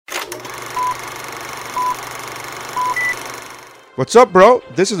What's up, bro?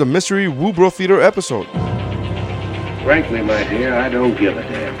 This is a Mystery Woobro Theater episode. Frankly, my dear, I don't give a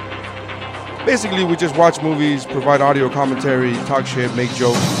damn. Basically, we just watch movies, provide audio commentary, talk shit, make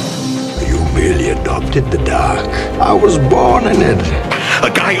jokes. You merely adopted the dark. I was born in it. A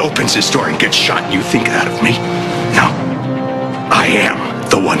guy opens his door and gets shot and you think that of me? No. I am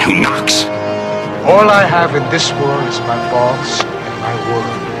the one who knocks. All I have in this world is my balls and my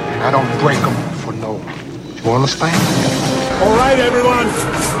word. And I don't break them for no one. You understand? All right, everyone.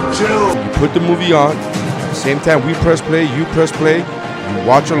 Chill. You put the movie on, same time we press play, you press play, you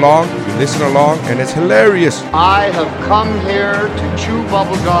watch along, you listen along, and it's hilarious. I have come here to chew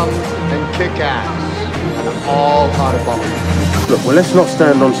bubblegum and kick ass. And I'm all out of bubblegum. Look, well, let's not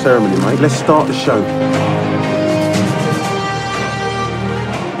stand on ceremony, mate. Let's start the show.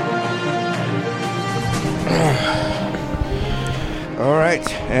 All right,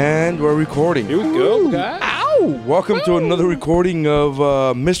 and we're recording. Here we go, guys. Welcome to another recording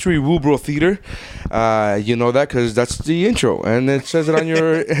of Mystery Woobro Theater. You know that because that's the intro, and it says it on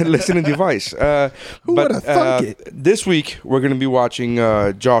your listening device. Who would have thunk it? This week, we're going to be watching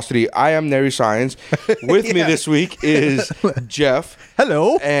Jaws 3. I am Nary Science. With me this week is Jeff.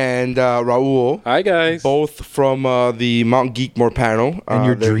 Hello. And Raul. Hi, guys. Both from the Mount Geekmore panel. And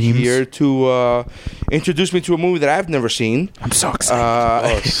your they're dreams. Here to introduce me to a movie that I've never seen. I'm so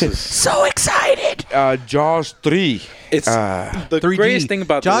excited. So excited. Jaws 3. It's the 3D. greatest thing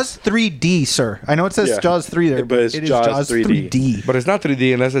about Jaws 3D, sir. I know it says Yeah. Jaws 3 there, But it's it is Jaws Jaws 3D. 3D. But it's not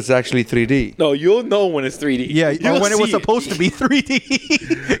 3D unless it's actually 3D. No, you'll know when it's 3D. Yeah, You'll or when it was see supposed to be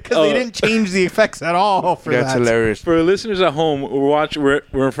 3D, because they didn't change the effects at all for That's that. hilarious. For listeners at home, we're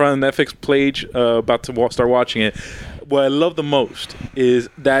in front of the Netflix page, about to start watching it. What I love the most is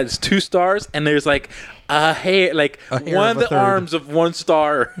that it's 2 stars, and there's like a hair, like hair one of of a the third. arms of 1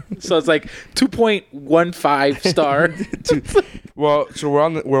 star. So it's like 2.15 star. Well, so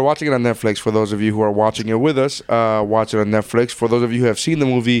we're watching it on Netflix. For those of you who are watching it with us, watch it on Netflix. For those of you who have seen the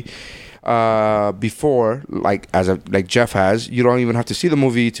movie before, like Jeff has, you don't even have to see the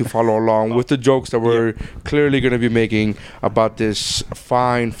movie to follow along with the jokes that we're clearly going to be making about this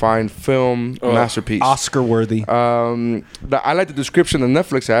fine film masterpiece. Oscar worthy. I like the description that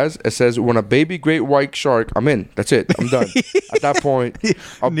Netflix has. It says, "When a baby great white shark," I'm in. That's it. I'm done. At that point,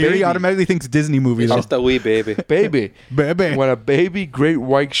 Neri automatically thinks Disney movie. It's though. just a wee baby. baby. Baby. When a baby great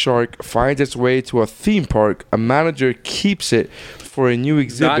white shark finds its way to a theme park, a manager keeps it for a new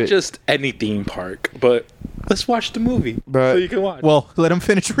exhibit. Not just any theme park, but let's watch the movie But- so you can watch. Well, let him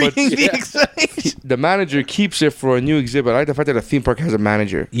finish reading the yeah. explanation. The manager keeps it for a new exhibit. I like the fact that a theme park has a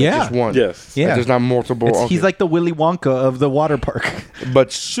manager. Yeah. Just one. Yes. Yeah. Like, there's not multiple. He's okay. like the Willy Wonka of the water park.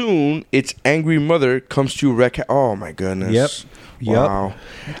 But soon, its angry mother comes to wreck. Oh my goodness. Yep.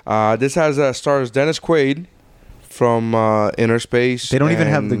 Wow. This has stars Dennis Quaid from Inner Space. They don't even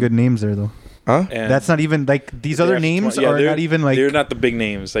have the and- good names there, though. Huh? And That's not even like these other names are they're- not even like. they're not the big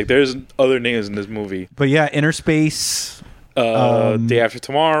names. Like there's other names in this movie. But yeah, Inner Space, Day After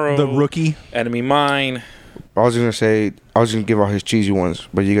Tomorrow, The Rookie. Enemy Mine. I was gonna give out his cheesy ones,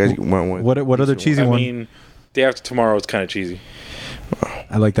 but you guys went with What other cheesy I one? mean, Day After Tomorrow is kind of cheesy.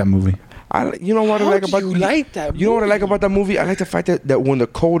 I like that movie. You know what I like about that? You know what I like about that movie? I like the fact that when the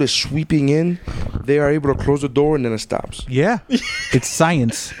cold is sweeping in, they are able to close the door and then it stops. Yeah, it's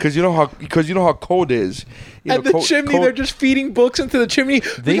science. Because you know how cold it is. You And know, the chimney, they're just feeding books into the chimney.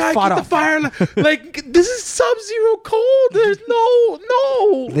 They We gotta fought get the off- fire. Like this is sub-zero cold. There's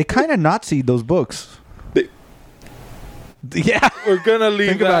no. They kind of Nazi'd those books. They- Yeah. We're gonna leave.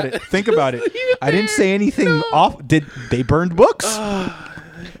 Think about that. it. Think about it. Leave it I didn't there. say anything No. off. Did they burned books?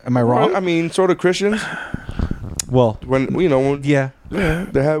 Am I wrong? I mean, so do Christians. Well, When yeah. they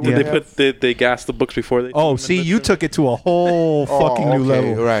have. Yeah. When They gas the books before they. Oh, see, you took it to a whole fucking new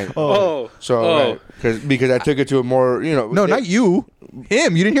level. Right. Oh. So right. Because I took it to a more No, not you.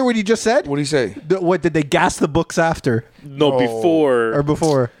 Him. You didn't hear what he just said? What do you say? What did they gas the books after No, before or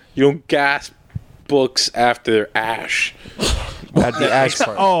before? you don't gas books after ash. At the ash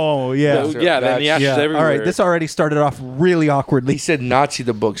part. Oh yeah. Yeah, then the ash is Yeah. everywhere. All right. This already started off really awkwardly. He said Nazi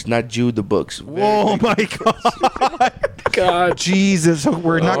the books, not Jew the books. Oh my god. God. Jesus.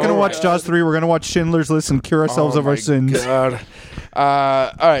 We're not going to watch Jaws 3. We're going to watch Schindler's List and cure ourselves of our sins. God.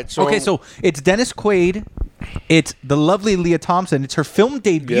 All right. So Okay, so it's Dennis Quaid. It's the lovely Leah Thompson. It's her film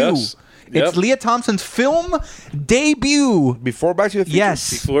debut. Yes. Yep. It's Leah Thompson's film debut. before Back to the Future. Yes.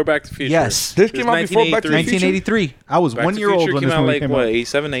 Before Back to the Future. Yes. This came out before Back to the Future. 1983. I was Back 1 to year the old Future when came this out movie like came what, out.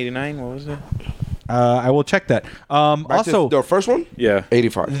 87, 89? What was it? I will check that. Back to Also, the first one. Yeah.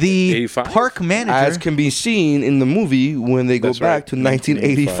 85. the 85? park manager. As can be seen in the movie when they go That's back right. to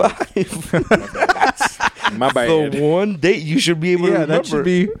 1985. My bad. The one date you should be able to remember. that should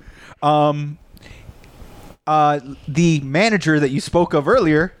be. The manager that you spoke of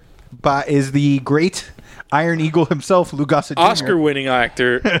earlier, is the great Iron Eagle himself, Lou Gossett Jr. Oscar-winning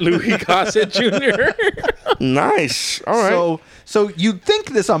actor Louis Gossett Jr. Nice. All right. So you'd think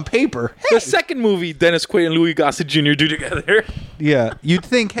this on paper. Hey, The second movie Dennis Quaid and Louis Gossett Jr. do together. yeah, you'd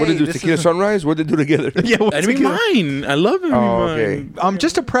think. Hey, What did they do? this Tequila is Sunrise? What did they do together? yeah, what's Enemy Tequila- Mine. I love Enemy Oh, Mine. okay.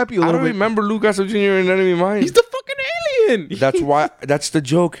 Just to prep you a I little don't bit. remember Lucas Jr. in Enemy Mine. He's the fucking alien. That's why. That's the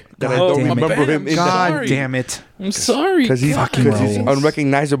joke that I God don't damn it. remember Man, him in God Sorry. damn it! I'm sorry. because he's Fucking Raoul.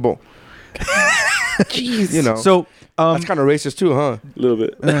 unrecognizable. Jeez. You know. So that's kind of racist too, huh? A little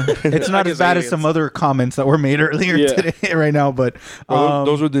bit. it's not as bad as some other comments that were made earlier Yeah. today, right now. But Well,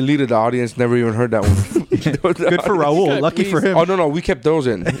 those were deleted. The audience never even heard that one. good for Raul. Lucky for him. Oh no, we kept those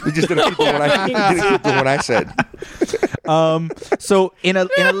in. We just didn't keep the one I said. So in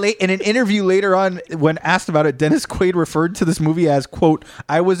an interview later on, when asked about it, Dennis Quaid referred to this movie as, quote,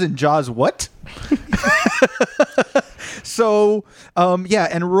 "I was in Jaws what?" So yeah,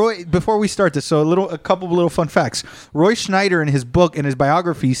 and Roy, before we start this, so a couple of little fun facts. Roy Schneider in his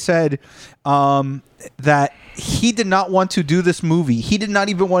biography said that he did not want to do this movie. He did not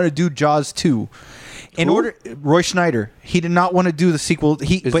even want to do Jaws 2. Roy Schneider, he did not want to do the sequel.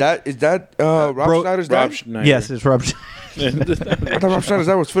 Is that Rob Schneider's dad? Rob Schneider. Yes, it's Rob. I thought Rob Schneider's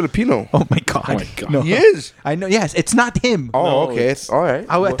dad was Filipino. Oh my god! Oh my God. No. He is. I know. Yes, it's not him. Oh, No, okay. it's- All right.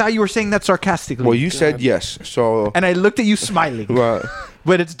 I thought you were saying that sarcastically. Well, you said yes, so. and I looked at you smiling, Well,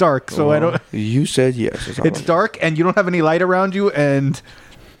 but it's dark, so I don't. You said yes. That's all It's I'm- dark, and you don't have any light around you, and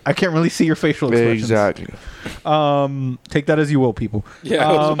I can't really see your facial expressions. Exactly. Take that as you will, people. Yeah,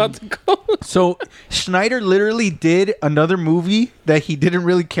 I was about to go. So Schneider literally did another movie that he didn't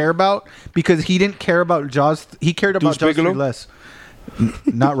really care about because he didn't care about Jaws. He cared about Deuce Jaws 3 Bigelow? less.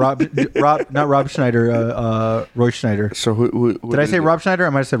 Not not Rob Schneider. Roy Schneider. So who Did I say Rob Schneider? I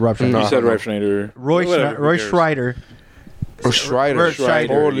might have said Rob Schneider. No. You said Rob Schneider. Roy Whatever, who Roy cares? Schreider. Or Schreider? Roy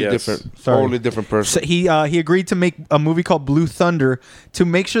Schreider, Totally yes. different. Sorry. Totally different person. So he agreed to make a movie called Blue Thunder to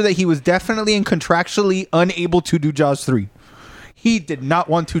make sure that he was definitely and contractually unable to do Jaws 3. He did not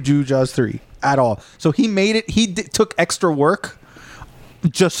want to do Jaws 3 at all. So he made it. He took extra work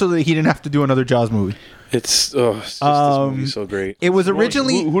just so that he didn't have to do another Jaws movie. It's just this movie's so great. It was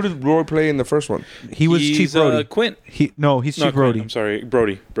originally Who did Roy play in the first one? he was He's, Chief Brody. Quint. He's No, Chief Quint, Brody. I'm sorry,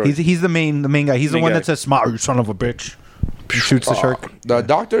 Brody. He's the main guy. He's the Main one guy. that says "Smart, you son of a bitch." He shoots the shark. The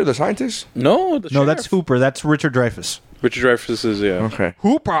doctor, the scientist? No, No, that's Hooper. That's Richard Dreyfuss. Richard Dreyfuss is Okay.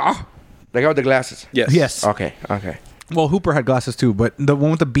 Hooper. The guy with the glasses. Yes. Yes. Okay. Well, Hooper had glasses too, but the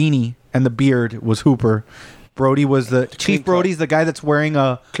one with the beanie and the beard was Hooper. Brody was the Chief cut. Brody's the guy that's wearing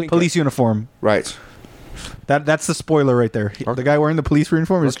a Clean police uniform. Right. That's the spoiler right there. The guy wearing the police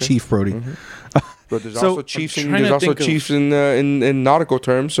uniform is Chief Brody. But there's So- also chiefs. I'm In, trying there's to also think of- chiefs in nautical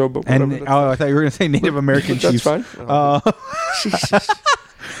terms. So, but whatever. And I thought you were going to say Native American that's chiefs. fine. Jesus.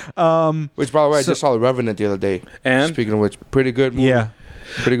 Which, by the way, I just saw The Revenant the other day. And? Speaking of which, pretty good movie. Yeah,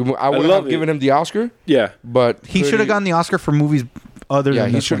 Pretty good movie. I would love have it. given him the Oscar, Yeah. but he should have gotten the Oscar for movies other Yeah, than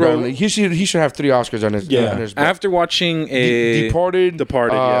he this should. one. He should have 3 Oscars on his. Yeah. On his belt. After watching Departed,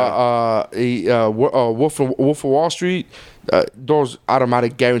 Wolf of Wall Street, those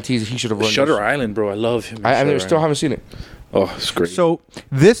automatic guarantees he should have won. Shutter those. Island, bro. I love him. in I Shutter still Island. haven't seen it. Oh, it's great. So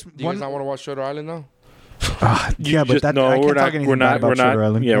this Do you one, guys not want to watch Shutter Island now? yeah, but Just- that no, I can't we're talk not. anything We're bad not. about We're Shutter not.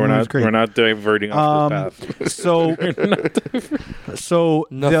 Island. Yeah, That we're movie's not. great. We're not diverting off this path. So, so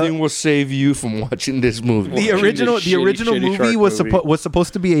Nothing will save you from watching this movie. the original shitty movie shark was movie. was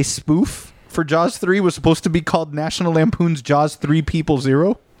supposed to be a spoof for Jaws 3. Was supposed to be called National Lampoon's Jaws 3 People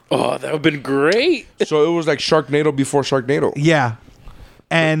Zero. Oh, that would have been great. So it was like Sharknado before Sharknado. Yeah,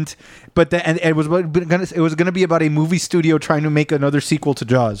 but it was gonna be about a movie studio trying to make another sequel to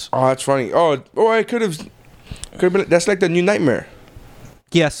Jaws. Oh, that's funny. Oh, I could have been. That's like the New Nightmare.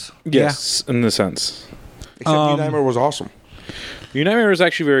 Yes. Yes, in the sense. Except New Nightmare was awesome. New Nightmare is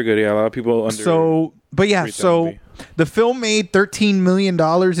actually very good. Yeah, a lot of people under. So, but yeah, rate that so movie. the film made $13 million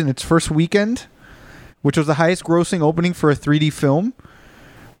in its first weekend, which was the highest grossing opening for a 3D film.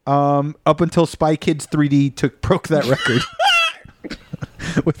 Up until Spy Kids 3D broke that record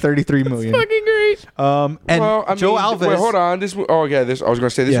with 33 million. fucking great. And Well, I Joe mean, Alves. Wait, hold on. I was gonna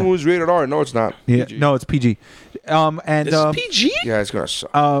say this Yeah. movie's rated R. No, it's not. Yeah, PG. no, it's PG. And This is PG. Yeah, it's gonna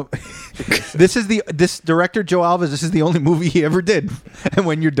suck. this director Joe Alves. This is the only movie he ever did, and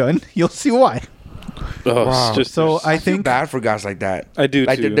when you're done, you'll see why. Oh, Wow. it's just So I feel think bad for guys like that. I do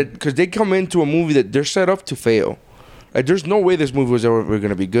like too. because they come into a movie that they're set up to fail. Like, there's no way this movie was ever going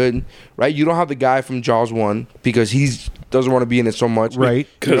to be good, right? You don't have the guy from Jaws 1 because he's doesn't want to be in it so much. Right.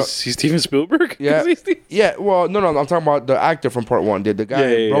 Because he's Steven Spielberg? Yeah. 'Cause he's Steven- Yeah. Well, no. I'm talking about the actor from part 1. The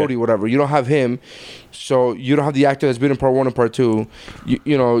guy, Yeah. Brody, whatever. You don't have him. So you don't have the actor that's been in part 1 and part 2.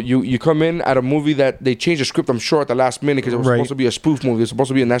 You come in at a movie that they changed the script, I'm sure, at the last minute because it was Right. supposed to be a spoof movie. It was supposed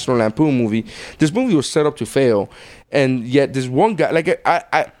to be a National Lampoon movie. This movie was set up to fail. And yet this one guy,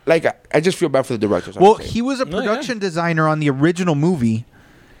 I just feel bad for the directors. Well, he was a production designer on the original movie,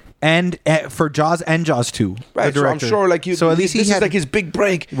 and for Jaws and Jaws 2. Right, the so I'm director. sure So at least this he is had like his big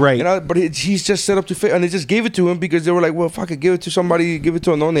break, Right. But he's just set up to fail, and they just gave it to him because they were like, "Well, fuck it, give it to somebody, give it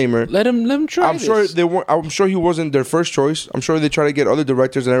to a no-namer." Let him try. I'm sure they weren't. I'm sure he wasn't their first choice. I'm sure they tried to get other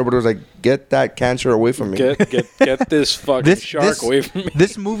directors, and everybody was like, "Get that cancer away from me." Get this fucking shark away from me.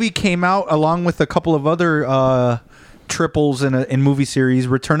 This movie came out along with a couple of other triples in movie series.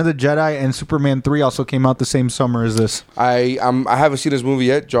 Return of the Jedi and Superman 3 also came out the same summer as this. I haven't seen this movie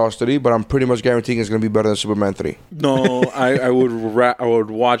yet, Jaws 3, but I'm pretty much guaranteeing it's gonna be better than Superman 3. No, I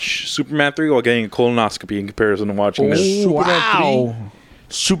would watch Superman 3 while getting a colonoscopy in comparison to watching this.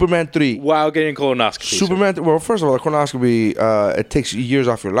 Superman 3. While getting a colonoscopy. Superman. Well, first of all, the colonoscopy it takes years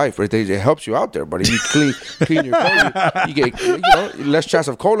off your life. Right? It helps you out there, but if you clean your colon, you get less chance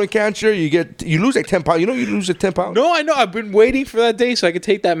of colon cancer. You lose like 10 pounds. You lose like 10 pounds. No, I know. I've been waiting for that day so I could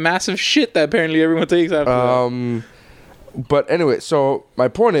take that massive shit that apparently everyone takes after that. But anyway, so my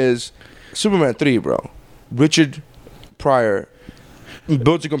point is, Superman 3, bro. Richard Pryor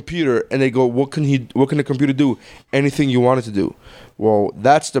builds a computer, and they go, "What can the computer do? Anything you want it to do." Well,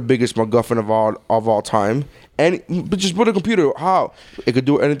 that's the biggest MacGuffin of all time. But just put a computer. How it could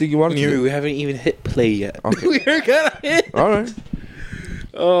do anything you want it to do. We haven't even hit play yet. Okay. We're gonna hit. All right.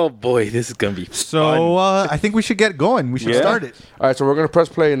 Oh boy, this is gonna be So I think we should get going. We should start it. All right, so we're gonna press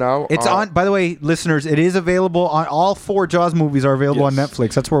play now. It's on. By the way, listeners, it is available on all 4 Jaws movies are available on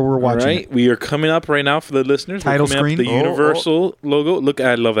Netflix. That's where we're watching. Right, It. we are coming up right now for the listeners. Title We're coming screen. up the Universal logo. Look,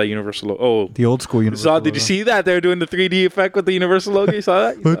 I love that Universal logo. Oh, The old school Universal. did you see that? They're doing the 3D effect with the Universal logo. You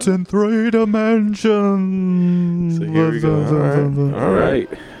saw that? It's in 3 dimensions. So here we go. All right.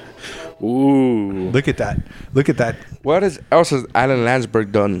 Ooh. Look at that. Look at that. What else has Alan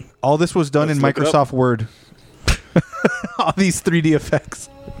Landsberg done? All this was done in look it up. Microsoft Word. All these 3D effects.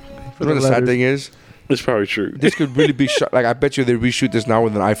 You know what the sad thing is? It's probably true. This could really be shot. Like I bet you they reshoot this now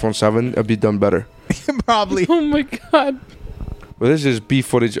with an iPhone 7. It'd be done better. Probably. Oh my god. But this is B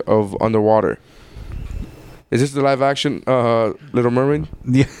footage of underwater. Is this the live action Little Mermaid?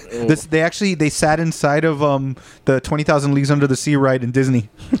 Yeah. They sat inside of the 20,000 Leagues Under the Sea ride in Disney,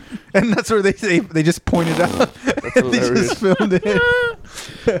 and that's where they just pointed out. They just filmed it.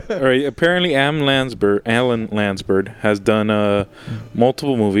 All right. Apparently, Alan Landsberg has done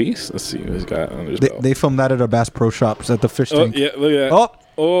multiple movies. Let's see what he's got on his belt. They filmed that at a Bass Pro Shops at the fish Oh tank. yeah, look at that. Oh.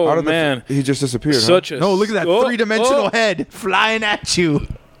 Oh How did man, he just disappeared. such a No, look at that oh, 3-dimensional oh. head flying at you.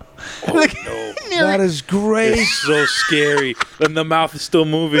 Look, That is great. It's so scary. And the mouth is still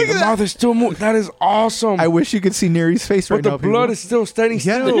moving. The mouth is still moving. That is awesome. I wish you could see Neri's face but right the now. blood people. is still standing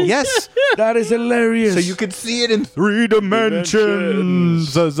Yeah, still. yes. That is hilarious. So you could see it in 3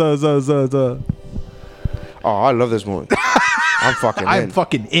 dimensions. Oh, I love this movie. I'm fucking I'm in.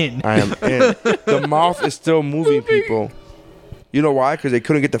 fucking in. I am in. The mouth is still moving, people. You know why? Because they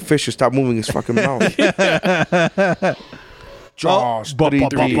couldn't get the fish to stop moving his fucking mouth. Jaws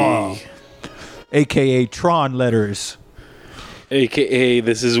 3D. AKA Tron letters. AKA,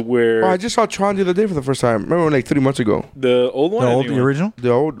 this is where Oh, I just saw Tron the other day for the first time. Remember, like 3 months ago. the old one. The or old, new the one? original. The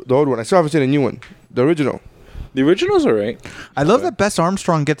old one. I still haven't seen a new one. The original. The original's alright. I love that Bess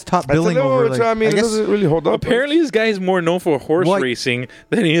Armstrong gets top billing I over. know, Like, I mean, I it guess doesn't really hold up. Apparently, this guy is more known for horse What? racing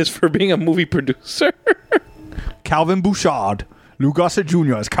than he is for being a movie producer. Calvin Bouchard. Lou Gossett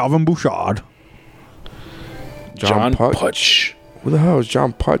Jr. is Calvin Bouchard. John Putch. Who the hell is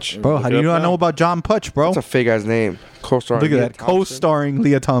John Putch? Bro, how do you not know about John Putch, bro? That's a fake ass name. Co-starring. Look at Leah that. Thompson. Co-starring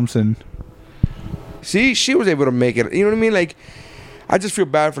Leah Thompson. See, she was able to make it. You know what I mean? Like, I just feel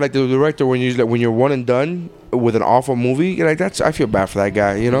bad for like the director when you're one and done with an awful movie. Like I feel bad for that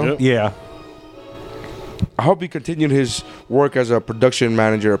guy. You know. Yep. Yeah. I hope he continued his work as a production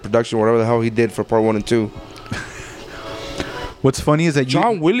manager, whatever the hell he did for part 1 and 2. What's funny is that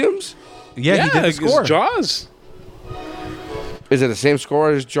John Williams? Yeah, he did the it's score. Jaws. Is it the same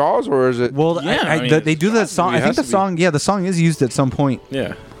score as Jaws, or is it? Well, Yeah, I mean, they do that song. it I think has the to be. song. Yeah, the song is used at some point.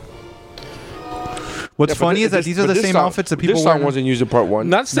 Yeah. What's Yeah, but funny is that this- these are but the this same song- outfits that people This wear. song wasn't used in part one.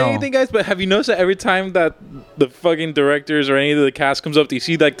 Not saying No. anything, guys, but have you noticed that every time that the fucking directors or any of the cast comes up, do you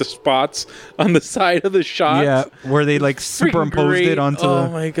see like the spots on the side of the shot? Yeah, where they like superimposed it onto Oh the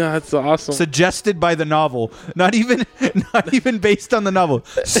my god, it's awesome. suggested by the novel. Not even based on the novel.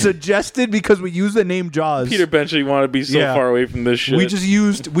 Suggested because we use the name Jaws. Peter Benchley wanted to be so Yeah. far away from this shit. We just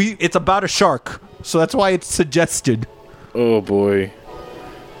used it's about a shark. So that's why it's suggested. Oh boy.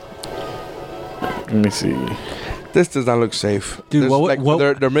 Let me see. This does not look safe, Dude, This,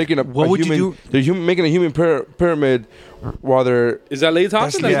 what- they're making a what would you human. do- They're making a human pyramid while they're. Is that Lady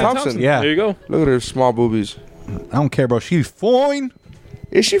Thompson? That's Lady Lady Thompson. Yeah. There you go. Look at her small boobies. I don't care, bro. She's fine.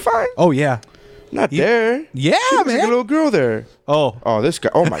 Is she fine? Oh yeah. Not there. Yeah, She looks like man. a little girl there. Oh. Oh, this guy.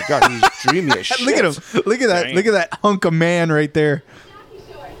 Oh my god, he's dreamy as shit. Look at him. Look at that. Dang. Look at that hunk of man right there.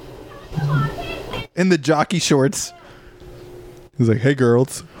 In the jockey shorts. He's like, "Hey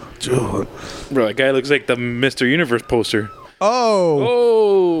girls." Dude, Bro, that guy looks like the Mr. Universe poster.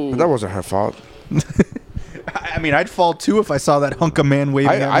 Oh. Oh. that wasn't her fault. I mean, I'd fall too if I saw that hunk of man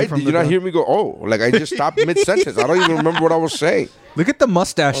waving at me I from did the you not door. hear me go? Oh, like I just stopped mid sentence. I don't even remember what I was saying. Look at the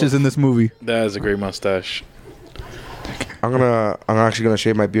mustaches in this movie. That is a great mustache. I'm actually gonna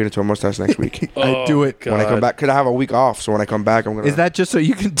shave my beard into a mustache next week I do it. when I come back. Cause I have a week off, so when I come back, I'm gonna. Is that just so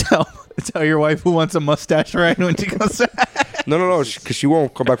you can tell your wife who wants a mustache right when she comes back? No, because she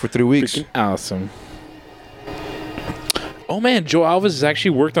won't come back for 3 weeks. Freaking awesome. Oh man, Joe Alves has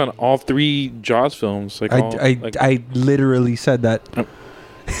actually worked on all 3 Jaws films. Like, I literally said that.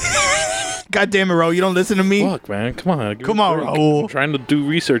 God damn it, Raul. You don't listen to me? fuck, man, come on, give me Come a on, break. Raul. I'm trying to do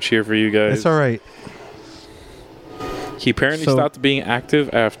research here for you guys. It's all right. He apparently So- stopped being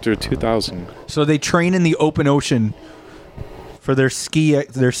active after 2000. So they train in the open ocean for their ski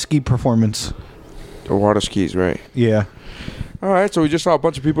performance. The water skis, right? Yeah. All right, so we just saw a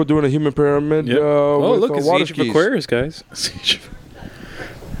bunch of people doing a human pyramid. Yep. Oh, with, look, it's the water Age of skis. Aquarius, guys.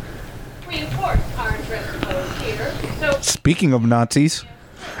 Reinforce our dress code here. So Speaking of Nazis,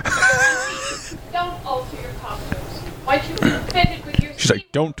 don't alter your costumes. Once you fit it with your she's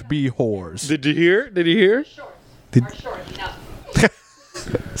like, "Don't be whores." Did you hear? Did you hear? shorts. Did- Are shorts enough.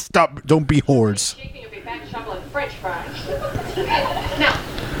 Stop! Don't be whores. Shaping of a back shoveling French fries. Now,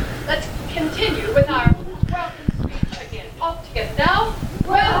 let's continue with our welcome speech again. Off together now.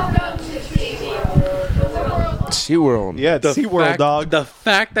 Welcome to SeaWorld. SeaWorld. Yeah, it's SeaWorld, fact, dog. The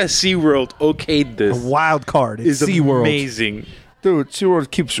fact that SeaWorld okayed this A wild card. It's is SeaWorld. amazing. Dude,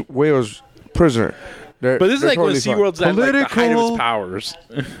 SeaWorld keeps whales prisoner. But this is like when totally fine. SeaWorld's at like the height of Political. its powers.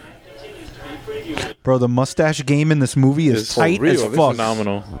 Bro, the mustache game in this movie is It's tight real. as It's fuck.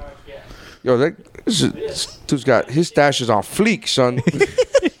 Phenomenal. Yo, this dude's got his stash is on fleek, son.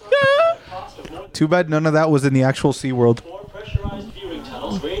 Too bad none of that was in the actual SeaWorld.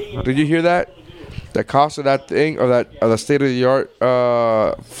 Did you hear that? The cost of that thing, of the state of the art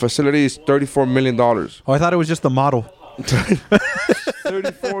facility is $34 million. Oh, I thought it was just the model.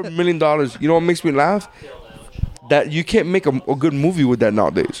 $34 million. You know what makes me laugh? That you can't make a good movie with that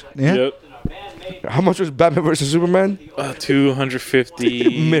nowadays. Yeah. Yep. How much was Batman versus Superman?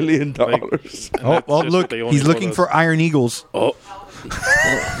 $250 $million. Oh, well, That's just what look, they only he's looking told us. for Iron Eagles. Oh,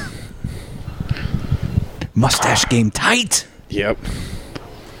 Mustache game tight. yep.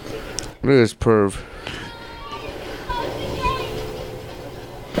 Look at this perv.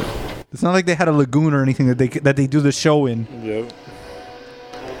 It's not like they had a lagoon or anything that they do the show in. Yep.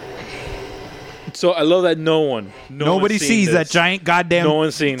 So I love that Nobody one's seen sees that this. giant goddamn No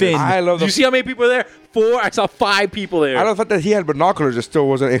one's seen fin. this. I love Do you the see how many people are there? 4. I saw 5 people there. I love the fact that he had binoculars and still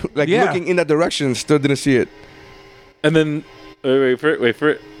wasn't like Yeah. looking in that direction and still didn't see it. And then wait for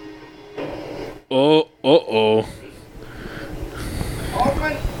it. Oh. Altman,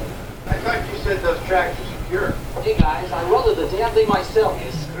 I thought you said those tracks were secure. Hey guys, I welded the damn thing myself.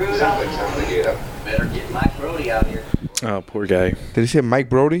 You screwed Sounds like something to get up. Better get Mike Brody out here. Oh, poor guy. Did he say Mike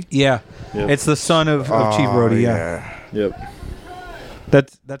Brody? Yeah. Yep. It's the son of Chief Oh, Brody, yeah. Yep.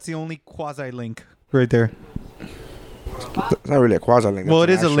 That's the only quasi link right there. It's not really a quasi link. Well, it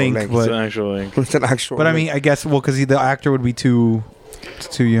is a link, It's but an actual link. it's an actual. I link. mean, I guess because the actor would be too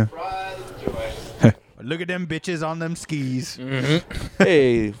young. Look at them bitches on them skis.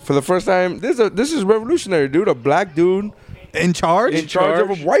 hey, for the first time, this is revolutionary, dude. A black dude In charge? in charge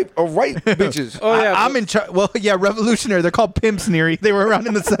of white bitches. Oh yeah. I'm in charge. Well, yeah, revolutionary. They're called pimps, Neary. They were around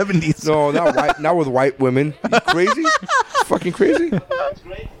in the 70s. No, not white. Not with white women. You crazy? Fucking crazy.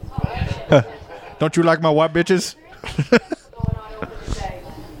 Don't you like my white bitches?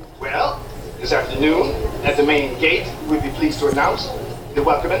 Well, this afternoon, at the main gate, we'd be pleased to announce the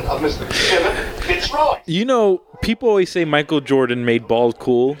welcoming of Mr. Kevin Fitzroy. You know, people always say Michael Jordan made bald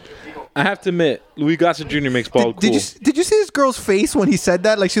cool. I have to admit, Louis Gossett Jr. makes ball cool. Did you see this girl's face when he said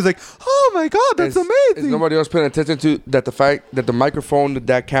that? Like, she was like, "Oh my god, that's Is amazing." nobody else paying attention to that? The fact that the microphone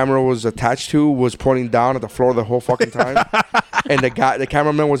that camera was attached to was pointing down at the floor the whole fucking time, and the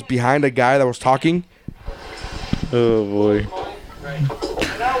cameraman was behind the guy that was talking. Oh boy.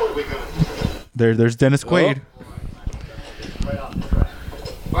 There's Dennis Quaid.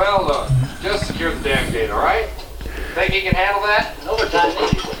 Well, just secure the damn gate, all right? Think you can handle that? Overtime,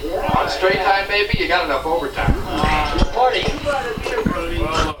 maybe. On straight time, maybe? You got enough overtime. Party.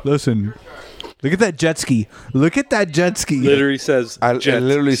 Listen, look at that jet ski. Look at that jet ski. Literally says It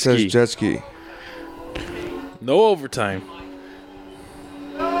literally says jet ski. No overtime.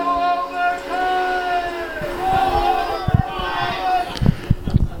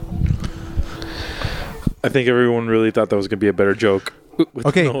 I think everyone really thought that was gonna be a better joke.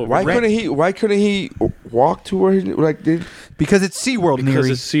 Okay, Why couldn't he walk to where he did? Because it's SeaWorld, Because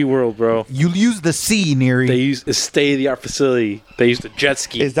Neary. it's SeaWorld, bro. You use the sea, Neary. They use a state-of-the-art facility. They use the jet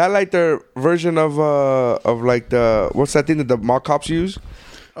ski. Is that like their version of like the what's that thing that the mall cops use?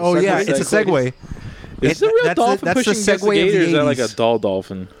 Oh yeah, it's a Segway. Is it a real dolphin that's pushing the Segway against the of gate, or the is that like a 80s. doll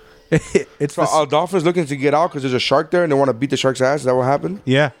dolphin? It's So the, dolphins looking to get out because there's a shark there and they want to beat the shark's ass. Is that what happened?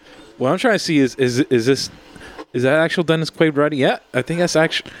 yeah. What I'm trying to see is that actual Dennis Quaid riding? Yeah, I think that's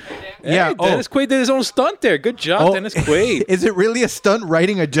actually. Yeah, Hey, Dennis Quaid did his own stunt there. Good job, Dennis Quaid. Is it really a stunt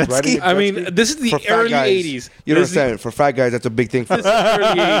riding a jet ski? I mean, this is the For fat early guys, 80s. You know what This I'm is saying? For fat guys, that's a big thing. For the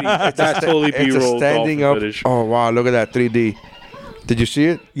early 80s. That's totally it's a B-roll standing dolphin up. footage. Oh wow, look at that 3D. Did you see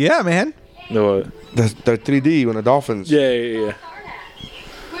it? Yeah, man. No, The 3D when the dolphins. yeah.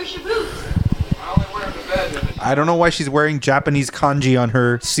 Where's your boots? I don't know why she's wearing Japanese kanji on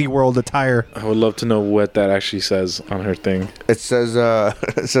her SeaWorld attire. I would love to know what that actually says on her thing. It says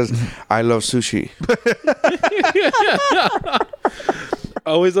I love sushi. I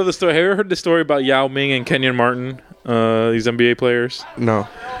always love the story. Have you ever heard the story about Yao Ming and Kenyon Martin, these NBA players? No.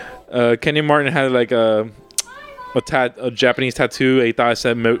 Kenyon Martin had like a Japanese tattoo. He thought it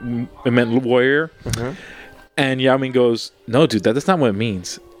said it meant warrior. Uh-huh. And Yao Ming goes, "No, dude, that's not what it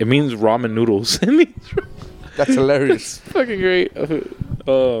means. It means ramen noodles." It means That's hilarious. fucking great.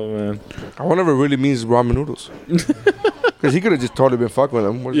 Oh man. I wonder if it really means ramen noodles. Because he could have just totally been fucking with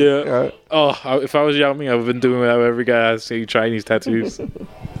them. Yeah. Oh, if I was Yao Ming, I would have been doing what every guy has to Chinese tattoos. He did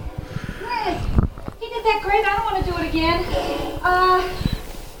that great. I don't want to do it again.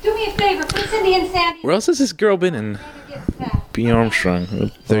 Do me a favor. Put Cindy and Sandy. Where else has this girl been in? B.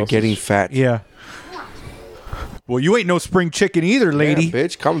 Armstrong. They're getting fat. Yeah. Well, you ain't no spring chicken either, lady. Yeah,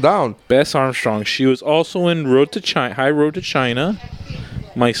 bitch, calm down. Bess Armstrong. She was also in High Road to China,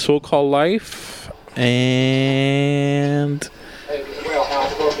 My So-Called Life, and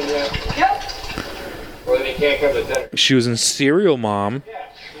she was in Serial Mom.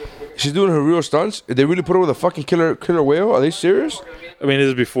 She's doing her real stunts. Did they really put her with a fucking killer whale? Are they serious? I mean, this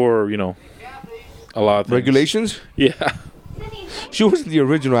is before, a lot of things. Regulations? Yeah. She wasn't the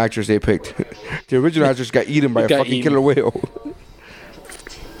original actress they picked. The original actress got eaten by a fucking killer whale.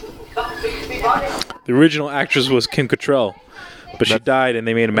 The original actress was Kim Cattrall, but she died and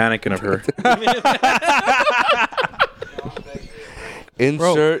they made a mannequin of her.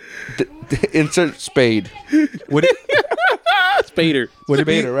 Insert Spade. Would it, Spader.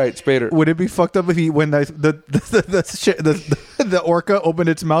 Spader. Would it be fucked up if when the orca opened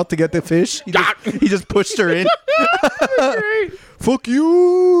its mouth to get the fish? He just pushed her in. Fuck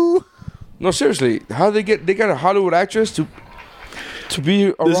you. No, seriously. How they got a Hollywood actress to be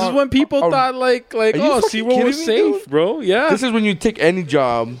around? This is when people thought like Are you fucking SeaWorld was kidding me, safe, bro. Yeah. This is when you take any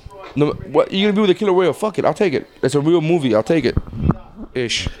job. No, what you gonna be with a killer whale? Fuck it, I'll take it. It's a real movie. I'll take it.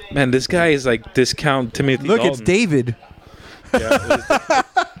 Ish. Man, this guy is like discount Timothy Look, Dalton. it's David.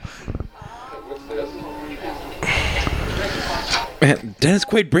 Man, Dennis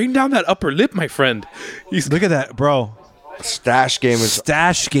Quaid, bring down that upper lip, my friend. Look at that, bro. Stash game is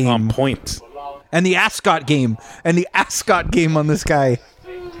Stash game. on point. And the Ascot game. And the Ascot game on this guy.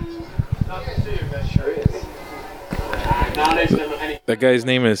 That guy's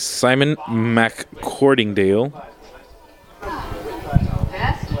name is Simon McCordingdale.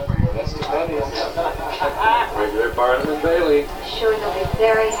 Sure, they'll be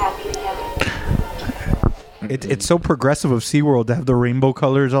very happy together. It's so progressive of SeaWorld to have the rainbow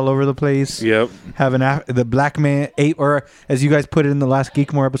colors all over the place. Yep. Have the black man, or as you guys put it in the last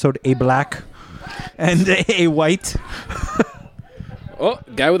Geekmore episode, a black and a white. Oh,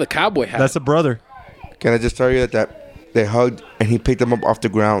 guy with a cowboy hat. That's a brother. Can I just tell you that they hugged and he picked them up off the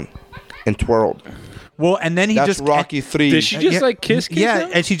ground and twirled? Well, and then That's Rocky 3. Did she just like kiss Yeah, him?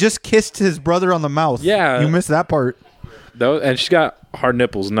 and she just kissed his brother on the mouth. Yeah. You missed that part. And she's got hard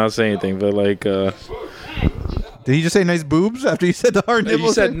nipples. Not saying anything, but like. Did he just say nice boobs after you said the hard nipples?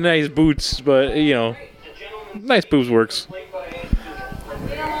 You said nice boots, but you know, nice boobs works.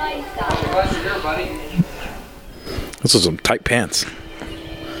 Those are some tight pants.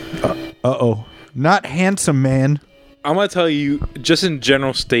 Uh-oh. Not handsome, man. I'm gonna tell you, just in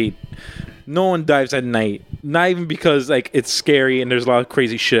general state, no one dives at night. Not even because like it's scary and there's a lot of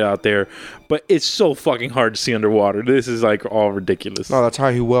crazy shit out there, but it's so fucking hard to see underwater. This is like all ridiculous. No, that's how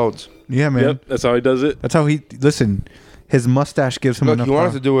he welds. Yeah, man. Yep, that's how he does it. That's how he... Listen, his mustache gives him Look, enough he wanted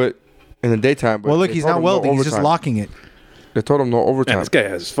power. to do it in the daytime. But Well, look, they he's told not him no welding. He's just overtime. locking it. They told him no overtime. Man, this guy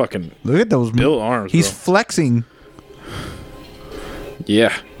has fucking Look at those built arms. He's bro. flexing.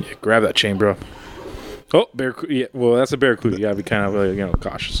 Yeah, grab that chain, bro. Oh, barracuda. Yeah, well, that's a barracuda. You gotta be kind of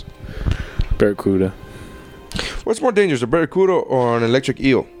cautious. Barracuda. What's more dangerous, a barracuda or an electric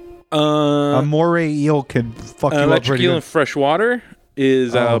eel? A moray eel can fuck you up Electric pretty eel in good. fresh water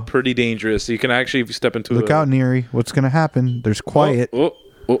is pretty dangerous. You can actually, if you step into Look out, Neary. What's going to happen? There's quiet. Oh.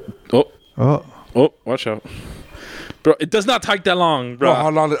 Watch out. Bro, it does not take that long, bro. Bro, how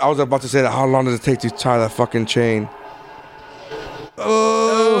long? I was about to say that. How long does it take to tie that fucking chain?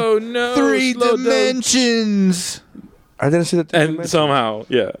 Oh, no. 3 slow down. dimensions. I didn't see that. And somehow,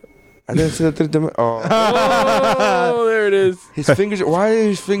 yeah. I didn't see that. Oh, there it is. His fingers. Why are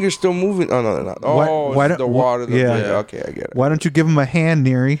his fingers still moving? Oh no, they're not. Oh, why it's the don't- water. yeah. Okay, I get it. Why don't you give him a hand,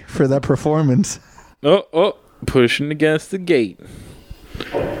 Neary, for that performance? Pushing against the gate.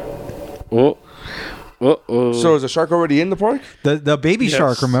 Oh. So is the shark already in the park? The baby Yes.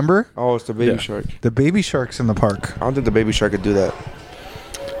 shark, remember? Oh, it's the baby Yeah. shark. The baby shark's in the park. I don't think the baby shark could do that.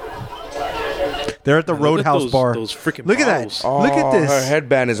 They're at the Look at Roadhouse those- bar. those freaking Look at that. bottles. Oh, Look at this. Her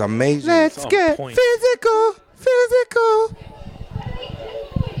headband is amazing. Let's on get point. physical.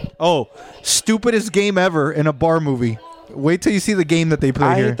 Oh, stupidest game ever in a bar movie. Wait till you see the game that they play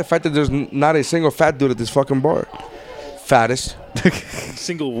I here. hate the fact that there's not a single fat dude at this fucking bar. Fattest.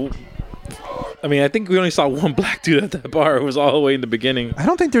 Single. I mean, I think we only saw one black dude at that bar. It was all the way in the beginning. I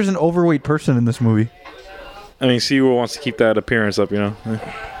don't think there's an overweight person in this movie. I mean, SeaWorld wants to keep that appearance up, you know?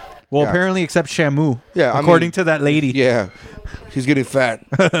 Well, Yeah. apparently, except Shamu. Yeah, I according mean- to that lady. Yeah. He's getting fat.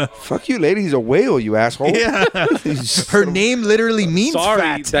 Fuck you, lady. He's a whale, you asshole. Yeah. Her name literally means Sorry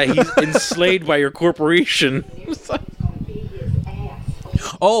fat. that he's enslaved by your corporation.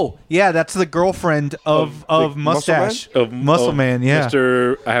 Oh, yeah, that's the girlfriend of the Mustache. Of Muscle Man, yeah.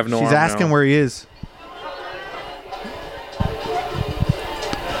 Mr. I have no She's arm asking now. where he is.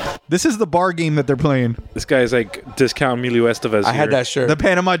 This is the bar game that they're playing. This guy's like discount Emilio Estevez. I had that shirt. The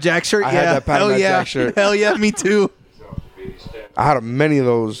Panama Jack shirt? I yeah. had that Panama Hell yeah. Jack shirt. Hell yeah, me too. I had many of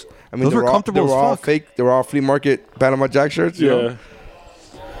those. I mean, Those they were were comfortable All, they as were all fuck. fake. They were all flea market Panama Jack shirts. You know?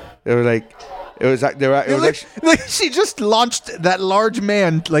 It was like, it was like, they were, it was Like, actually, like she just launched that large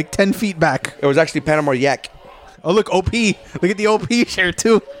man like 10 feet back. it was actually Panama Yak. Oh, look, OP. Look at the OP shirt,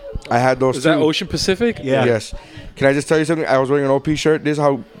 too. I had those Is too. that Ocean Pacific? Yeah. Yes. Can I just tell you something? I was wearing an OP shirt. This is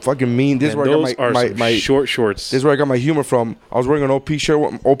how fucking mean. This is Man, where I those got are my, some my short shorts. This is where I got my humor from. I was wearing an OP shirt,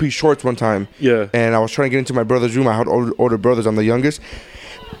 OP shorts one time. Yeah. And I was trying to get into my brother's room. I had older brothers. I'm the youngest.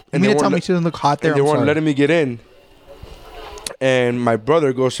 You And mean they to tell weren't me let- she doesn't look hot there? and they I'm weren't sorry. letting me get in. And my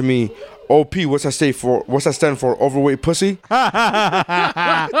brother goes to me, OP, what's that say for? What's that stand for? Overweight pussy?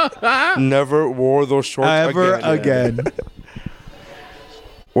 Never wore those shorts Ever again. again.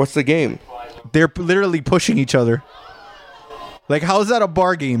 What's the game? They're literally pushing each other. Like, how is that a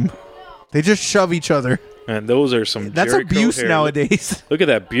bar game? They just shove each other. And those are some. That's Jericho abuse hair. nowadays. Look at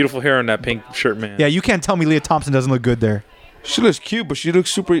that beautiful hair on that pink shirt, man. Yeah, you can't tell me Leah Thompson doesn't look good there. She looks cute, but she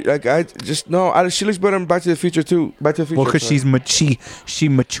looks super. Like I just no. She looks better in Back to the Future too. Back to the Future. Well, because she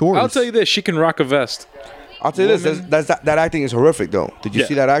matures. I'll tell you this: she can rock a vest. I'll tell you this. That acting is horrific, though. Did you Yeah.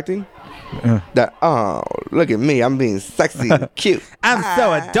 see that acting? That look at me, I'm being sexy and cute. I'm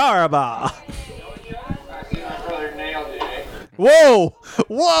so adorable. Whoa!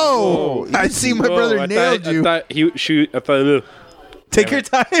 Whoa! I see my brother nailed you. I thought. Take your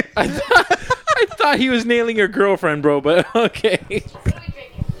time. I thought he was nailing your girlfriend, bro. But okay.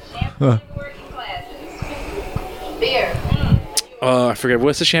 Beer. I forget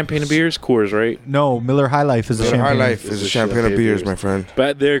what's the champagne of beers. Coors, right? No, Miller High Life is a Miller High champagne. Life is a champagne of beers, my friend.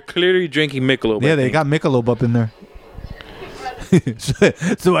 But they're clearly drinking Michelob. Yeah, I they think. got Michelob up in there.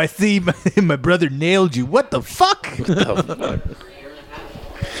 So I see my brother nailed you. What the fuck?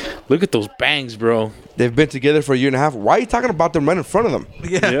 Look at those bangs, bro. They've been together for a year and a half. Why are you talking about them right in front of them?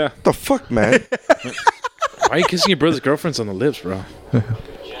 Yeah. What the fuck, man? Why are you kissing your brother's girlfriends on the lips, bro?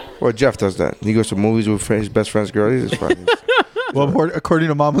 Well, Jeff does that. He goes to movies with his best friend's girl. He's just fucking. Well, according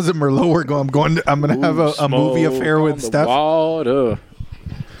to Mamas and Merlot, I'm gonna have a movie affair Smoke with on the Steph. water.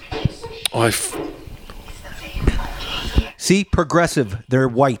 Oh, See, progressive. They're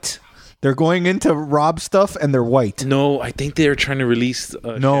white. They're going into rob stuff, and they're white. no, I think they're trying to release.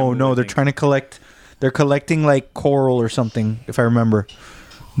 No, they're trying to collect. They're collecting like coral or something, if I remember.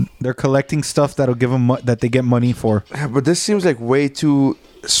 They're collecting stuff that'll give them that they get money for. Yeah, but this seems like way too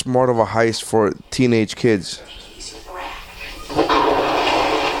smart of a heist for teenage kids.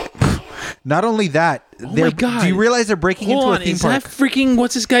 Not only that, Oh my God. do you realize they're breaking Hold into on, a theme is park? that freaking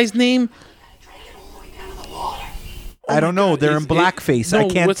what's this guy's name? I don't know. They're in blackface. I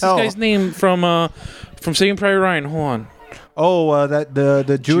can't what's tell. this guy's name from Saving Private Ryan? Hold on. Oh, that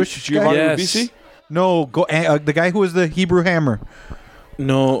the Jewish guy. Giovanni Yes. Ribisi? No, the guy who was the Hebrew Hammer.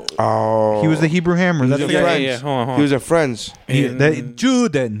 No. Oh, He was the Hebrew Hammer. That's He the was in guy. Friends. Yeah, hold on. He was in Friends.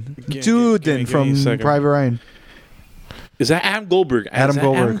 Juden. give me from a second. Private Ryan. Is that Adam Goldberg? Adam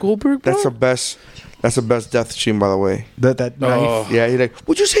Goldberg. Adam Goldberg, bro? That's the best. That's the best death scene, by the way. That Oh. knife. Yeah, he's like,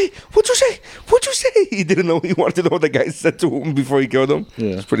 "What'd you say? What'd you say? What'd you say?" He didn't know. He wanted to know what the guy said to him before he killed him.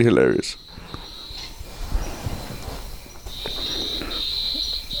 Yeah. It's pretty hilarious.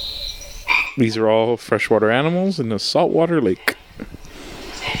 These are all freshwater animals in a saltwater lake.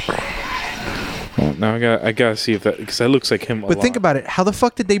 Oh, now I gotta see if that, because that looks like him. But think about it. How the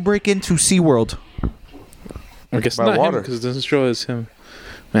fuck did they break into SeaWorld? I guess by not water. him because it doesn't show as him.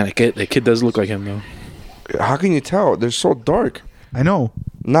 Man, that kid does look like him though. How can you tell? They're so dark. I know.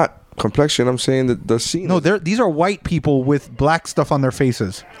 Not complexion. I'm saying that the scene. No, these are white people with black stuff on their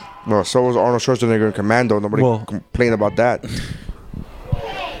faces. Well, so was Arnold Schwarzenegger in Commando. Nobody Well- complained about that. Get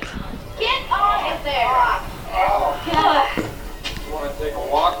on in there. You want to take a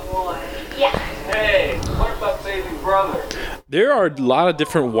walk? Yeah. Hey, what about saving brother? There are a lot of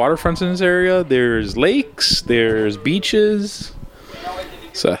different waterfronts in this area. There's lakes. There's beaches.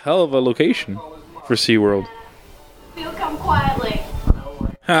 It's a hell of a location for SeaWorld. You'll come quietly.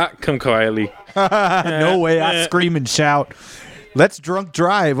 Ha! Come quietly. No way. I scream and shout. Let's drunk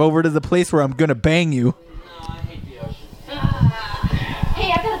drive over to the place where I'm going to bang you.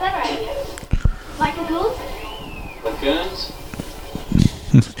 Hey, I've got a better idea. Like lagoons? Lagoons?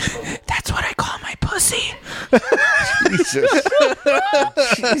 That's what I call my pussy. Jesus.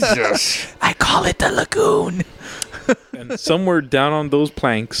 Jesus. I call it the lagoon. And somewhere down on those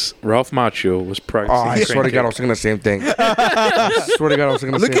planks, Ralph Macchio was Oh, practicing. I swear to God, I was thinking the same thing. I swear to God, I was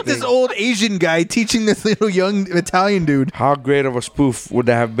thinking the Look same at this thing. old Asian guy teaching this little young Italian dude. How great of a spoof would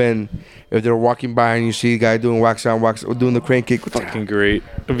that have been if they're walking by and you see a guy doing wax on wax, doing the crane kick? Fucking great.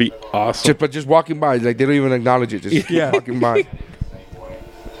 It'd be awesome. Just walking by, like they don't even acknowledge it. Just Yeah. walking by.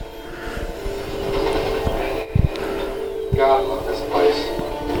 God, I love this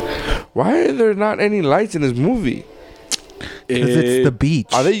place. Why are there not any lights in this movie? Because it's the beach.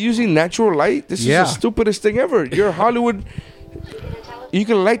 Are they using natural light? This Yeah. is the stupidest thing ever. You're Hollywood. You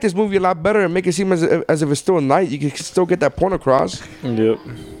can light this movie a lot better and make it seem as if it's still night. You can still get that point across. Yep.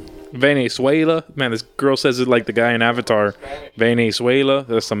 Venezuela. Man, this girl says it like the guy in Avatar. Venezuela.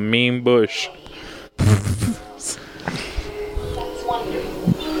 That's a mean bush. That's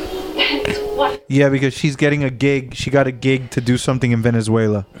wonderful. That's wonderful. Yeah, because she's getting a gig. She got a gig to do something in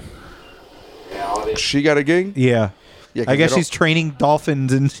Venezuela. She got a gig? Yeah. Yeah, I guess they she's training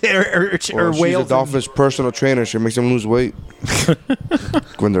dolphins and or She's whales. a dolphin's personal trainer. She makes them lose weight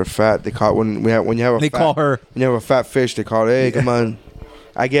when they're fat. They call when you have a They fat, call her. when you have a fat fish. They call it. Hey, come on.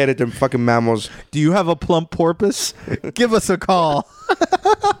 I get it. They're fucking mammals. Do you have a plump porpoise? Give us a call.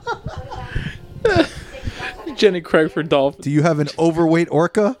 Jenny Craig for Dolphin. Do you have an overweight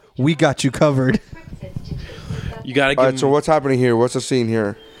orca? We got you covered. You gotta All give right. So what's happening here? What's the scene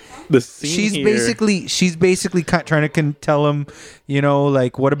here? the scene She's here. basically trying to tell him, you know,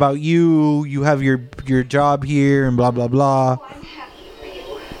 like, what about you? You have your job here and blah blah blah. I'm happy for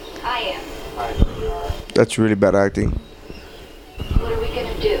you. I am. That's really bad acting. What are we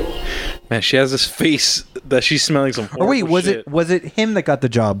gonna do? Man, she has this face that she's smelling some. Or wait, horrible shit. was it him that got the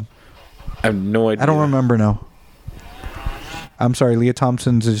job? I have no idea. I don't remember now. I'm sorry, Leah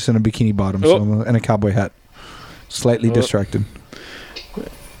Thompson's just in a bikini bottom and a cowboy hat. Slightly distracted.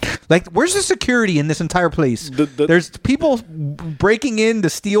 Like, where's the security in this entire place? There's people breaking in to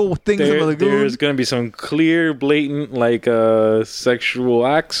steal things in the lagoon. There's gonna be some clear, blatant, like sexual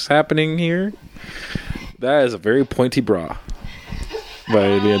acts happening here. That is a very pointy bra.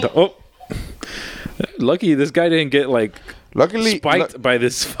 By the lucky this guy didn't get like spiked by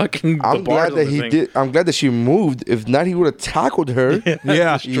this fucking. I'm glad that he did. I'm glad that she moved. If not, he would have tackled her.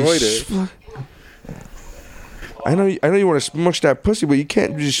 Yeah, destroyed it. I know you want to smush that pussy, but you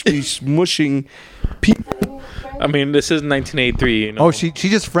can't just be smushing people. I mean, this is 1983. You know? Oh, she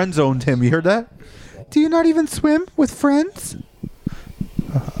just friend zoned him. You heard that? Do you not even swim with friends?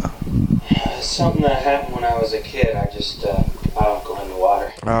 Something that happened when I was a kid. I don't go in the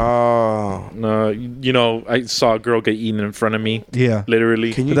water. Oh. You know, I saw a girl get eaten in front of me. Yeah.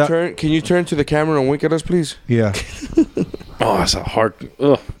 Literally. Can you turn to the camera and wink at us, please? Yeah. Oh, that's a hard.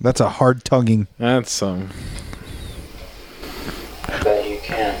 Ugh. That's a hard tonguing. That's I bet you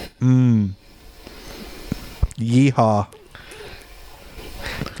can. Yeehaw.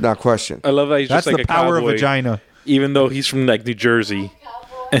 Now, question. I love that he's That's just like the a power cowboy, of vagina. even though he's from like New Jersey.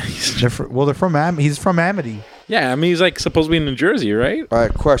 They're from he's from Amity. Yeah, I mean he's like supposed to be in New Jersey, right? All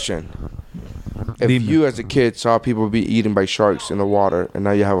right, question. If you as a kid saw people be eaten by sharks in the water and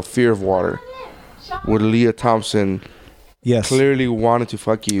now you have a fear of water, would Leah Thompson clearly wanted to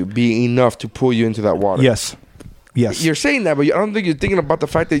fuck you be enough to pull you into that water? Yes. Yes. You're saying that, but I don't think you're thinking about the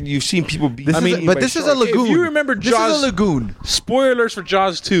fact that you've seen people be eaten by this is a sharks. lagoon. If you remember Jaws, this is a lagoon. Spoilers for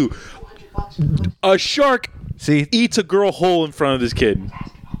Jaws 2. A shark eats a girl whole in front of this kid.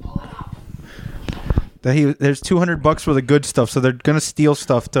 There's $200 worth of good stuff, so they're gonna steal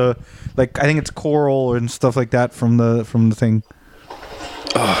stuff to, like, I think it's coral and stuff like that from the thing.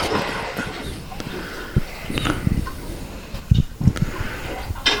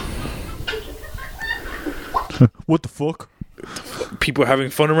 What the fuck? People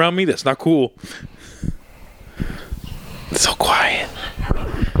having fun around me? That's not cool. It's so quiet.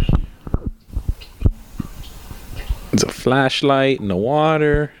 It's a flashlight in the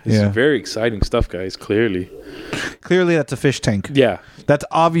water. This is very exciting stuff, guys. Clearly, that's a fish tank. Yeah, that's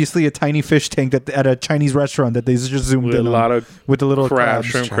obviously a tiny fish tank at a Chinese restaurant that they just zoomed with in a lot of with the little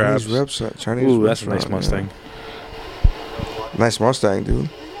crabs, crabs. shrimp crabs. Ooh, that's a nice Mustang. Nice Mustang, dude.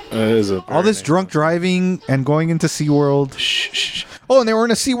 All this drunk driving and going into SeaWorld. Shh. Oh, and they were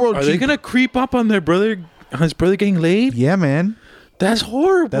in a SeaWorld Are Jeep. they gonna creep up on their brother? On his brother getting laid? Yeah, man. That's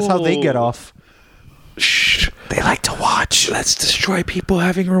horrible. That's how they get off. Shh. They like to watch. Let's destroy people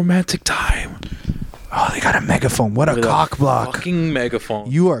having a romantic time. Oh, they got a megaphone. What a With cock block. Fucking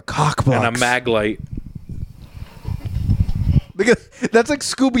megaphone. You are cock blocks. And a mag light. Look at, that's like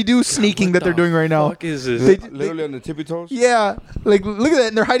Scooby-Doo sneaking that they're doing right now. What is this? Literally on the tippy toes? Yeah. Like, look at that.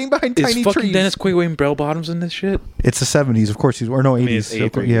 And they're hiding behind Is tiny fucking trees. Dennis Quaid wearing bell bottoms in this shit? It's the 70s, of course. Or no, 80s. I mean, it's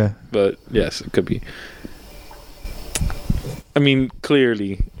 83, yeah. But yes, it could be. I mean,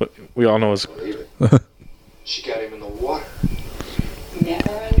 clearly, we all know it's. She got him in the water. Never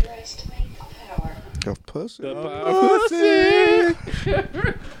underestimate the power. Of pussy.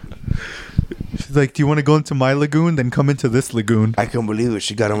 She's like, do you want to go into my lagoon? Then come into this lagoon. I can't believe it.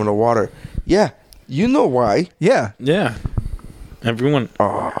 She got him in the water. Yeah. You know why. Yeah. Yeah. Everyone.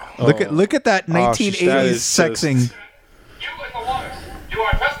 Look at that 1980s sexing. You in the water. You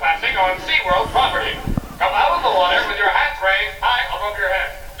are trespassing on SeaWorld property. Come out of the water with your hands raised high above your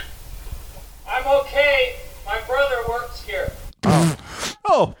head. I'm okay. My brother works here.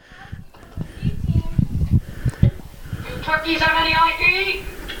 Oh. You turkeys have any ID?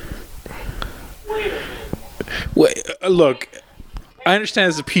 Wait, look, I understand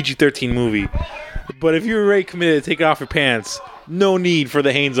it's a PG-13 movie, but if you're already committed to take off your pants, no need for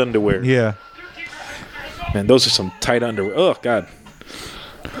the Hanes underwear. Yeah. Man, those are some tight underwear. Oh, God.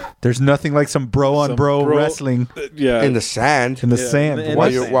 There's nothing like some bro on bro wrestling. Yeah. In the sand. In the sand.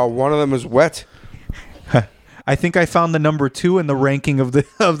 While one of them is wet. I think I found the number 2 in the ranking of the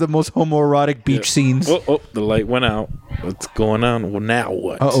most homoerotic beach scenes. Oh, the light went out. What's going on? Well, now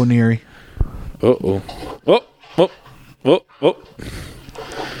what? Uh-oh, Neri. Uh-oh. Oh.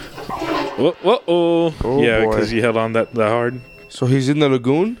 Yeah, boy. because he held on that hard. So he's in the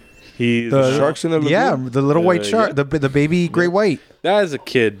lagoon? The shark's in the lagoon? Yeah, the little white shark, the baby great white. That is a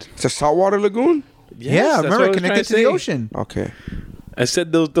kid. It's a saltwater lagoon? Yeah, that's remember, what I was connected trying to the ocean. Okay. I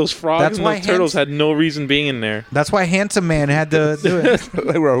said those frogs That's and why those turtles had no reason being in there. That's why Handsome Man had to do it.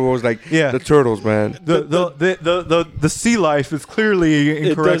 Like where it was like, Yeah. the turtles, man. The sea life is clearly It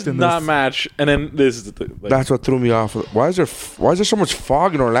incorrect does in not this. match. And then this is the That's what threw me off. Why is there so much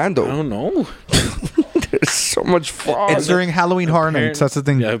fog in Orlando? I don't know. There's so much fog. It's during Halloween Horror Nights. That's the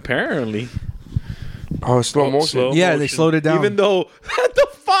thing. Yeah, apparently. Oh, it's slow motion. Yeah, they slowed it down. Even though the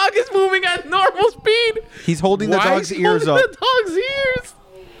fog is moving at normal speed. He's holding the Why dog's is he ears up. holding the dog's ears?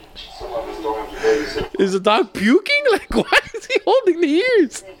 Is the dog puking? Like, why is he holding the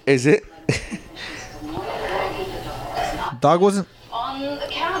ears? Is it? Dog wasn't. On the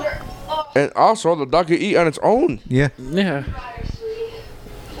counter. Oh, And also, the dog can eat on its own. Yeah. Yeah.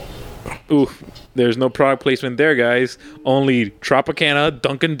 Ooh, there's no product placement there, guys. Only Tropicana,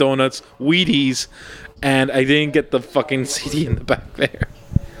 Dunkin' Donuts, Wheaties, and I didn't get the fucking CD in the back there.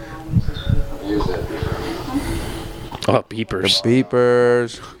 Oh, beepers.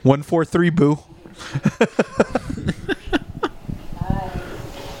 Beepers. 143 boo.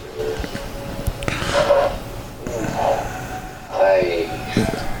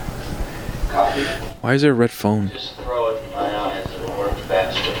 Why is there a red phone? Just throw it in my eyes, it'll work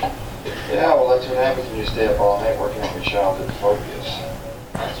faster. Yeah, well, that's what happens when you stay up all night working on your childhood phobias.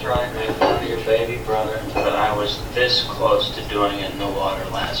 That's right, make fun of your baby brother. But I was this close to doing it in the water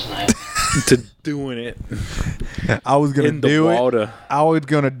last night. To doing it. I was gonna In the do water. it. I was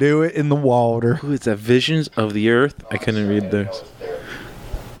gonna do it in the water. Who is that? Visions of the Earth? I couldn't read this.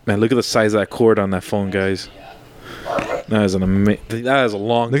 Man, look at the size of that cord on that phone, guys. That is that is a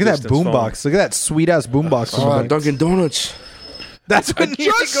long. Look at that distance phone. boombox. Look at that sweet ass boombox. Dunkin' Donuts. That's what I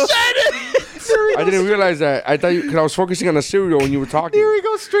just said it. I didn't realize that. I thought you, because I was focusing on the cereal when you were talking. Here we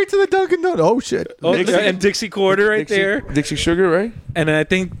go straight to the Dunkin' Donuts. Oh shit! Oh, and Dixie Quarter right Dixie, there. Dixie Sugar, right? And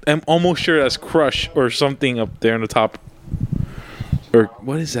then I'm almost sure that's Crush or something up there on the top. Or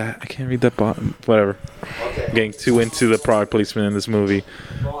what is that? I can't read that bottom. Whatever. I'm getting too into the product placement in this movie.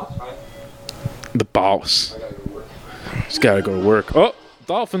 The boss. Just gotta go to work. Oh,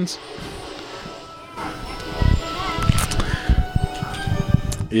 dolphins.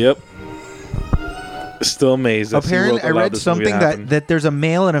 Yep. Still amazed. that Apparently, SeaWorld I allowed read this movie to something happen. that there's a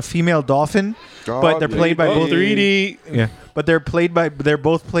male and a female dolphin, but they're played by both 3D. Yeah, but they're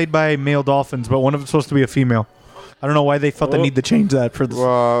both played by male dolphins, but one of them's supposed to be a female. I don't know why they felt the need to change that for this.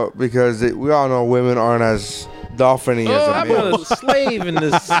 Well, because we all know women aren't as dolphiny as a I'm male. a slave in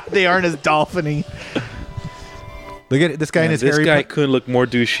this. They aren't as dolphiny. Look at this guy in his This Harry. guy couldn't look more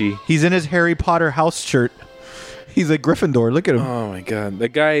douchey. He's in his Harry Potter house shirt. He's a Gryffindor. Look at him. Oh my god, the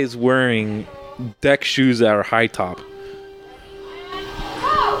guy is wearing deck shoes that are high top,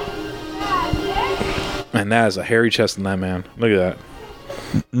 and that is a hairy chest in that man. Look at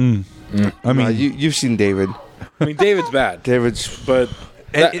that. I mean, you've seen David. I mean, David's bad. David's, but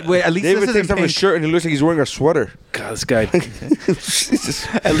wait, at least David this is takes in off his pink. shirt and he looks like he's wearing a sweater. God, this guy.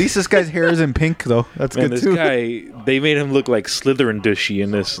 At least this guy's hair is in pink, though. That's Man, good this too. guy, they made him look like Slytherin douchey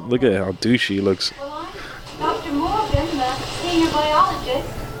in this. Look at how douchey he looks. Dr. Morgan, the senior biologist.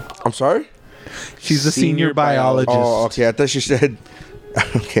 I'm sorry? She's a senior biologist. Oh, okay. I thought she said.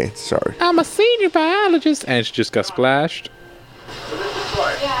 Okay, sorry. I'm a senior biologist, and she just got splashed. Yeah,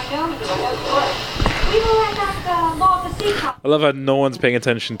 I know you. We will let that law of the sea come. I love how no one's paying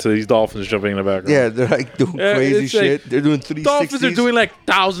attention to these dolphins jumping in the background. Yeah, they're like doing crazy it's like shit. They're doing 360s. Dolphins are doing like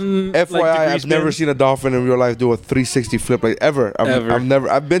 1,000. FYI, like, I've never seen a dolphin in real life do a 360 flip like ever. Ever.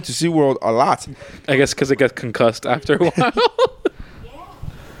 I've been to SeaWorld a lot. I guess because it got concussed after a while.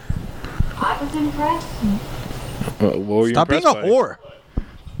 I was impressed. What were you Stop being a impressed by? whore.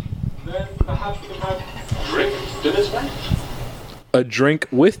 Then perhaps we have drink dinner tonight? A drink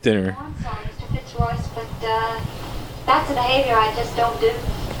with dinner. I'm sorry, Mr. Fitzroy, but that's a behavior I just don't do.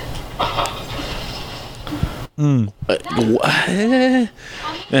 What?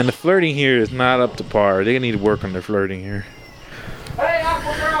 Man, the flirting here is not up to par. They need to work on their flirting here. Hey,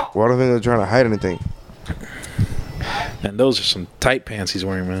 Aqua Girl! Well, I don't think they're trying to hide anything. And those are some tight pants he's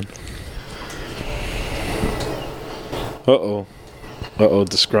wearing, man. Uh-oh. Uh-oh,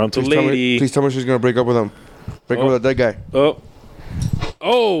 disgruntled lady. Please tell me she's going to break up with him. Break up with that dead guy. Oh.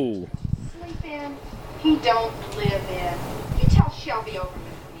 Oh! Sleep in. He don't live in. You tell Shelby over with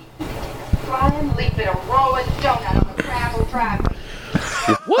me. He can take a flying leap at a rolling donut on the gravel driveway.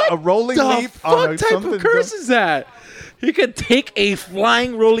 What A rolling the leap fuck on a type something of curse is that? He could take a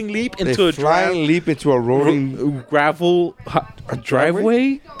flying rolling leap into a flying leap into a rolling gravel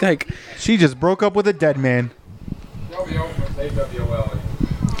driveway? Like, She just broke up with a dead man. Shelby over with AWL.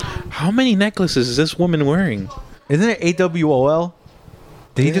 how many necklaces is this woman wearing? Isn't it AWOL?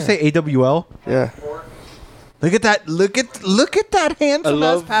 Did he just say AWL? Yeah. Look at that! Look at that handsome ass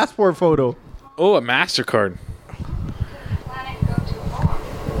love- passport photo. Oh, a MasterCard. Planning to go too far.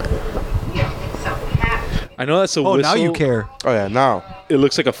 You don't think something happened? I know that's a Oh, whistle. now you care. Oh, yeah, now. It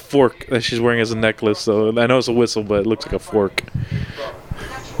looks like a fork that she's wearing as a necklace. So I know it's a whistle, but it looks like a fork. Not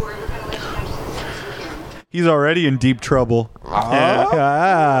you worry, we're gonna let you know. He's already in deep trouble.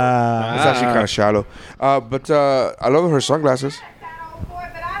 Ah. It's actually kind of shallow. But I love her sunglasses. Oh boy,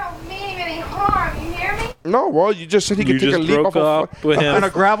 but I don't mean him any harm. You hear me? No, well, you just said he You could take a just leap broke off up with him. On a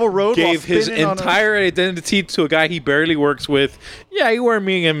gravel road, while Gave his spinning on a- entire identity to a guy he barely works with. Yeah, you weren't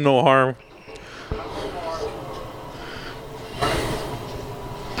meaning him no harm.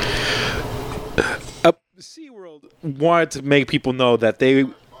 SeaWorld wanted to make people know that they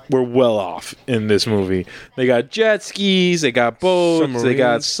were well off in this movie. They got jet skis, they got boats, they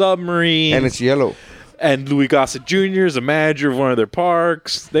got submarines. And it's yellow. And Louis Gossett Jr. is a manager of one of their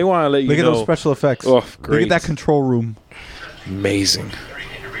parks. They want to let you Look know. at those special effects. Oh, Look great. at that control room. Amazing.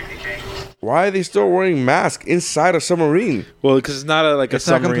 Why are they still wearing masks inside a submarine? Well, because it's not a It's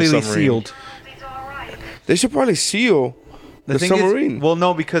not completely sealed. They should probably seal the thing is- submarine. well,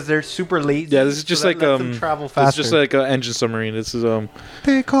 no, because they're super lazy. Yeah, this is just so that like lets them travel It's faster. just like an engine submarine. This is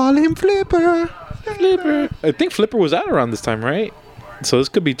They call him Flipper. Flipper. I think Flipper was out around this time, right? So this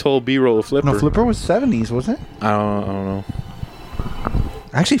could be total B-roll of Flipper. No, Flipper was 70s, wasn't it? I don't know.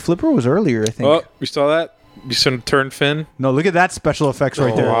 Actually, Flipper was earlier, I think. Oh, you saw that? You saw him turn fin? No, look at that special effects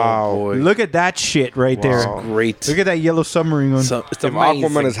right there. wow. boy. Look at that shit right there. Great. Look at that yellow submarine one. So, it's If amazing.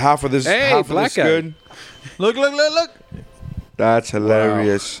 Aquaman is half of this, Hey, half of black this guy. good, Look, look, look, look. that's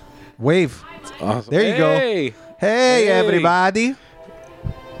hilarious. Wave. Awesome. There you go. Hey. Hey, everybody.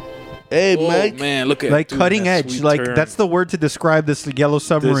 Hey, Oh, Mike. man, look at Like doing cutting that edge. sweet Like turn. that's the word to describe this yellow This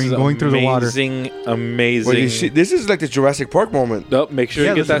submarine is going through the water. Amazing. Well, you see, this is like the Jurassic Park moment. Oh, make sure Yeah,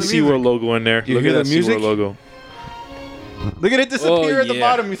 you get that listen to the SeaWorld logo in there. You Look hear at the that music? SeaWorld logo. Look at it disappear Oh, at the yeah.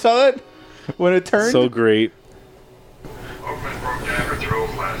 bottom. You saw that? When it turned? So great. Oakland broke down for throws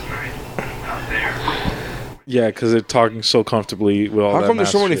last night. Out there. Yeah, because they're talking so comfortably with all How that come there's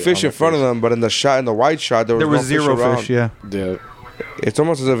so many mass fish shit in on front of their them, but in the shot, in the wide shot, there was, there was no zero around? fish, yeah. face? Yeah. It's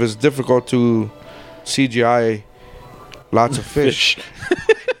almost as if it's difficult to CGI lots of fish. Fish.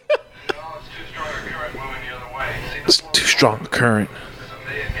 No, it's too strong a current moving the other way. See the It's too strong a current. There's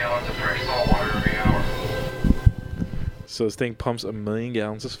 1 million gallons of fresh salt water every hour. So this thing pumps 1 million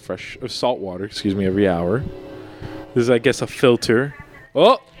gallons of salt water, every hour. This is, I guess, a filter.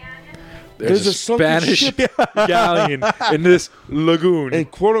 Oh, there's a sunken Spanish ship. galleon in this lagoon. In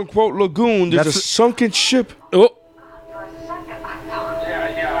quote unquote lagoon, there's That's a a- sunken ship. Oh,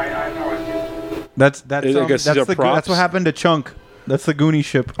 Yeah, I know it. That's I guess these are props. that's what happened to Chunk. That's the Goonie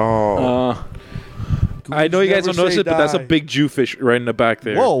ship. Oh, I know you guys never don't notice say it, but that's a die. big Jewfish right in the back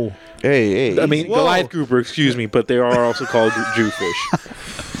there. Whoa. hey. I mean, Whoa. Goliath grouper, excuse me, but they are also called Jewfish.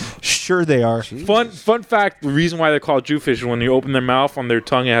 Sure they are. Fun fact: the reason why they're called Jewfish is when you open their mouth, on their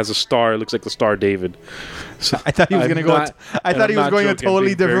tongue it has a star. It looks like the Star David. So I thought he was I'm gonna go. not- I and thought I'm he was not going a joking, totally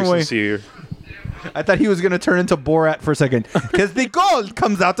being very different way. sincere. I thought he was gonna turn into Borat for a second because the gold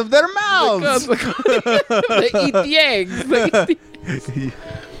comes out of their mouths. they eat the eggs.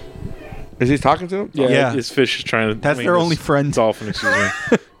 Is he talking to him? Yeah, Yeah. his fish is trying to. That's their only friend. Dolphin, excuse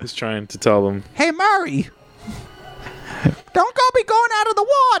me, is trying to tell them. Hey Murray, don't go be going out of the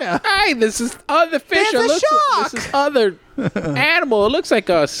water. Hey, this is other fish. There's a shark. This is other animal. It looks like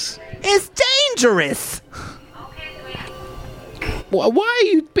us. It's dangerous. Why are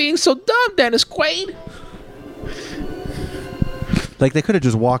you being so dumb, Dennis Quaid? Like they could have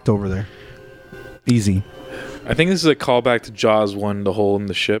just walked over there. Easy. I think this is a callback to Jaws 1, the hole in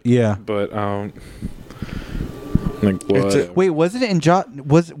the ship. Yeah. But like what? It's Wait, was it in Jaws?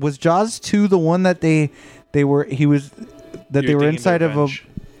 Was Jaws 2 the one that they were You're thinking inside of a? Revenge.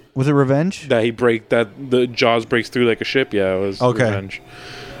 Was it Revenge? that the Jaws breaks through like a ship. Yeah, it was Okay. Revenge.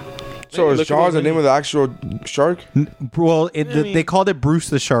 So Hey, is look at Jaws those the name of the actual shark? Well, they called it Bruce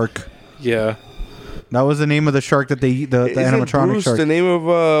the Shark. Yeah. That was the name of the shark that the Isn't animatronic Bruce shark. the name of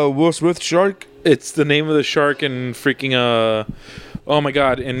Will Smith shark? It's the name of the shark in freaking oh my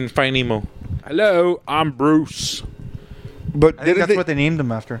god, in Finding Nemo. Hello, I'm Bruce. But I think didn't that's they- what they named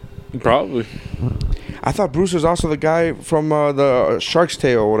him after. Probably. I thought Bruce was also the guy from the Shark's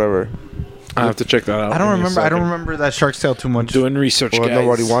Tale or whatever. I have to check that out. I don't Give me a remember. I don't second. remember that Shark's Tale too much. Doing research, Well, guys.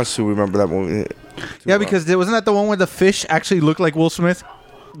 nobody wants to remember that movie. Yeah, because wasn't that the one where the fish actually looked like Will Smith,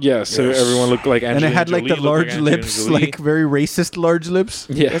 Yeah, so everyone looked like and Angelina it had like the Jolie, looked large like Angelina lips, Jolie. like very racist large lips.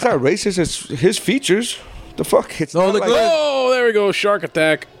 Yeah. It's not racist. It's his features. The fuck? It's not look, like look. Oh, there we go. Shark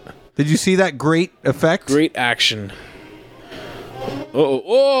attack. Did you see that great effect? Great action.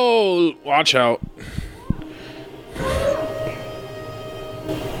 Oh, watch out.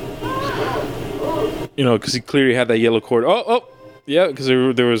 You know, because he clearly had that yellow cord. Oh, yeah, because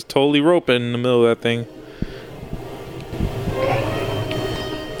there was totally rope in the middle of that thing.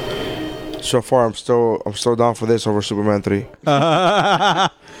 So far, I'm still down for this over Superman 3.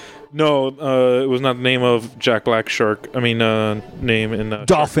 No, it was not the name of Jack Black shark. I mean, name in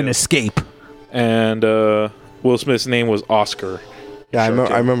Dolphin Escape. And Will Smith's name was Oscar. Yeah,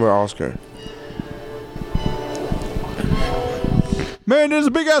 Shark I remember Oscar. Man, there's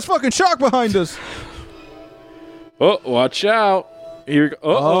a big ass fucking shark behind us. Oh, watch out! Here we go.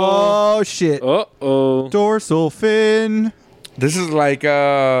 Oh shit! Oh. Dorsal fin. This is like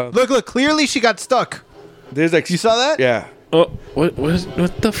Look! Clearly, she got stuck. There's like You saw that? Yeah. Oh, what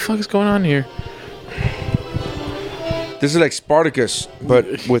the fuck is going on here? This is like Spartacus, but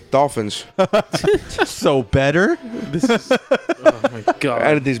with dolphins. So better? This is, oh my god.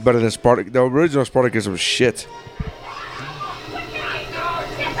 Anything's better than Spartacus. The original Spartacus was shit.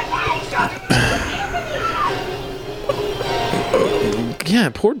 Yeah,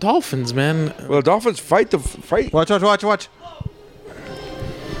 poor dolphins, man. Well, dolphins fight. Watch.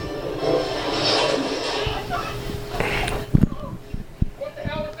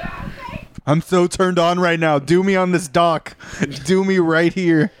 I'm so turned on right now. Do me on this dock. Do me right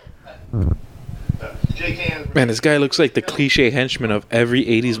here. Man, this guy looks like the cliche henchman of every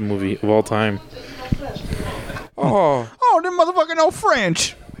 80s movie of all time. Oh, that motherfucker know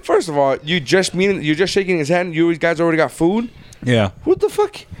French. First of all, you're just shaking his hand. You guys already got food. Yeah. What the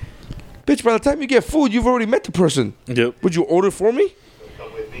fuck, bitch? By the time you get food, you've already met the person. Yep. Would you order for me?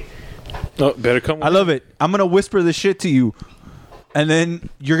 Oh, better come. I love it. I'm gonna whisper this shit to you, and then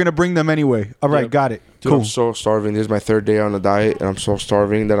you're gonna bring them anyway. All right, got it. Dude, Cool. I'm so starving. This is my third day on the diet, and I'm so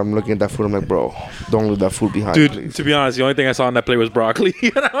starving that I'm looking at that food. I'm like, bro, don't leave that food behind, Dude, please. to be honest, the only thing I saw on that plate was broccoli.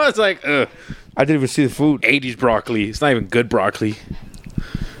 And I was like, ugh. I didn't even see the food. 80s broccoli. It's not even good broccoli.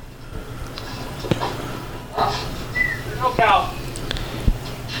 No, Cal.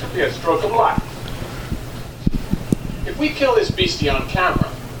 Be a stroke of luck. If we kill this beastie on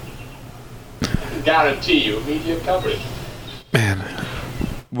camera, I can guarantee you immediate coverage. Man.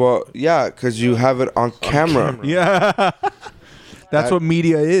 Well, yeah, because you have it on camera. Yeah. That's what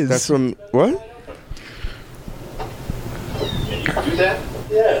media is. That's what? Do that?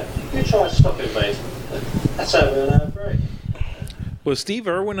 Yeah. You try to stop it, mate. That's how we're gonna break. Was Steve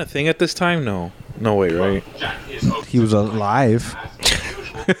Irwin a thing at this time? No. No way, right? He was alive.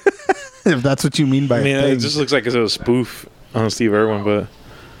 If that's what you mean by I mean, a thing. it just looks like it's a spoof on Steve Irwin, but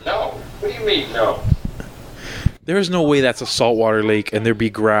No. What do you mean, no? there is no way that's a saltwater lake and there'd be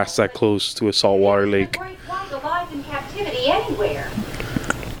grass that close to a saltwater lake. Great white alive in captivity anywhere.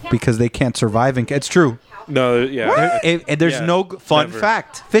 Because they can't survive. It's true. No, yeah. And there's Yeah, no fun never.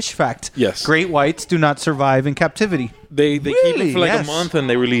 fact, fish fact. Yes. Great whites do not survive in captivity. They keep Really? them for like Yes. a month and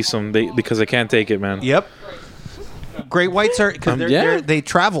they release them because they can't take it, man. Yep. Great whites are because Yeah. they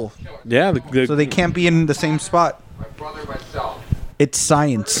travel, Yeah, so they can't be in the same spot. My brother, myself. It's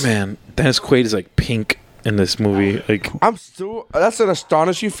science. man, Dennis Quaid is like pink in this movie. Like, That's an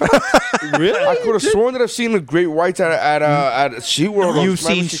astonishing fact. really? I could have sworn that I've seen the great whites at SeaWorld. or You've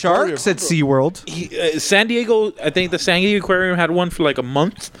seen Mammoth sharks at SeaWorld. San Diego, I think the San Diego Aquarium had one for like a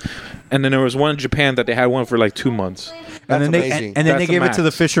month, and then there was one in Japan that they had one for like 2 months. And then amazing. and then they That's gave the it to the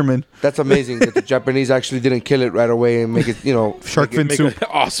max. fishermen. That's amazing that the Japanese actually didn't kill it right away and make it, Shark fin Make soup. an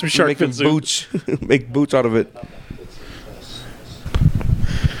awesome shark make fin it soup. boots, make boots out of it.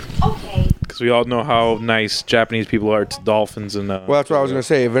 Okay. Because we all know how nice Japanese people are to dolphins and. Well, that's what I was gonna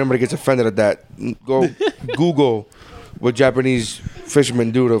say. If anybody gets offended at that, go Google what Japanese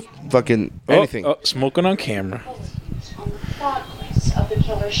fishermen do to fucking anything. Smoking on camera. Progress of the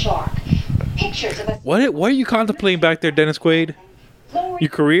killer shark. Pictures of a What are you contemplating back there, Dennis Quaid? Your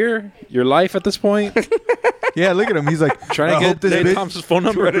career, your life at this point? Yeah, look at him. He's like Trying I to hope get this Dave bitch- Thompson's phone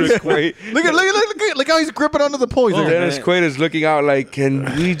number. Dennis Quaid. Look how he's gripping onto the poison. Dennis Quaid is looking out like, can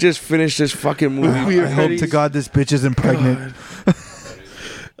we just finish this fucking movie? I hope to God this bitch isn't pregnant.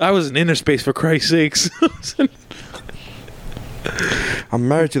 I was in inner space for Christ's sakes. I'm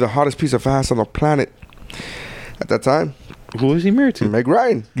married to the hottest piece of ass on the planet. At that time, Who was he married to? Meg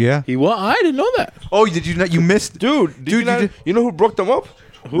Ryan. Yeah. He was. I didn't know that. Oh, did you not? You missed, Dude, Dude, you know who broke them up?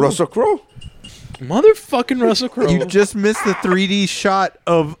 Russell Crowe. Motherfucking Russell Crowe. You just missed the 3D shot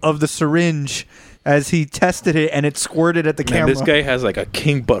of the syringe as he tested it and it squirted at the Man, camera. this guy has like a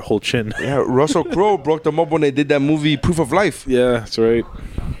king butthole chin. Yeah, Russell Crowe broke them up when they did that movie Proof of Life. Yeah, that's right.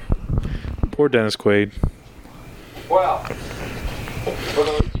 Poor Dennis Quaid. Well,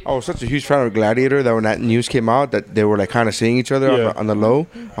 I was such a huge fan of Gladiator that when that news came out that they were like kind of seeing each other Yeah. on the low,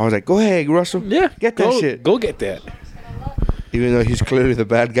 I was like, go ahead, Russell. Yeah, Get that shit. Go get that. Even though he's clearly the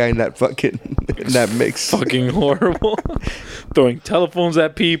bad guy in that fucking in that mix. Fucking horrible. Throwing telephones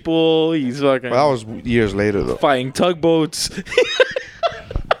at people. He's fucking Well, that was years later though. fighting tugboats.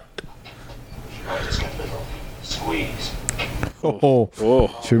 I just got a little squeeze. Oh,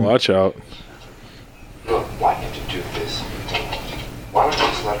 Oh, True. watch out. Look, why can't you do this? Why don't you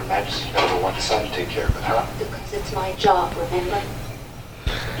just let Her Majesty know the one side and take care of it, huh? Because it's my job, remember?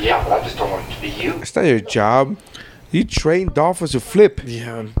 Yeah, but I just don't want it to be you. It's not your job. You train dolphins to flip.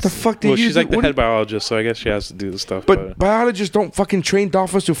 Yeah. What the fuck did Well, you she's do? like the What head biologist, so I guess she has to do the stuff. But biologists don't fucking train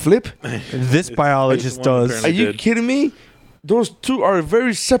dolphins to flip. this biologist One does. apparently Are you did. kidding me? Those two are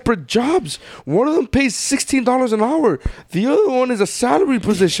very separate jobs. One of them pays $16 an hour. The other one is a salary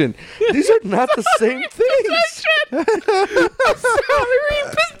position. These are not the same things.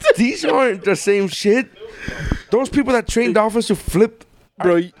 These aren't the same shit. Those people that train dolphins to flip,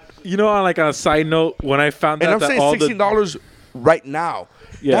 Bro, you know, on a side note, when I found and out I'm that saying all $16 right now.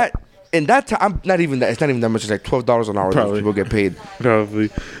 Yeah. In that time, I'm not even that. It's not even that much. It's like $12 an hour. Probably. That people get paid. Probably.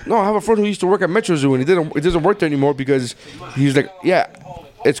 No, I have a friend who used to work at Metro Zoo, and it doesn't work there anymore because he's like, yeah,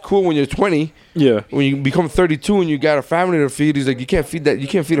 it's cool when you're 20. Yeah. When you become 32 and you got a family to feed, he's like, you can't feed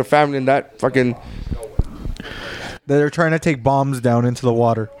a family in that fucking. They're trying to take bombs down into the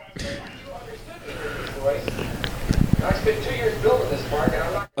water.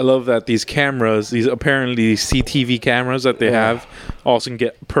 I love that these cameras, these apparently CTV cameras that they have, also can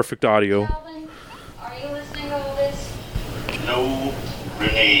get perfect audio. Calvin, are you listening to all this? No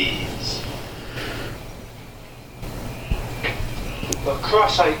grenades. Of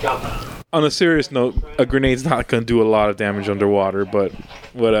course I don't. On a serious note, a grenade's not going to do a lot of damage underwater, but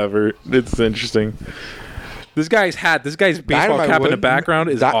whatever. It's interesting. This guy's baseball Dynamite cap in the would. background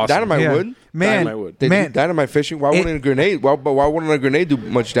is awesome. Dynamite would. Man, Dynamite would. They man, do dynamite fishing. Why wouldn't a grenade? Why wouldn't a grenade do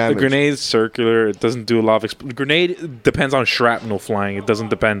much The damage? grenade's circular. It doesn't do a lot of... Grenade depends on shrapnel flying. It doesn't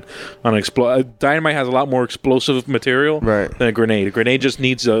depend on... Dynamite has a lot more explosive material than a grenade. A grenade just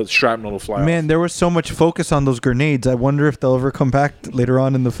needs a shrapnel to fly man, there was so much focus on those grenades. I wonder if they'll ever come back later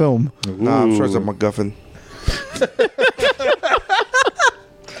on in the film. Nah, I'm sure it's a MacGuffin.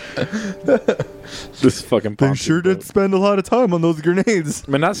 This fucking They sure did spend a lot of time on those grenades.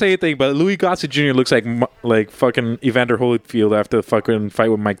 I mean, not say anything, but Louis Gossett Jr. looks like fucking Evander Holyfield after the fucking fight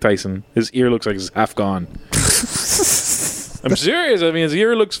with Mike Tyson. His ear looks like it's half gone. I'm serious. I mean, his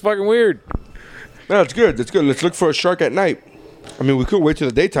ear looks fucking weird. No, it's good. It's good. Let's look for a shark at night. I mean, we could wait till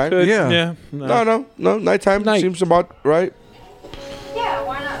the daytime. Yeah. No. Nighttime seems about right. Yeah,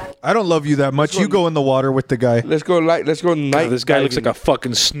 why not? I don't love you that much. You go in the water with the guy. Let's go night. Let's go night. This guy looks like a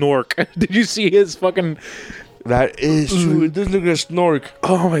fucking snork. Did you see his fucking... That is true. It does look like a snork.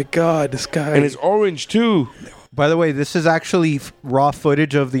 Oh my god, this guy. And it's orange too. By the way, this is actually raw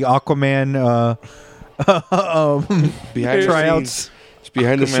footage of the Aquaman Behind tryouts. It's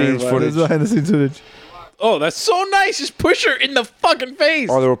behind the scenes footage. Behind the scenes footage. Oh, that's so nice. Just push her in the fucking face.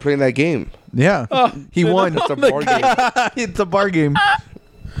 Oh, they were playing that game. Yeah. He won. It's a bar game. It's a bar game.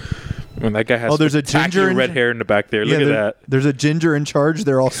 When that guy has there's a ginger and red hair in the back there. Look at that. There's a ginger in charge.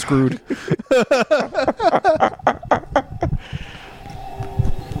 They're all screwed.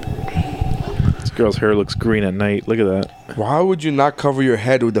 This girl's hair looks green at night. Look at that. Why would you not cover your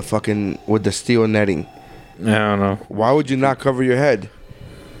head with the steel netting? I don't know. Why would you not cover your head?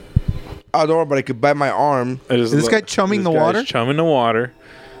 I don't know, but I could bite my arm. Is this guy chumming the water? Chumming the water.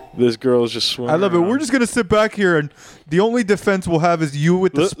 This girl's just swimming. I love it. around. We're just gonna sit back here, and the only defense we'll have is you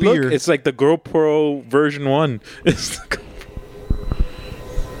with the spear. Look, it's like the GoPro version 1. That's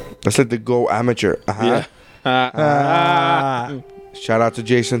like the Go Amateur. Yeah. Shout out to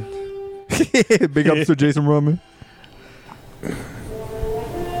Jason. Big ups to Jason Roman. You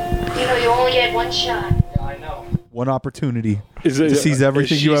know, you only get one shot. One opportunity Is to seize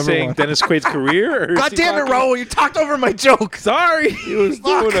everything is you she ever saying want. Dennis Quaid's career? Or is God she damn it, talking- Raul! You talked over my joke. Sorry. He was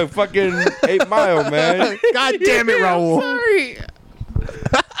doing a fucking 8 Mile, man. God damn it, Raul! Sorry.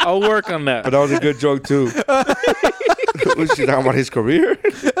 I'll work on that. But that was a good joke too. Was she talking about his career?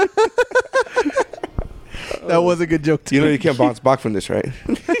 That was a good joke too. You know you can't bounce back from this, right?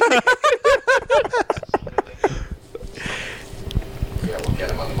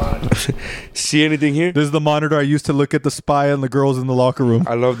 See anything here? This is the monitor I used to look at the spy and the girls in the locker room.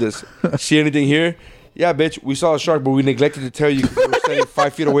 I love this. See anything here? Yeah, bitch. We saw a shark, but we neglected to tell you 'cause we're standing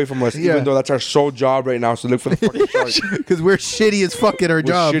 5 feet away from us, Yeah. even though that's our sole job right now. So look for the fucking shark. Because we're shitty as fuck at our We're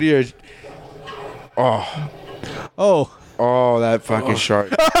job. shitty as- Oh, that fucking shark.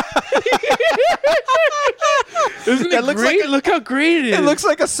 Isn't That it looks great? like Look how great it is. It looks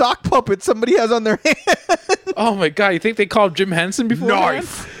like a sock puppet somebody has on their hand. Oh my god! You think they called Jim Henson before?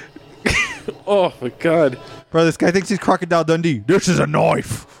 Knife. Oh my god! Bro, this guy thinks he's Crocodile Dundee. This is a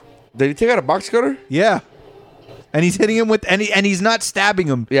knife. Did he take out a box cutter? Yeah. And he's hitting him with and he's not stabbing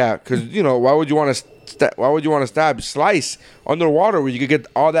him. Yeah, because why would you want to stab? Slice underwater where you could get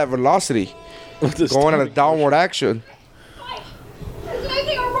all that velocity going at a downward action. Is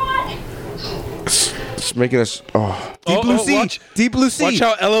anything wrong? It's making us. Oh, Deep Blue Sea. watch- Deep Blue Sea. Watch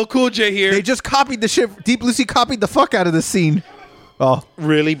out, LL Cool J here. They just copied the shit. Deep Blue Sea copied the fuck out of this scene. Oh,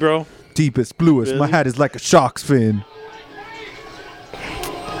 Really, bro? deepest, bluest. My Really? hat is like a shark's fin.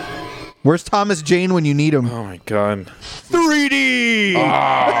 Where's Thomas Jane when you need him? Oh my god! 3D.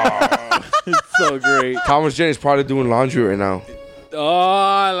 It's so great. Thomas Jane is probably doing laundry right now. Oh,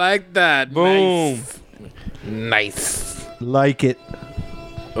 I like that. Boom. Nice. Like it.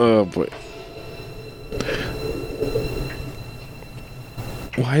 Oh boy.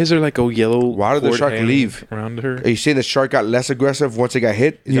 Why is there like a yellow? Why did the cord shark hanging leave? around her? Are you saying the shark got less aggressive once it got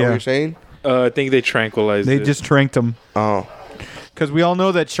hit? Is that Yeah. what you're saying? I think they tranquilized They it. just tranked him. Oh. Because we all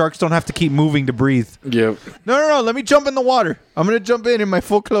know that sharks don't have to keep moving to breathe. Yep. No. Let me jump in the water. I'm going to jump in my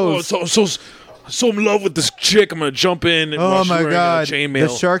full Oh, clothes. so in love with this chick. I'm gonna jump in. And Oh watch her my wearing a god! chainmail.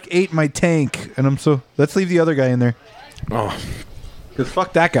 The shark ate my tank, and I'm so. Let's leave the other guy in there. Oh, Cause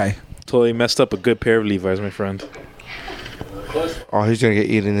fuck that guy. totally messed up a good pair of Levi's, my friend. Oh, he's gonna get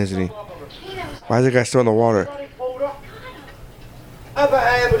eaten, isn't he? Why is the guy still in the water? Have a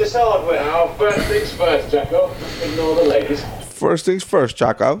hand with this hardware. Now, first things first, Jacko. Ignore the ladies. First things first,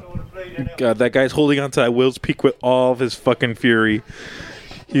 Chaco. God, that guy's holding onto that Will's Peak with all of his fucking fury.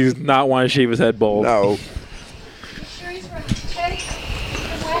 He's not wanting to shave his head bald. No. Sure he's right, okay?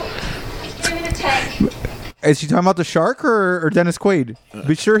 Let's get him in a tank. Is she talking about the shark or Dennis Quaid?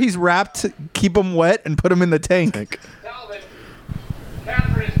 Be sure he's wrapped. Keep him wet and put him in the tank. Calvin,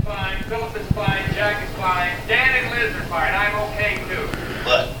 Catherine is fine, Philip is fine, Jack is fine, Dan and Liz are fine. I'm okay too.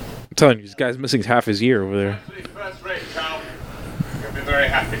 I'm telling you, this guy's missing half his ear over there. First rate, Cal. You'll be very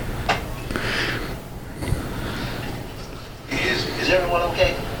happy. Is everyone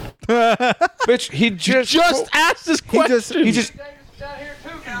okay? Bitch, he just asked this question. He just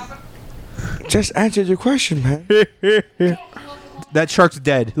answered your question, man. That shark's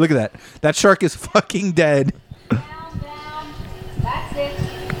dead. Look at that. That shark is fucking dead. That's it.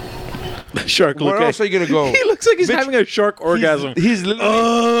 The shark. Where look else at, are you gonna go? He looks like he's Bitch, having a shark orgasm. He's literally.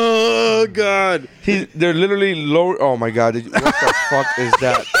 Oh god. They're literally lower. Oh my god! What the fuck is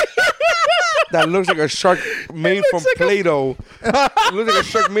that? That looks like a shark made from Play-Doh. It looks like a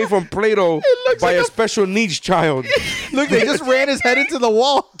shark made from Play-Doh by a special needs child. Look, they just ran his head into the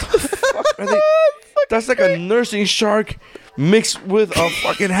wall. That's like a nursing shark mixed with a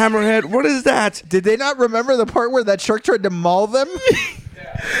fucking hammerhead. What is that? Did they not remember the part where that shark tried to maul them?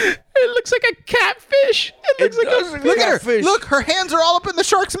 It looks like a catfish. It looks like a Look at her. Look, her hands are all up in the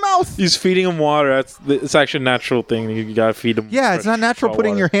shark's mouth. He's feeding him water. It's actually a natural thing. You gotta feed him. Yeah, it's not natural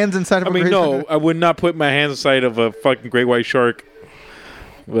putting your hands inside of I a mean, great no, I would not put my hands inside of a fucking great white shark.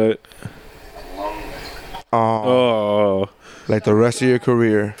 But Oh, like the rest of your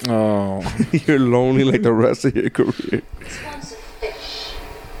career. Oh, you're lonely like the rest of your career. This one's a fish.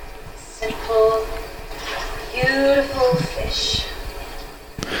 Simple, beautiful fish.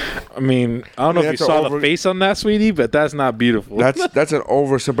 I mean, I don't know if you that's saw over- the face on that, sweetie, but that's not beautiful. That's an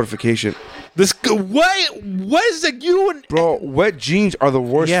oversimplification. What is it? You and bro, wet jeans are the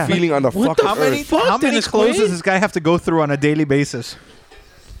worst feeling on the fucking How many, earth. how many Dennis clothes Quaid? does this guy have to go through on a daily basis?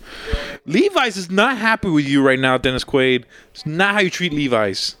 Levi's is not happy with you right now, Dennis Quaid. It's not how you treat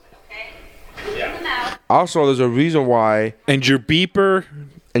Levi's. Also, there's a reason why. And your beeper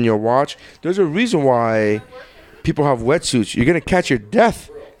and your watch. There's a reason why people have wetsuits. You're gonna catch your death.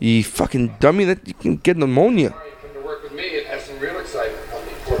 You fucking dummy. That you can get pneumonia. Come to work with me and have some real excitement on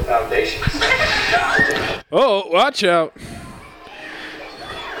the Ford Foundations. Oh, watch out.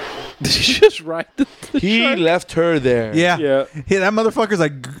 Did you just ride the He shark? left her there. Yeah. Yeah. Hey, that motherfucker's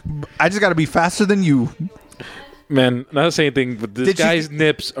like, I just got to be faster than you. Man, not to say anything, but this Did you- guy's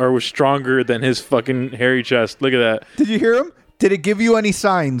nips are stronger than his fucking hairy chest. Look at that. Did you hear him? Did it give you any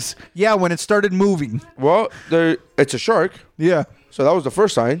signs? Yeah, when it started moving. Well, it's a shark. Yeah. So that was the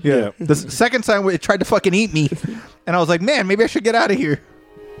first sign. Yeah. The second sign, it tried to fucking eat me. And I was like, man, maybe I should get out of here.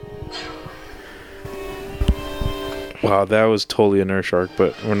 Wow, that was totally a nurse shark,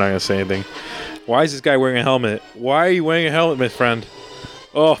 but we're not going to say anything. Why is this guy wearing a helmet? Why are you wearing a helmet, my friend?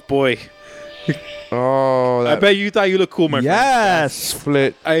 Oh, boy. Oh, I bet you thought you looked cool, my friend. Yes.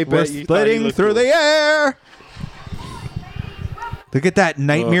 Split. I We're bet you thought you splitting looked through cool. the air. Look at that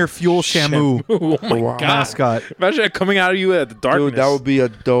nightmare fuel Shamu. Oh, my Wow. God. Mascot. Imagine that coming out of you at the darkness. Dude, that would be a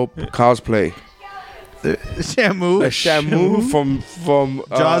dope cosplay. Shamu. A Shamu from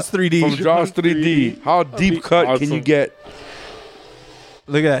Jaws 3D. From Jaws 3D. How deep cut can awesome. you get?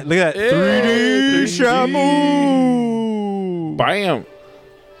 Look at that. Look at that. 3D Shamu. Bam.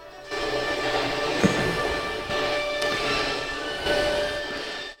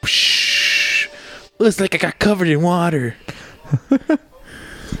 Psh. Looks like I got covered in water.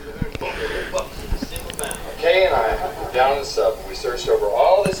 Kay and I were down in the sub and we searched over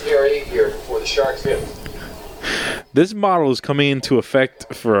all this area here before the sharks hit. This model is coming into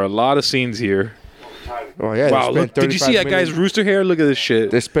effect for a lot of scenes here. Oh yeah. Wow, they look, spent did you see that $35 guy's million. rooster hair? Look at this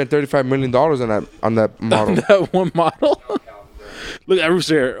shit. They spent $35 million on that model. That one model. Look at that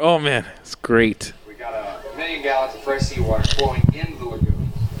rooster hair. Oh man, it's great. We got 1 million gallons of fresh seawater flowing in the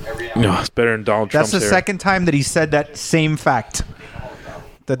lagoon every hour. No, it's better than Donald That's Trump's the hair. second time that he said that same fact.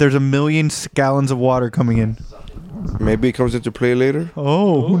 That there's 1 million gallons of water coming in. Maybe it comes into play later.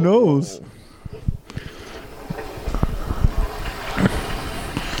 Oh, who knows?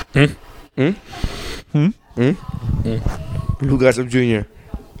 Who got some junior?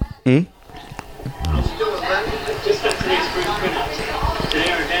 Just got today's first printouts.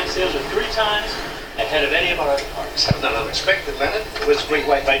 Today our advance sales are 3 times ahead of any of our other parts. Something unexpected, Leonard. Where's Great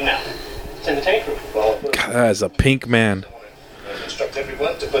White right now? It's in the tank room. Well, God, that is a pink man. instruct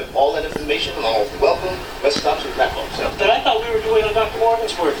everyone to put all that information on all welcome, rest stops, and platforms. But I thought we were doing on Dr.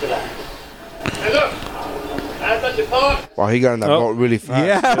 Morgan's word for that. Hey, look! I've got the car. Wow, he got in that boat really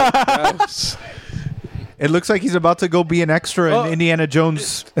fast. Yeah. It looks like he's about to go be an extra in Indiana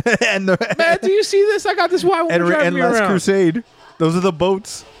Jones and the Man, do you see this? I got this white woman driving and me Last around. Crusade. Those are the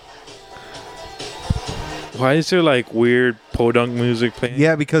boats. Why is there like weird podunk music playing?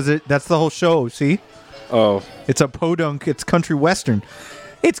 Yeah, because that's the whole show. See? Oh, It's a podunk. It's country western.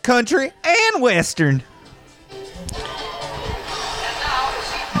 It's country and western.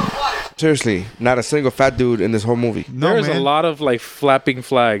 Seriously, not a single fat dude in this whole movie. No, there's man. a lot of like flapping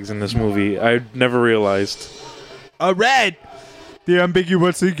flags in this movie. I never realized. A red. The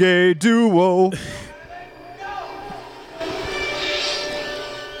ambiguously gay duo.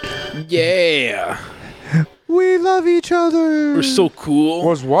 Yeah, We love each other. we're so cool.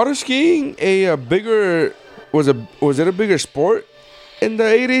 Was water skiing a bigger? Was it a bigger sport in the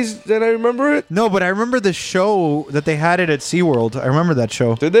 80s than I remember it? No, but I remember the show that they had it at SeaWorld. I remember that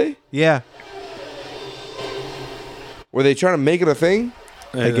show. Did they? Yeah. Were they trying to make it a thing?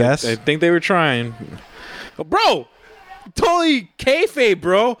 I guess. I think they were trying. Oh, bro, totally kayfabe,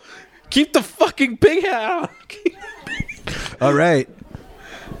 bro. Keep the fucking big hat on. All right.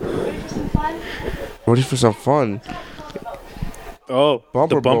 Ready for some fun? Oh,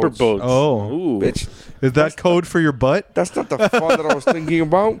 Bumper the bumper boats. boats. Oh. Ooh. Bitch, Is that code for your butt? that's not the fun that I was thinking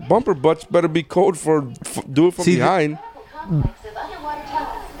about. Bumper butts better be code for do it from See, behind. Complex of underwater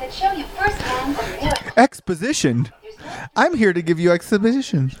tunnels that show you firsthand the real. Exposition. I'm here to give you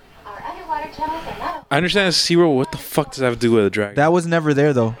exposition. Our underwater tunnels are not. I understand SeaWorld. What the fuck does that have to do with a dragon? That was never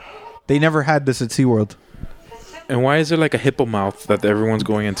there, though. They never had this at SeaWorld. And why is there like a hippo mouth that everyone's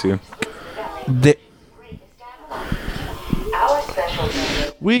going into? They, Our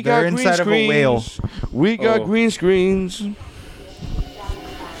specialty. We got They're green inside of a whale. screens. We got Oh. green screens.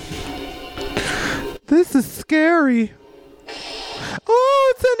 this is scary.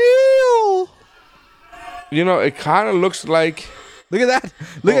 Oh, it's an eel. You know, it kind of looks like. Look at that.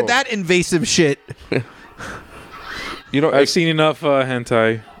 Look Oh. at that invasive shit. You know, I've seen enough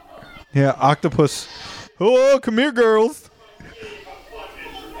hentai. Yeah, octopus. Oh, come here, girls.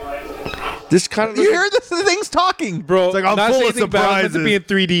 this kind of. You hear this? The thing's talking. Bro, It's like, I'm not full saying of anything bad, it's meant to be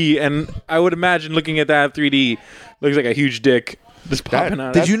surprises. in 3D, and I would imagine looking at that in 3D looks like a huge dick just popping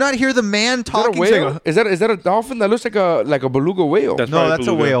out. Did you not hear the man Is that a talking? whale? Is that a dolphin that looks like a beluga whale? That's No, probably that's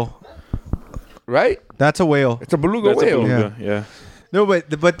a beluga. whale. Right? That's a whale. It's a beluga That's a whale. beluga, yeah. No, but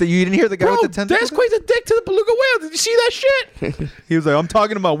you didn't hear the guy Bro, with the tentacles? that's quite the dick to the beluga whale. Did you see that shit? He was like, I'm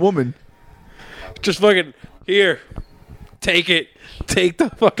talking about woman. Just fucking, here, take it. Take the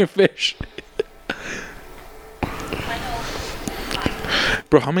fucking fish.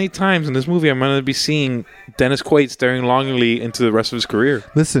 Bro, how many times in this movie am I going to be seeing Dennis Quaid staring longingly into the rest of his career?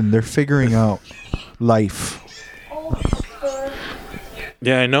 Listen, they're figuring out life.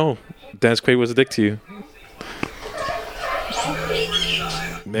 Yeah, I know. Dennis Quaid was a dick to you.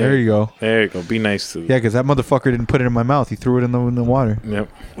 There you go. There you go. Be nice to Yeah, because that motherfucker didn't put it in my mouth. He threw it in the water. Yep.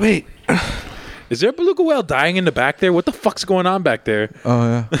 Wait. Is there a beluga whale dying in the back there? What the fuck's going on back there?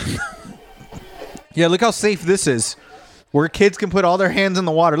 Oh, yeah. Yeah, look how safe this is. Where kids can put all their hands in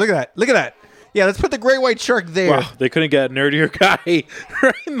the water. Look at that. Look at that. Yeah, let's put the great white shark there. Wow, they couldn't get a nerdier guy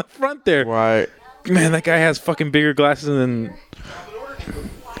right in the front there. Right. Man, that guy has fucking bigger glasses than...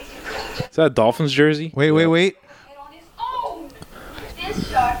 Is that a Dolphins jersey? Wait. This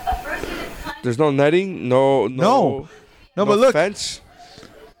shark, a first of its kind. There's no netting. No, No, but look. fence.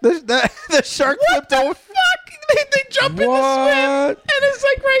 The shark flipped over. They jump in the swim, What? and it's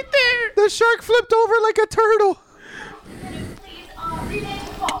like right there. The shark flipped over like a turtle.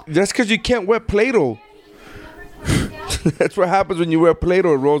 That's because you can't wear Play-Doh. That's what happens when you wear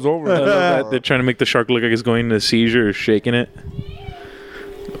Play-Doh. It rolls over. I love that. They're trying to make the shark look like it's going into a seizure or shaking it.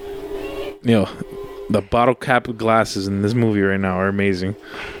 You know, the bottle cap glasses in this movie right now are amazing.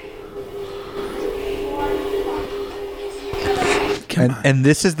 And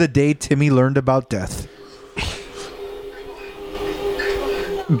this is the day Timmy learned about death.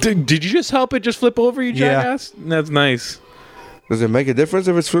 Did you just help it just flip over, you Yeah. jackass? That's nice. Does it make a difference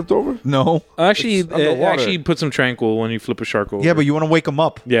if it's flipped over? No. Actually, It's it underwater. actually put some tranquil when you flip a shark over. Yeah, but you want to wake him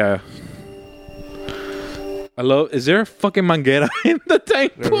up. Yeah. I love. Is there a fucking manguera in the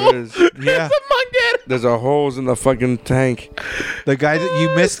tank There pool? is. Yeah. There's a manguera. There's a holes in the fucking tank. The guy that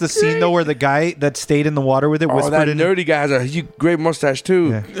you missed the scene though, where the guy that stayed in the water with it Oh, whispered that in nerdy guy has a great mustache too.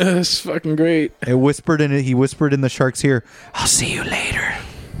 Yeah. That's fucking great. it. Whispered in it. He whispered in the shark's ear, "I'll see you later."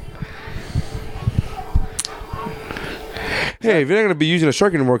 Hey, if you're not gonna be using a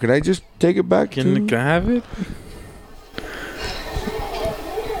shark anymore, can I just take it back? Can I have it?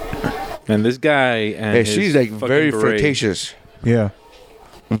 And this guy and Hey, his she's like fucking very beret. flirtatious. Yeah.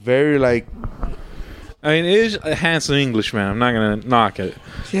 Very like, I mean, it is a handsome Englishman. I'm not gonna knock it.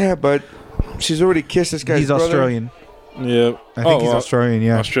 yeah, but she's already kissed this guy's He's brother. Australian. Yep. I think he's Australian.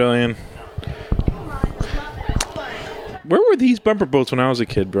 Yeah. Australian. Where were these bumper boats when I was a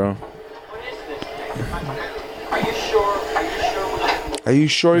kid, bro? Are you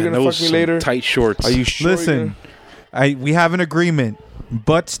sure you're Man, gonna those fuck me some later? tight shorts. Are you sure? you're Listen, we have an agreement.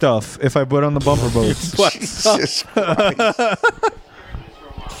 Butt stuff. If I put on the bumper boats. gonna- Jesus Christ.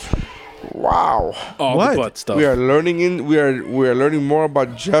 Wow. All What? the butt stuff. We are learning we are learning more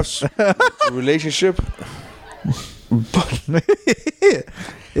about Jeff's relationship.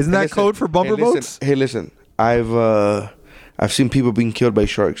 Isn't that code for bumper boats? Hey, listen. I've seen people being killed by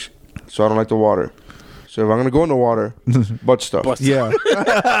sharks, so I don't like the water. So if I'm gonna go in the water, butt stuff. Yeah.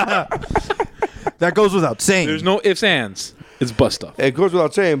 That goes without saying. There's no ifs, ands. It's butt stuff. It goes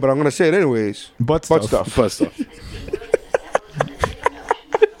without saying, but I'm gonna say it anyways. Butt Butt stuff. stuff. Butt stuff.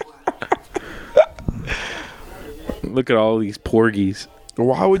 Look at all these porgies.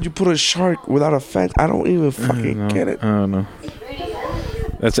 Why would you put a shark without a fence? I don't even fucking get it. I don't know.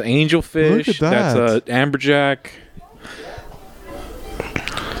 That's an angelfish. Look at that. That's a amberjack.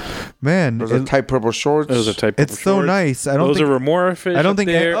 Man, Those are tight purple shorts. Those are type. it's so nice. I don't Those think. are remora fish. I don't up think.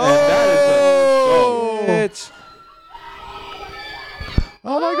 there, oh! and that is It's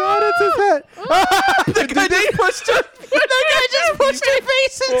Oh my God! It's his head. The guy just pushed it. The guy just pushed your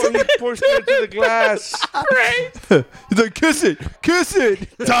face oh, he pushed it into the glass. He's like, kiss it,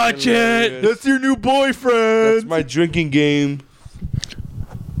 touch it. That's your new boyfriend. That's my drinking game.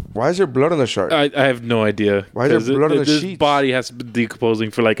 Why is there blood on the shark? I have no idea. Why is there 'Cause blood on the this sheets? body has been decomposing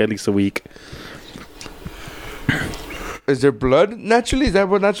for like at least a week. Is there blood naturally? Is that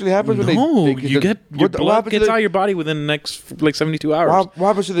what naturally happens when No, they you get your what blood happens to gets the- out of your body within the next like 72 hours. What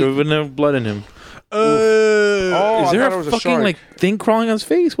happens to the? There was no blood in him. Oh, Is I there thought it a was a fucking shark. like thing crawling on his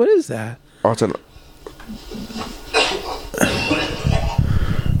face? What is that? Oh, it's an,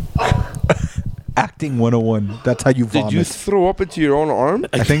 Acting 101. That's how you vomit. did you throw up into your own arm?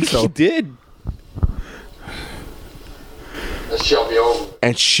 I think so. He did. Let's show me over.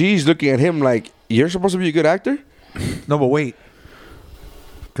 And she's looking at him like, "You're supposed to be a good actor." No, but wait.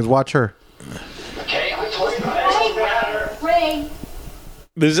 Because watch her. Okay, I told you. Ray.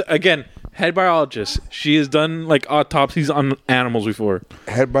 This is, again, head biologist. She has done like autopsies on animals before.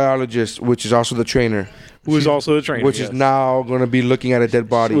 Head biologist, which is also the trainer, Who is also a trainer. which is now going to be looking at a dead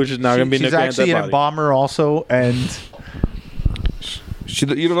body. Which is now going to be She's looking at actually that an body. embalmer also, and She,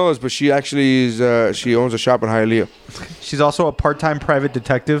 you don't know this, but she actually is. She owns a shop in Hialeah. she's also a part-time private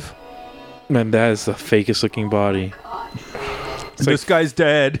detective. Man, that is the fakest looking body. This guy's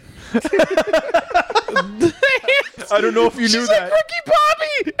dead. I don't know if you knew that. Ricky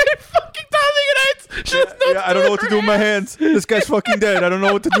Bobby and fucking Tommy Unites. She has no I don't know what to do with my hands. This guy's fucking dead. I don't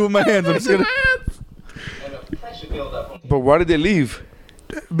know what to do with my hands. I'm just gonna But why did they leave?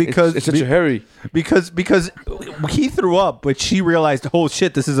 because It's such a hurry. because he threw up, but she realized, oh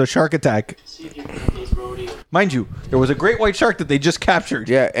shit, this is a shark attack. Mind you, there was a great white shark that they just captured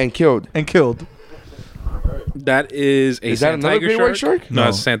Yeah, and killed. and killed. That is a Is that sand another tiger great white shark? No, No.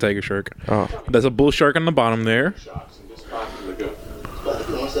 it's a sand tiger shark. Oh, That's a bull shark on the bottom there. What's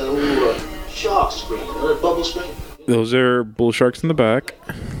that little shark screen? That bubble screen? Those are bull sharks in the back.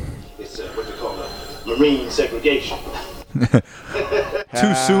 It's what they call marine segregation.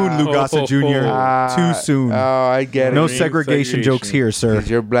 Too soon, Lugasa Jr. Too soon. Oh, I get it. No segregation jokes here, sir. 'Cause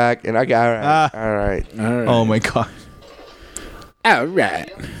you're black, and I got all right. Oh my god. All right.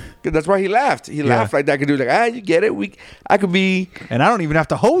 That's why he laughed. He laughed like that. Could do like, you get it. I could be. And I don't even have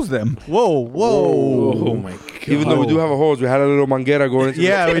to hose them. Whoa. Oh my god. Even though we do have a hose, we had a little manguera going into.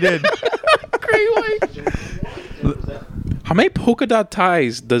 Yeah, we did. Great white. How many polka dot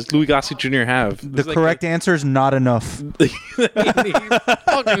ties does Louis Gossett Jr. have? The correct answer is not enough.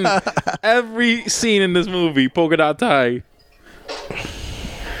 Fucking every scene in this movie, polka dot tie.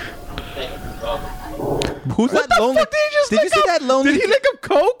 Who's that lonely? Did you see that lonely? Did he lick up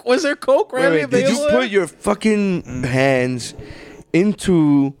Coke? Was there Coke readily Wait, did available? you put your fucking hands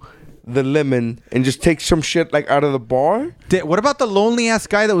into the lemon and just take some shit like out of the bar? What about the lonely ass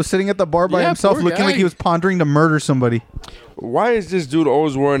guy that was sitting at the bar by Yeah, himself, poor looking like guy. he was pondering to murder somebody? Why is this dude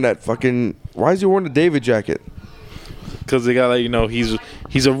always wearing that fucking? Why is he wearing the David jacket? Because they gotta let you know he's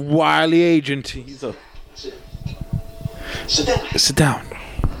a wily agent. He's a sit down.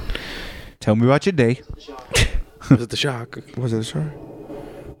 Tell me about your day. Was it the shark? Was it a shark?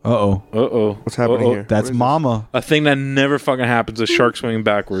 Uh-oh. What's happening here? That's What is Mama. A thing that never fucking happens: a shark swimming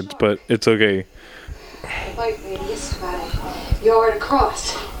backwards, but it's okay. The bite radius about a yard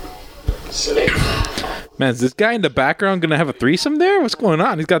across. Man, is this guy in the background gonna have a threesome there? What's going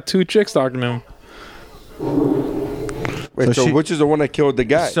on? He's got 2 chicks talking to him. Wait, so she- which is the one that killed the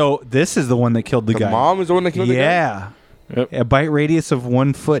guy? So this is the one that killed the guy. mom is the one that killed the guy? Yeah. Yep. A bite radius of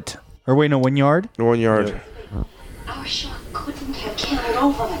 1 foot. Or wait, no, 1 yard? 1 yard. Our shark couldn't have killed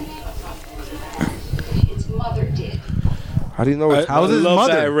Overman. His mother did. How do you know? How's his love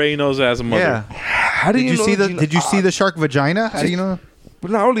mother? that Ray knows as a mother. Yeah. How do Did you know see that Did you see the shark vagina? How do you know?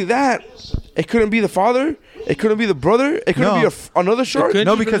 But not only that, it couldn't be the father. It couldn't be the brother. It couldn't No. be another shark. couldn't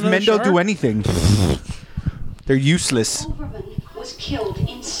No, be because another men don't do shark? anything. They're useless. Overman was killed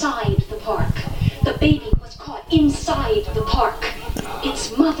inside the park. The baby was caught inside the park.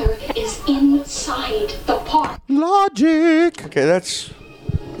 Its mother is inside the park. Logic. Okay, that's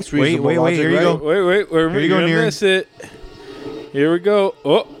Wait, reasonable wait, logic, here you right? go. Wait, we're Here you go, gonna Neri. miss it. Here we go.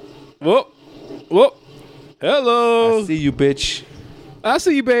 Oh, whoa. Hello. I see you, bitch. I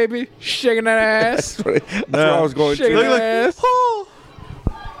see you, baby. Shaking that ass. That's where I was going Shaking to. that ass.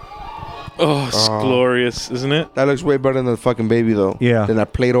 Oh, it's glorious, isn't it? That looks way better than the fucking baby, though. Yeah. Than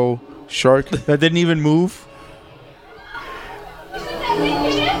that Play-Doh shark. That didn't even move.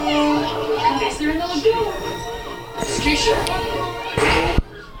 Is there in the lagoon?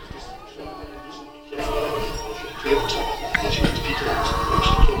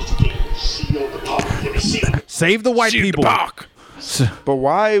 Save the white people. But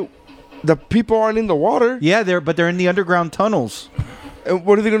why? The people aren't in the water. Yeah, they're in the underground tunnels. And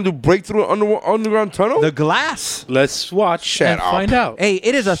what are they gonna do? Break through an underground tunnel? The glass. Let's watch and up. find out. Hey,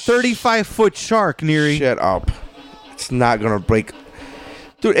 it is a 35-foot shark, Neri. Shut up. It's not gonna break.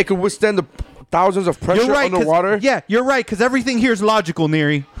 Dude, it could withstand the thousands of pressure You're right. 'Cause- underwater. Yeah, you're right, because everything here is logical,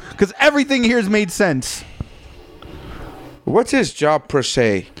 Neri. Because everything here has made sense. What's his job per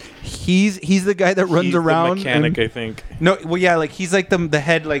se? He's the guy that runs He's the around. mechanic, and- I think. No, well, yeah, like he's like the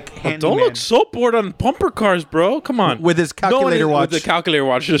head like handyman. Don't look so bored on bumper cars, bro. Come on. With his calculator watch. With the calculator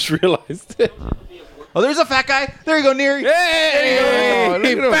watch, just realized it. Oh, there's a fat guy. There you go, Neri. Hey, look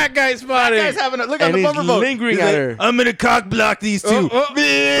at him. fat guy spotted. That guy's having a look And on the he's bumper boat. lingering He's at like, her. I'm gonna cock block these two.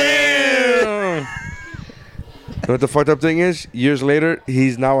 Bam. You know what the fucked up thing is? Years later,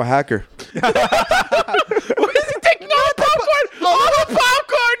 he's now a hacker. Taking all the popcorn. All the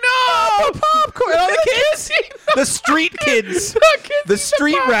popcorn. No. The popcorn. Oh, the kids. The street kids. The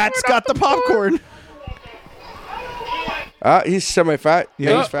street rats got the popcorn. He's semi-fat.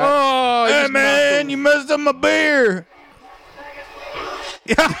 Yeah, he's fat. Oh, Hey man, you messed up my beer.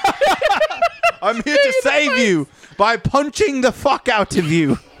 I'm here to save you by punching the fuck out of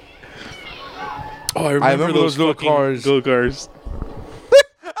you. Oh, I remember those little fucking cars. Go cars.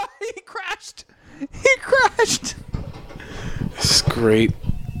 He crashed. He crashed. This is great.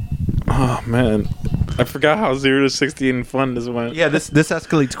 Oh man, I forgot how 0 to 60 and fun this went. Yeah, this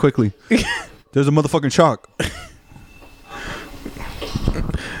escalates quickly. There's a motherfucking shark.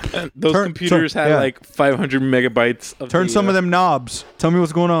 And those Turn- computers turn- had yeah. like 500 megabytes of Turn some of them knobs. Tell me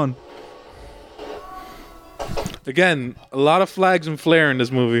what's going on. Again, a lot of flags and flare in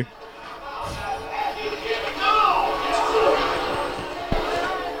this movie.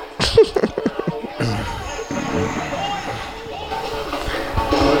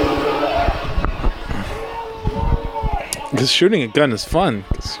 Because shooting a gun is fun.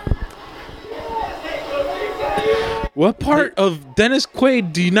 What part of Dennis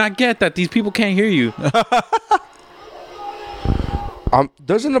Quaid do you not get that these people can't hear you?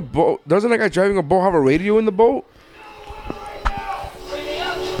 Doesn't a guy driving a boat have a radio in the boat?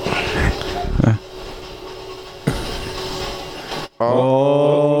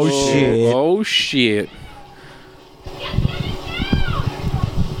 Oh, shit. Oh shit.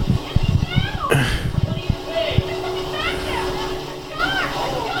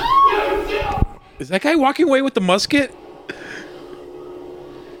 Is that guy walking away with the musket?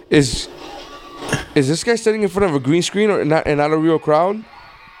 Is this guy standing in front of a green screen or not, and not a real crowd?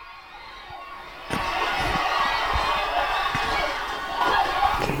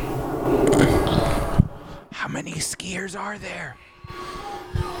 How many skiers are there?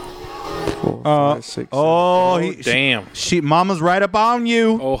 4, 5, 6, Oh, damn. Mama's right up on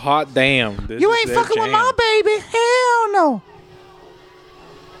you. Oh, hot damn. This You is ain't their fucking with jam. my baby. Hell no.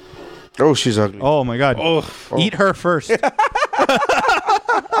 Oh, she's ugly. Oh my god. Oh. Eat her first.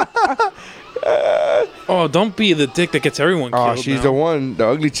 Oh, don't be the dick that gets everyone killed. Oh, she's now. the one, the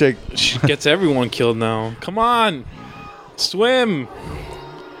ugly chick. She gets everyone killed now. Come on. Swim.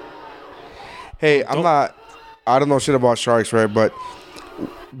 Hey, I don't know shit about sharks, right? But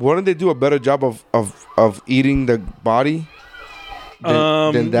wouldn't they do a better job of eating the body?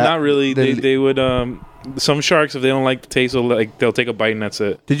 than that? Not really. Than- They would some sharks, if they don't like the taste, they'll take a bite and that's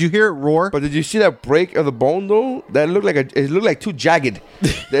it. Did you hear it roar? But did you see that break of the bone though? That looked like it looked like too jagged.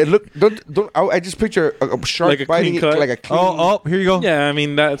 It look don't. I just picture a shark Like a biting clean it cut? like a clean. Oh, here you go. Yeah, I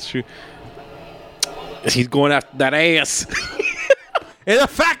mean that's true. He's going after that ass. It's a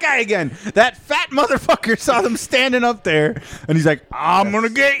fat guy again. That fat motherfucker saw them standing up there, and he's like, "I'm gonna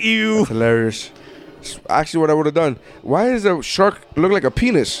get you." That's hilarious. It's actually what I would have done. Why does a shark look like a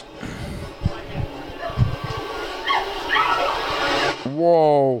penis?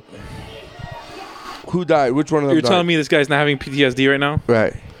 Whoa. Who died? Which one of them You're died? telling me this guy's not having PTSD right now?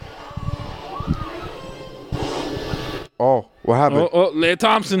 Right. Oh, what happened? Oh, Leah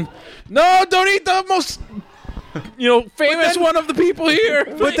Thompson. No, don't eat the most, famous one of the people here.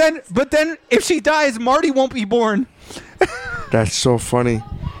 But then, if she dies, Marty won't be born. That's so funny.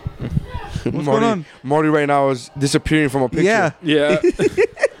 What's going on? Marty right now is disappearing from a picture. Yeah.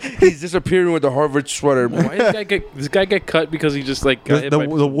 He's disappearing with the Harvard sweater. Why did this guy get cut because he just got hit by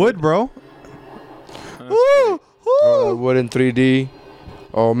The wood, bro. Wood in 3D.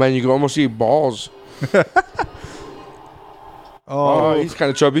 Oh man, you can almost see balls. Oh, he's kind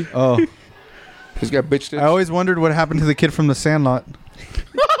of chubby. Oh, he's got bitch tits. I always wondered what happened to the kid from The Sandlot.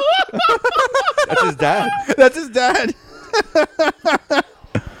 That's his dad. That's his dad.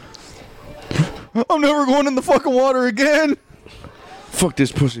 I'm never going in the fucking water again. Fuck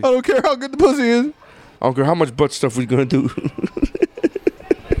this pussy. I don't care how good the pussy is. I don't care how much butt stuff we're gonna do.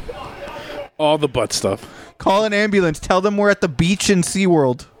 all the butt stuff. Call an ambulance. Tell them we're at the beach in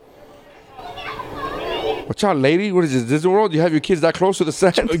SeaWorld. Watch out, lady. What is this, Disney World? You have your kids that close to the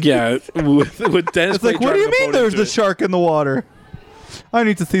sand? Yeah, with Dennis. It's like, what do you mean there's a shark in the water? I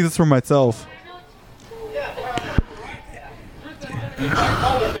need to see this for myself.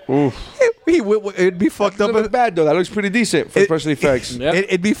 Oof. It'd be fucked up. If, bad though. That looks pretty decent for special effects.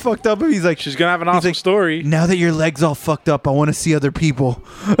 It'd be fucked up if he's like, she's gonna have an awesome story. Now that your leg's all fucked up, I want to see other people.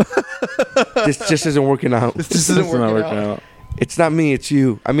 This just isn't working out. This just isn't working out. It's not me. It's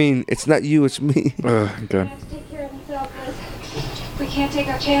you. I mean, it's not you. It's me. Okay. We can't take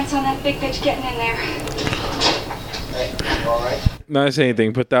our chance on that big bitch getting in there. Hey, you all right? Not to say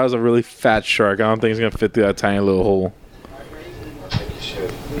anything, but that was a really fat shark. I don't think it's gonna fit through that tiny little hole.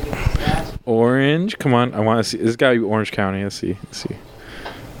 Orange, come on! I want to see. This got to be Orange County. Let's see.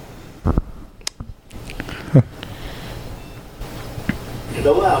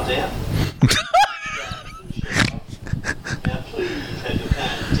 Hello out there. Now, please have your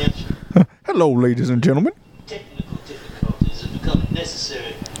kind attention. Hello, ladies and gentlemen. Technical difficulties have become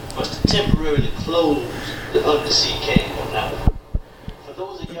necessary for us to temporarily close the undersea cave. Now, for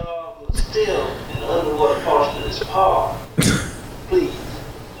those of y'all who are still in the underwater portion of this park, please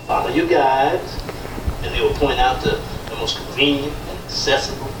follow your guides, and they will point out the most convenient and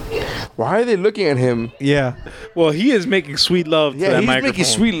accessible area. Why are they looking at him? Yeah. Well, he is making sweet love to that he's microphone. making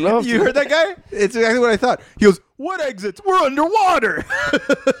sweet love. You heard that guy? It's exactly what I thought. He goes, "What exits? We're underwater."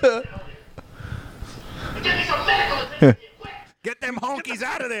 Get them honkies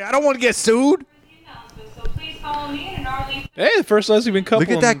out of there. I don't want to get sued. Hey, the first lesbian couple.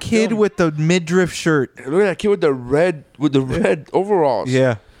 Look at that kid with the midriff shirt. Look at that kid with the red overalls.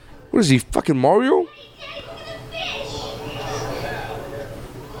 Yeah. What is he, fucking Mario?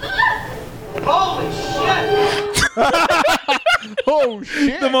 Holy shit! Oh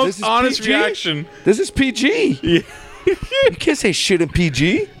shit! The This most is honest PG? reaction. This is PG. Yeah. You can't say shit in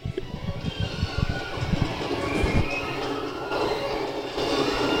PG.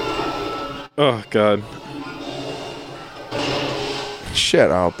 Oh God.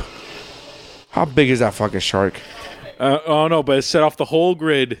 Shut up. How big is that fucking shark? Oh no, but it set off the whole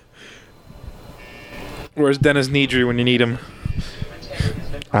grid. Where's Dennis Nedry when you need him?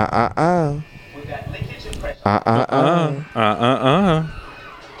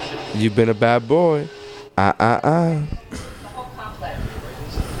 You've been a bad boy. Automatic.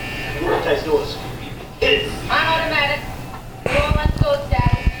 Roll on go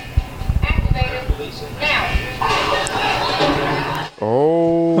status. Activated. Now.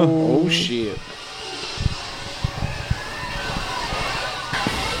 Oh. Oh shit.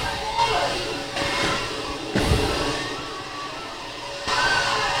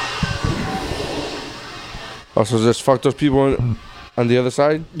 Oh, so just fuck those people on the other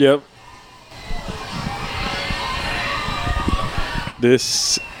side? Yep.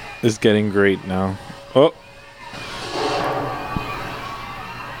 This is getting great now. Oh.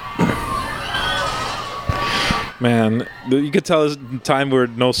 Man, you could tell this time where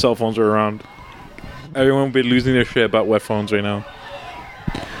no cell phones were around. Everyone would be losing their shit about wet phones right now.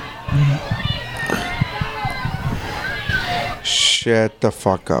 Shut the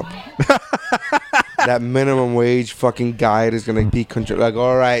fuck up. That minimum wage fucking guide is gonna be like,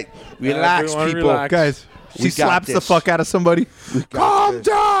 all right, relax, Everyone people. relax. Guys, We she got slaps the this. fuck out of somebody. Calm this.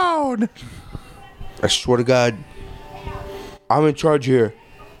 down. I swear to God, I'm in charge here.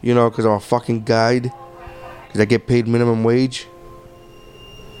 You know, because I'm a fucking guide. Because I get paid minimum wage.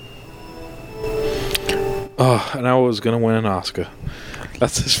 Oh, and I was gonna win an Oscar.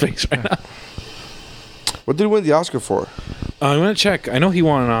 That's his face right now. What did he win the Oscar for? I'm gonna check. I know he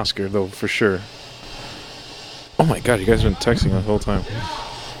won an Oscar though, for sure. Oh my God, you guys have been texting the whole time.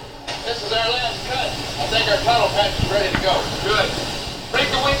 This is our last cut. I think our tunnel patch is ready to go. Good. Break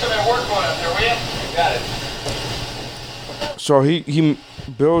the wings of that work one up there, will you? You got it. So he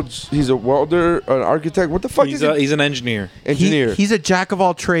builds. He's a welder, an architect. What the fuck is he? He's an engineer. Engineer. He's a jack of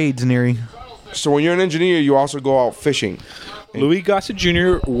all trades, Neri. So when you're an engineer, you also go out fishing. Louis Gossett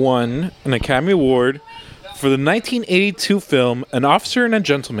Jr. won an Academy Award for the 1982 film An Officer and a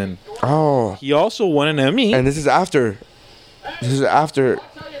Gentleman. Oh. He also won an Emmy. And this is after his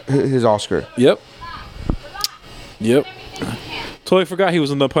Oscar. Yep. Totally forgot he was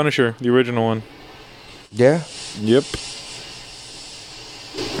in The Punisher, the original one. Yeah. Yep.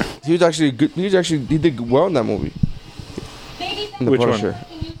 He was actually good. He did well in that movie. In The Which Punisher. one?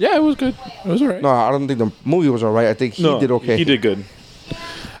 Yeah, it was good. It was alright. No, I don't think the movie was alright. I think he did okay. He did good.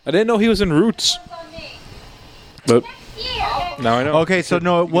 I didn't know he was in Roots. But now I know. Okay, so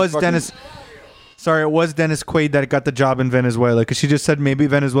no, it was Dennis. Sorry, it was Dennis Quaid that got the job in Venezuela because she just said maybe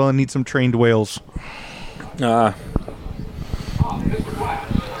Venezuela needs some trained whales.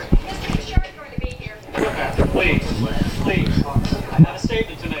 Please, I have a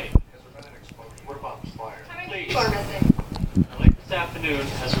statement to make. Please. Late this afternoon,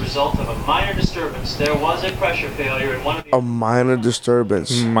 as a result of a minor disturbance, there was a pressure failure in one of the A minor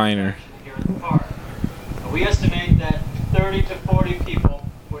disturbance. Minor. here in the park. We estimate that 30 to 40 people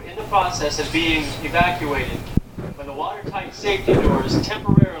were in the process of being evacuated when the watertight safety doors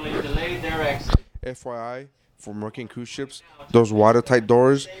temporarily delayed their exit. FYI, for working cruise ships, those watertight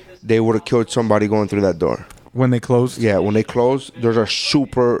doors, they would have killed somebody going through that door. When they closed? Yeah, when they close, those are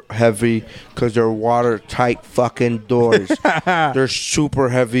super heavy because they're watertight fucking doors. They're super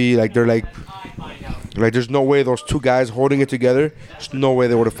heavy. Like, they're like there's no way those two guys holding it together, there's no way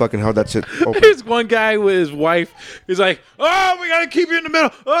they would have fucking held that shit open. There's one guy with his wife. He's like, "Oh, we gotta keep you in the middle.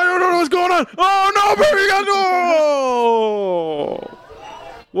 I don't know what's going on. Oh no, baby, we gotta do."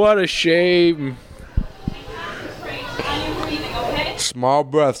 What a shame. Small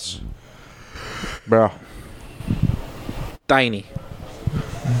breaths. Bro. Tiny.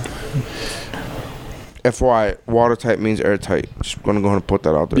 FYI, watertight means airtight. Just gonna go ahead and put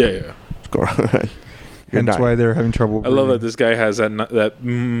that out there. Yeah. Just go ahead. You're That's not. why they're having trouble. I love that this guy has that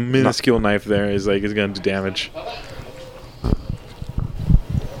minuscule knife there. He's like, he's gonna do damage.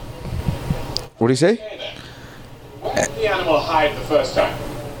 What do you say? What did the animal hide the first time?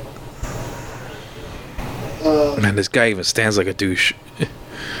 Man, this guy even stands like a douche.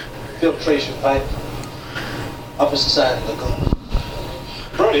 Filtration pipe. Opposite side of the lagoon.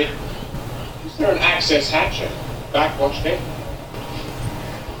 Brody, is there an access hatch? Backwash gate?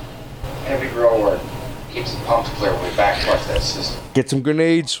 Heavy grower keeps the pumps clear when we backwash that system. Get some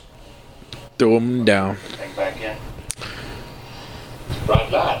grenades. Throw him down. Take back in.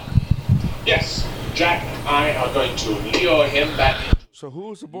 Right, lad. Yes, Jack and I are going to lure him back in. So who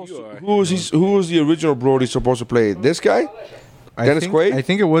was supposed to? Who was the original Brody supposed to play? This guy? Dennis Quaid? I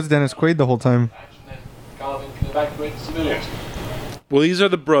think it was Dennis Quaid the whole time. Calvin can evacuate the civilians. Well, these are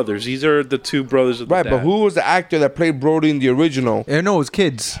the brothers. These are the two brothers of the Right, dad. but who was the actor that played Brody in the original? No, it was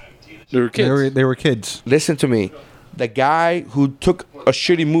kids. They were kids. They were kids. Listen to me. The guy who took a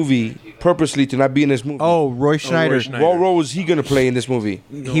shitty movie purposely to not be in this movie. Oh, Roy Schneider. What role was he gonna play in this movie?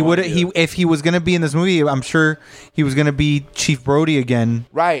 If he was gonna be in this movie, I'm sure he was gonna be Chief Brody again.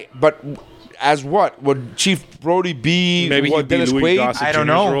 Right, but as what? Would Chief Brody be? Maybe what, he'd be Dennis Louis Quaid? Gossett I don't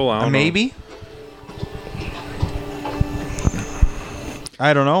Jr.'s know. role. I don't know. Maybe.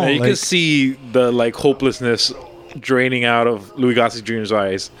 I don't know. Yeah, you like- can see the hopelessness draining out of Louis Gossett Jr.'s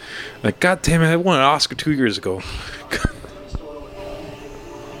eyes. Like, God damn it! I won an Oscar 2 years ago.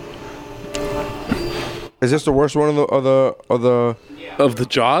 Is this the worst one of the Of the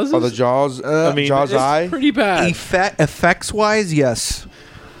Jaws? Of the Jaws. I mean, Jaws it's eye. pretty bad. Effects wise, yes,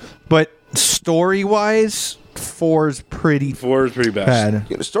 but story wise, 4's pretty. 4 is pretty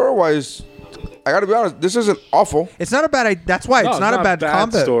bad. Story wise, I gotta be honest. This isn't awful. It's not a bad. That's why it's not a bad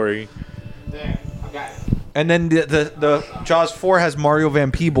combat story. And then the Jaws 4 has Mario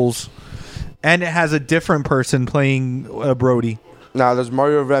Van Peebles, and it has a different person playing Brody. Now, does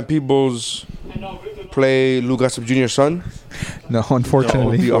Mario Van Peebles play Lou Gossett Jr.'s son? No, unfortunately. That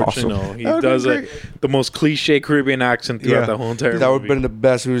would be awesome. No, he does the most cliche Caribbean accent throughout the whole entire That would movie. have been the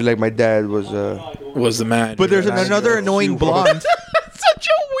best. He was like, my dad was the man. But there's another annoying blonde. Such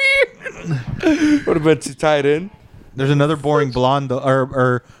a weird. Would have been tied in. There's another boring blonde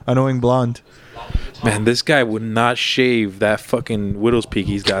or annoying blonde. Man, this guy would not shave that fucking widow's peak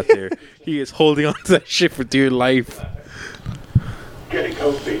he's got there. He is holding on to that shit for dear life. Getting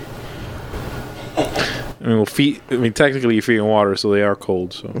comfy. I mean, technically you're feeding water, so they are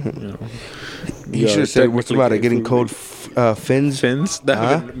cold. So, you know. You should have said, what's the matter? Getting cold fins? Fins? That would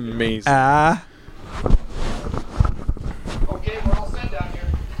have been amazing. Okay, we're all set down here.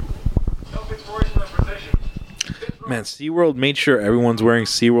 No Fitzroy's for position. Man, SeaWorld made sure everyone's wearing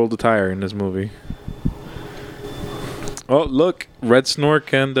SeaWorld attire in this movie. Oh, look. Red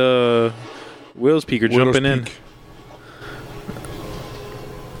Snork and Will's Peak are jumping in.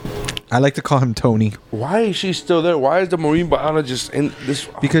 I like to call him Tony. Why is she still there? Why is the marine biologist in this?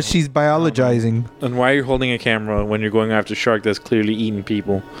 Because she's biologizing. And why are you holding a camera when you're going after a shark that's clearly eating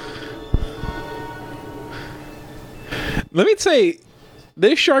people? Let me say,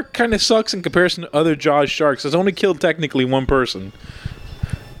 this shark kind of sucks in comparison to other Jaws sharks. It's only killed technically one person.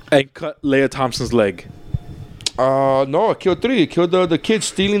 And cut Leia Thompson's leg. No, it killed 3. It killed the kid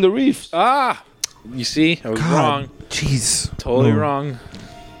stealing the reefs. Ah! You see? I was wrong. Jeez. Totally wrong.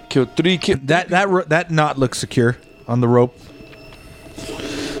 Killed 3 kids. That knot looks secure on the rope.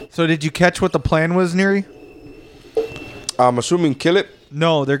 So did you catch what the plan was, Neri? I'm assuming kill it.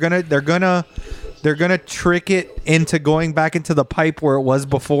 No, they're gonna trick it into going back into the pipe where it was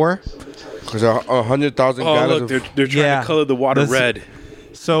before. Because 100,000 Oh, gallons. look, they're trying to color the water red.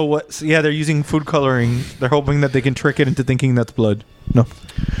 So what? So yeah, they're using food coloring. They're hoping that they can trick it into thinking that's blood. No.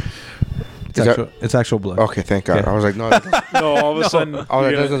 It's actual blood. Okay, thank God. Yeah. I was like, no. No, all of a sudden, I was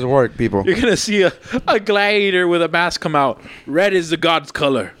like, that doesn't work, people. You're gonna see a gladiator with a mask come out. Red is the god's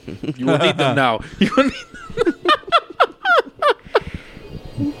color. You will need them now. You will need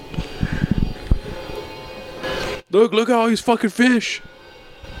Look at all these fucking fish.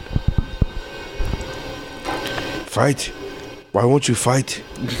 Fight. Why won't you fight?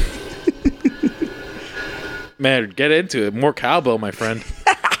 Man, get into it. More cowbell, my friend.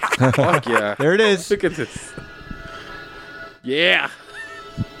 Fuck yeah. There it is. Look at this. Yeah.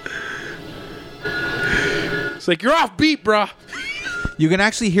 It's like, you're off beat, bruh. You can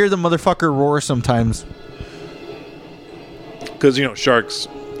actually hear the motherfucker roar sometimes. Because, sharks,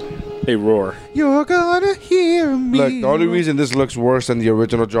 they roar. You're gonna hear me. Look, the only reason this looks worse than the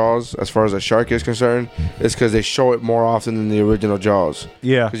original Jaws, as far as a shark is concerned, is because they show it more often than the original Jaws.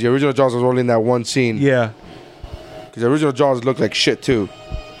 Yeah. Because the original Jaws was only in that one scene. Yeah. Because the original Jaws looked like shit, too.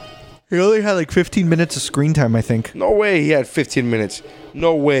 He only had like 15 minutes of screen time, I think. No way he had 15 minutes.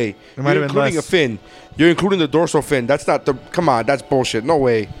 No way. It might You're have been including less. a fin. You're including the dorsal fin. That's not the... Come on, that's bullshit. No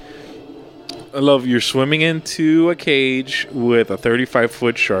way. I love you're swimming into a cage with a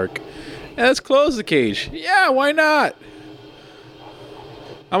 35-foot shark. And let's close the cage. Yeah, why not?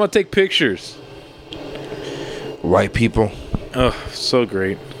 I'm going to take pictures. White people. Oh, so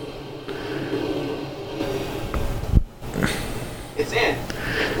great. It's in.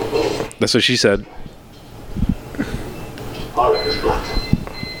 That's what she said. All right, it's blocked.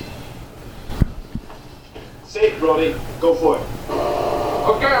 Safe, Brody. Go for it.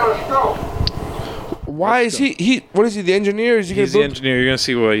 Okay, let's go. Why is he... What is he, the engineer? Is he He's the gonna build... engineer. You're going to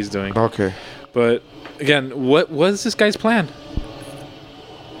see what he's doing. Okay. But, again, what is this guy's plan?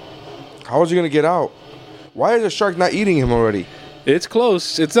 How is he going to get out? Why is the shark not eating him already? It's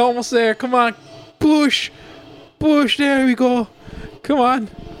close. It's almost there. Come on. Push. Push. There we go. Come on.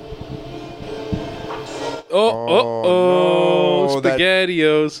 Oh, no,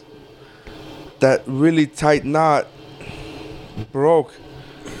 SpaghettiOs. That really tight knot broke.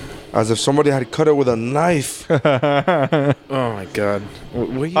 As if somebody had cut it with a knife. Oh, my God.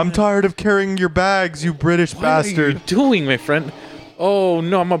 I'm tired of carrying your bags, you British bastard. What are you doing, my friend? Oh,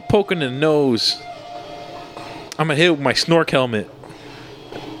 no. I'm going to poke in the nose. I'm going to hit it with my snork helmet.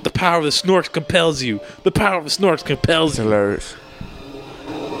 The power of the snorks compels you. The power of the snorks compels you. Hilarious.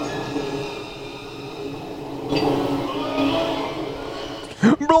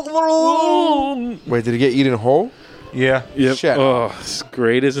 Oh, Wait, did he get eaten whole? Yeah. Yep. Shut Oh, it's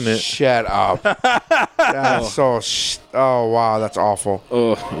great, isn't it? Shut up. That's oh wow, that's awful.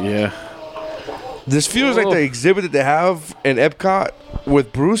 Oh yeah. This feels like the exhibit that they have in Epcot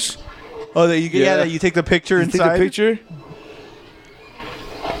with Bruce. Oh, that that you take the picture You inside. take the picture.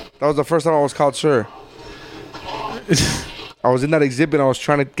 That was the first time I was called sir. I was in that exhibit. I was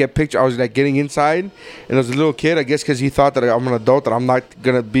trying to get picture. I was like getting inside, and there was a little kid. I guess because he thought that I'm an adult, that I'm not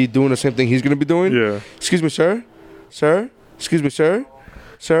gonna be doing the same thing he's gonna be doing. Yeah. Excuse me, sir. Sir. Excuse me, sir.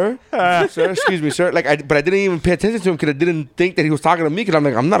 Sir. Sir. Excuse me, sir. But I didn't even pay attention to him because I didn't think that he was talking to me. Because I'm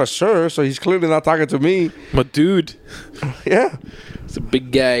like, I'm not a sir, so he's clearly not talking to me. But dude. Yeah. It's a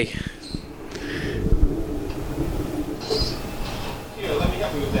big guy. Here, let me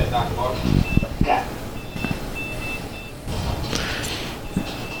help you with that, Dr. Mark. Got it.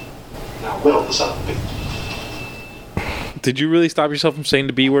 Now, well, the son of a bitch. Did you really stop yourself from saying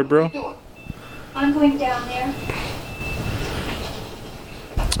the B word, bro? I'm going down there.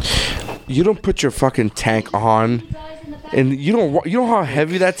 You don't put your fucking tank on, and you know how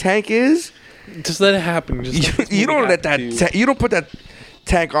heavy that tank is. Just let it happen. Just You don't let that. You don't put that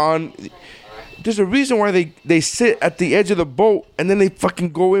tank on. There's a reason why they sit at the edge of the boat and then they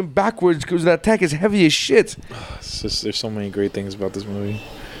fucking go in backwards because that tank is heavy as shit. It's just, there's so many great things about this movie.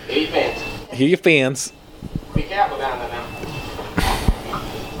 Hey, fans. Hear your fans. Be careful down there now.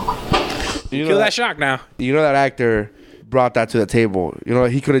 Kill that shark now. You know that actor brought that to the table. You know,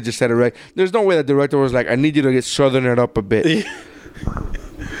 he could have just said it right. There's no way the director was like, I need you to get southern it up a bit.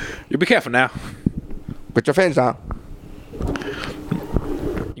 You be careful now. Put your fans down.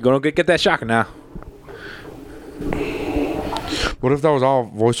 You're gonna get that shark now. What if that was all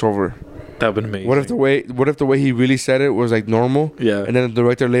voiceover? That would be amazing. What if the way he really said it was like normal? Yeah. And then the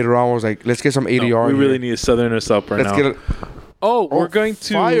director later on was like, let's get some ADR. No, we in really here. need to southern us up right Let's now. get it. We're going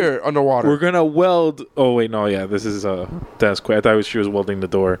to fire underwater. We're gonna weld. Oh wait, no, yeah, this is that's quick. I thought she was welding the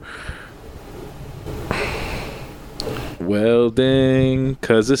door. Welding,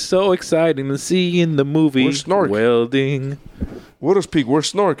 cause it's so exciting to see in the movie. Where's Snork? Welding. Widow's Peak.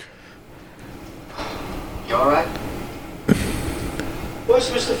 Where's Snork? You alright? Where's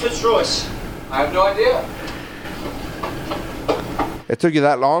Mr. Fitzroyce? I have no idea. It took you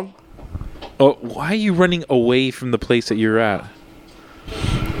that long? Oh, why are you running away from the place that you're at?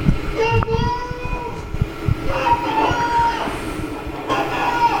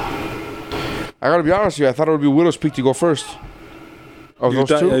 I gotta be honest with you. I thought it would be Widow's Peak to go first. Of You those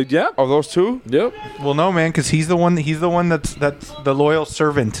thought- two? yeah. Of those two? Yep. Well, no, man, because he's the one. He's the one that's the loyal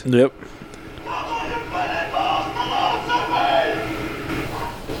servant. Yep.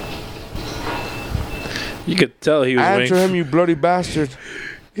 You could tell he was Answer waiting. him, you bloody bastard.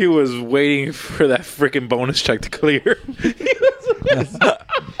 He was waiting for that freaking bonus check to clear.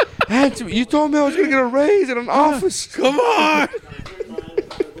 Answer me. You told me I was gonna get a raise in an office. Come on.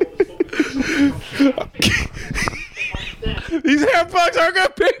 These hair bugs aren't gonna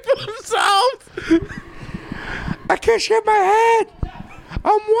pay for themselves. I can't shave my head.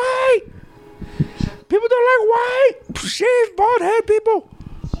 I'm white. People don't like white. Shave bald head people.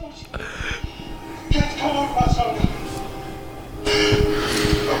 Get cold, my son.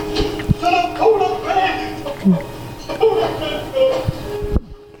 Son of cold man.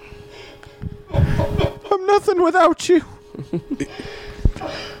 I'm nothing without you.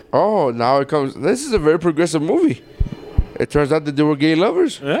 Oh, now it comes. This is a very progressive movie. It turns out that they were gay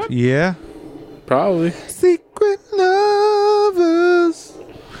lovers. Yeah, Yeah. probably. Secret lovers.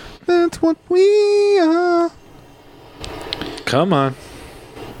 That's what we are. Come on.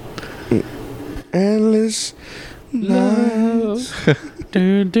 Endless nights.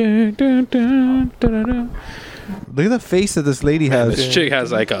 Dun, dun, dun, dun, dun, dun. Look at the face that this lady has. This chick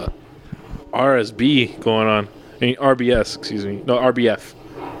has like a RSB going on. I mean, RBS, excuse me. No, RBF.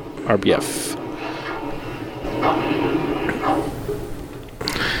 RBF.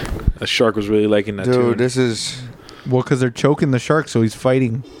 The shark was really liking that Dude, too. this is. Well, because they're choking the shark, so he's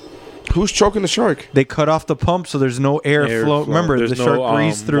fighting. Who's choking the shark? They cut off the pump, so there's no air flow. Remember, There's the no, shark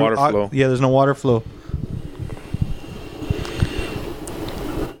breathes through. water flow. Yeah, there's no water flow.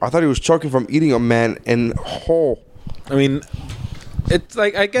 I thought he was choking from eating a man in whole. I mean, it's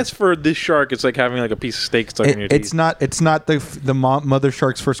like, I guess for this shark, it's like having like a piece of steak stuck in your teeth. It's not. It's not the mother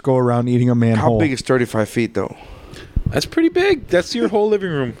shark's first go around eating a man How whole. big is 35 feet though? That's pretty big. That's your whole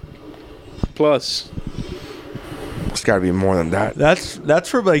living room. Plus. It's got to be more than that. That's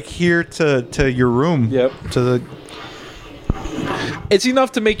from like here to your room. Yep. To the. It's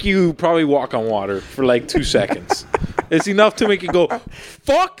enough to make you probably walk on water for like 2 seconds. It's enough to make you go,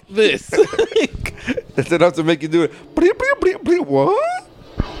 fuck this. It's enough to make you do it. What?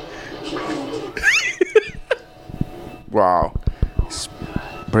 Wow. It's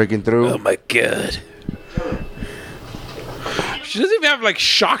breaking through. Oh my god. She doesn't even have like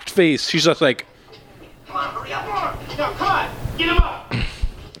shocked face. She's just like. Come on, hurry up. No, come on. Get him up.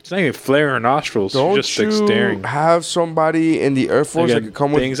 It's not even flaring her nostrils. Don't She's just like you staring. have somebody in the Air Force that could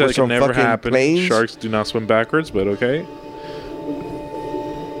come with, Things that with can some never fucking happen. planes? Sharks do not swim backwards, but okay.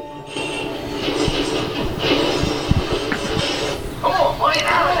 Come on, fight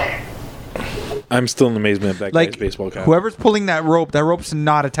out of there. I'm still in amazement at that Like guy's baseball cap. whoever's pulling that rope's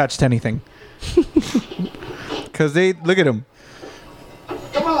not attached to anything. Because they look at him,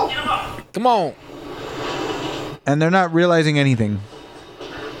 Come on. Get him up. Come on. and they're not realizing anything.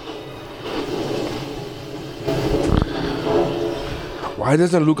 Why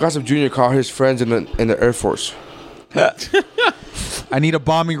doesn't Luke Gossett Jr. call his friends in the Air Force? I need a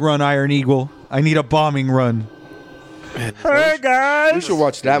bombing run, Iron Eagle. I need a bombing run. Hey guys. We should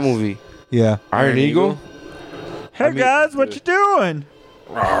watch that movie. Yeah. Iron Eagle? Hey guys, what you doing?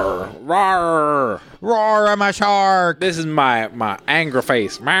 Rawr, rawr. Roar, I'm a shark. This is my anger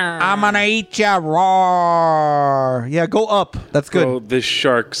face. I'm gonna eat ya. Roar. Yeah, go up. That's good. Bro, this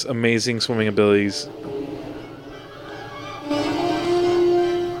shark's amazing swimming abilities.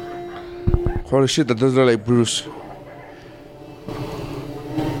 Holy shit, that does look like Bruce.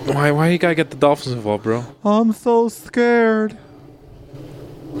 Why you gotta get the dolphins involved, bro? I'm so scared.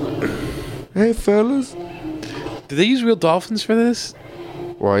 Hey, fellas. Did they use real dolphins for this?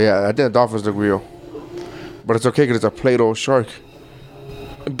 Well, yeah, I think the dolphins look real. But it's okay because it's a Play-Doh shark.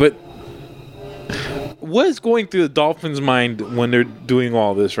 But what is going through the dolphins' mind when they're doing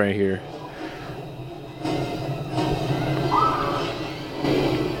all this right here?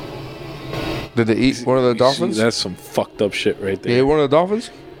 Did they eat one of the dolphins? That's some fucked up shit right They ate there. one of the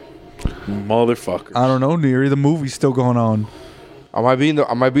dolphins? Motherfucker. I don't know, Neri. The movie's still going on. Am I being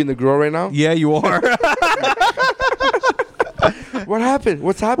the girl right now? Yeah, you are. What happened?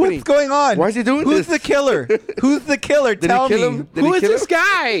 What's happening? What's going on? Why is he doing Who's this? the killer? Who's the killer? Did Tell he kill me. him? Did Who he is kill this him?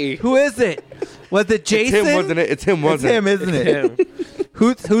 guy? Who is it? Was it Jason? It's him, wasn't it? It's him, wasn't It's him, isn't it? Him.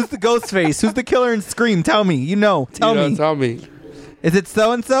 Who's the ghost face? Who's the killer in Scream? Tell me. You know. Tell me. Tell me. Is it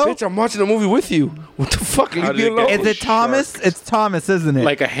so and so? Bitch, I'm watching the movie with you. What the fuck? How Leave me did it alone. get- Is it Thomas? Shark. It's Thomas, isn't it?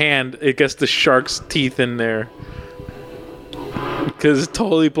 Like a hand. It gets the shark's teeth in there. Because it's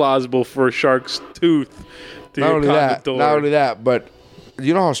totally plausible for a shark's tooth to Not get only caught in that, the door. not only that, but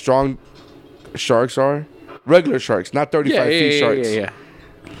you know how strong sharks are? Regular sharks, not 35 feet sharks. Yeah.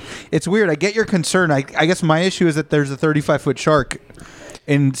 It's weird. I get your concern. I guess my issue is that there's a 35-foot shark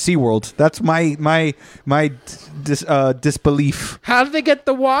in SeaWorld. That's my disbelief. How did they get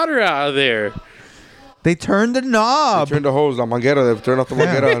the water out of there? They turned the knob. Turn the hose, la manguera. They turn off the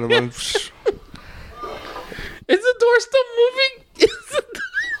manguera. And then, Is the door still moving?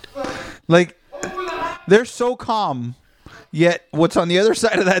 Like, they're so calm. Yet, what's on the other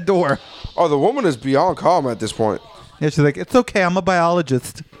side of that door? oh, the woman is beyond calm at this point. Yeah, she's like, it's okay. I'm a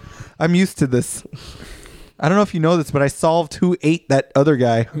biologist. I'm used to this. I don't know if you know this, but I solved who ate that other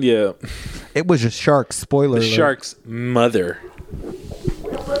guy. Yeah. It was a shark. Spoiler The alert. shark's mother.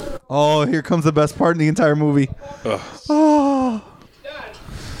 Oh, here comes the best part in the entire movie. Ugh. Oh.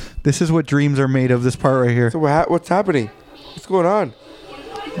 This is what dreams are made of, this part right here. So what's happening? What's going on?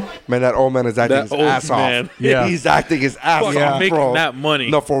 Man, that old man is acting That his old ass man. off. Yeah. He's acting his ass Fucking off, making bro. that money.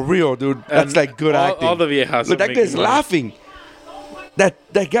 No, for real, dude. That's And like good acting. all the viejas Look, are that guy's making money. laughing.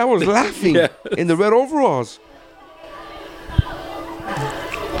 That guy was laughing Yeah. in the red overalls.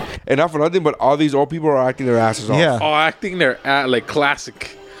 And not for nothing, but all these old people are acting their asses off. Yeah. Oh, acting they're at like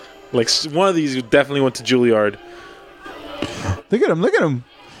classic. Like one of these definitely went to Juilliard. Look at him. Look at him.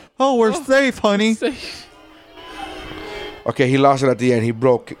 Oh, we're safe, honey. Okay, he lost it at the end. He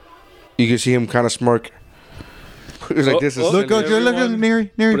broke. You can see him kind of smirk. He was like, this is Look, silly. look, look,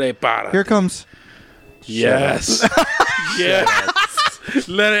 Neri. Prepara. Here it comes. Yes. Yes.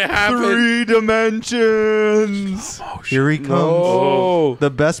 Let it happen. 3 dimensions. Here he comes. No. The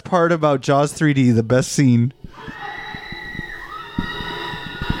best part about Jaws 3D, the best scene.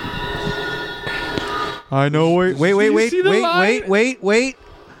 I know. Wait. see the line? Wait.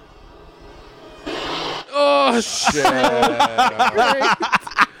 Oh shit!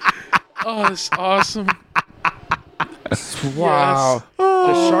 Oh, it's awesome. Wow. Yes.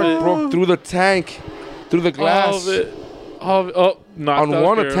 The shark it. broke through the tank, through the glass. All of it. All of it. Oh, knocked On out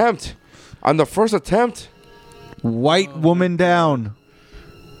one girl. attempt. On the first attempt. White woman down.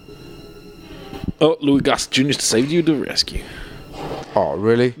 Oh, Louis Gossett Jr. saved you to the rescue. Oh,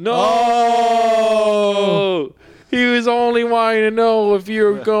 really? No! Oh! He was only wanting to know if you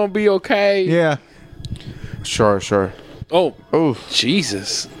were going to be okay. Yeah. Sure. Oh, Oh,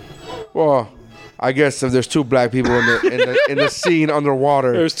 Jesus. well, I guess if there's two black people in the scene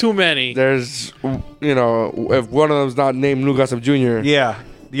underwater, There's too many. there's if one of them's not named Lou Gossett Jr. Yeah.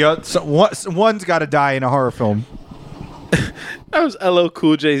 One's got to die in a horror film. That was LL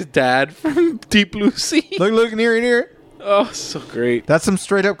Cool J's dad from Deep Blue Sea. Look, near. Oh, so great. That's some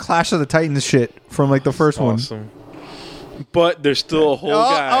straight up Clash of the Titans shit from like the first Awesome. But there's still a whole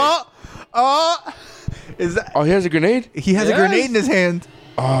guy. Is that? Oh, he has a grenade. He has a grenade in his hand.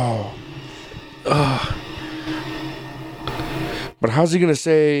 Oh. But how's he gonna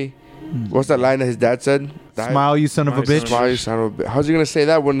say? What's that line that his dad said? Smile, you son of a bitch. Smile, you son of a bitch. How's he gonna say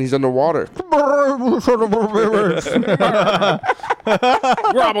that when he's underwater? Grobble,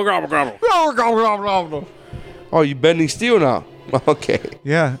 grobble. Oh, you bending steel now? Okay.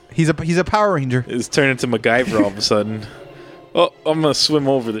 Yeah, he's a Power Ranger. It's turned into MacGyver all of a sudden. Oh, I'm gonna swim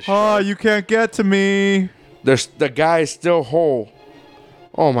over the Oh, you can't get to me. The guy is still whole.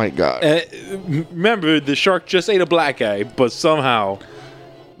 Oh my god. Remember, the shark just ate a black guy, but somehow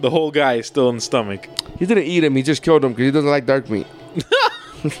the whole guy is still in the stomach. He didn't eat him. He just killed him because he doesn't like dark meat.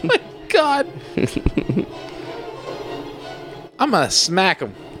 My God. I'm gonna smack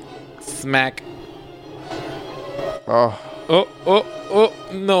him. Smack. Oh. Oh,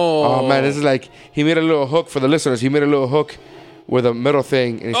 no. Oh man, this is like he made a little hook for the listeners. He made a little hook with a metal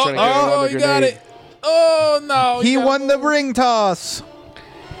thing, and he's trying to get around the he grenade. got it. Oh no. He won the ring toss.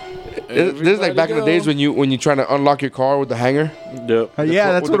 This is like back in the days when you trying to unlock your car with the hanger. Yep.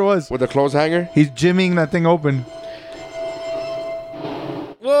 Yeah, that's what it was. With the clothes hanger. He's jimmying that thing open.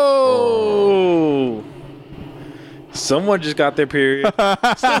 Whoa. Someone just got their period. Oh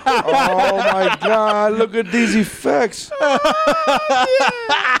my god, look at these effects.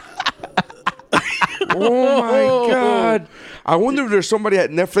 Oh my god. I wonder if there's somebody at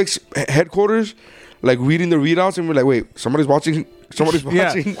Netflix headquarters like reading the readouts and we're like, wait, somebody's watching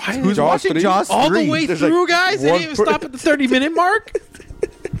Yeah. Who's watching 3? Jaws 3? All the way There's through, like guys? They one didn't even stop at the 30-minute mark?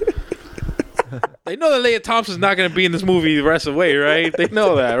 They know that Leah Thompson's not going to be in this movie the rest of the way, right? They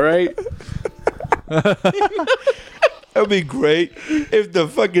know that, right? That'd be great if the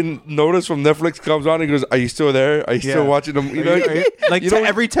fucking notice from Netflix comes on and goes, "Are you still there? Are you still watching them?" You know,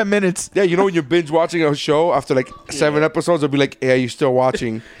 every 10 minutes. Yeah, you know when you're binge watching a show after like 7 episodes, they'll be like, "Hey, are you still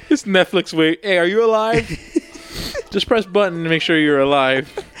watching?" It's Netflix. Wait, hey, are you alive? Just press button to make sure you're alive.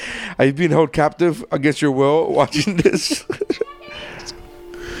 Are you being held captive against your will watching this?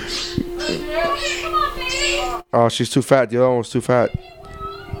 Oh, she's too fat. The other one was too fat.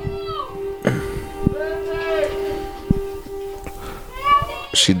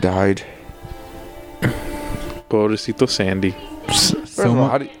 She died. Pobrecito Sandy.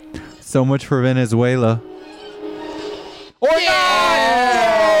 So much for Venezuela. Oh, Yay!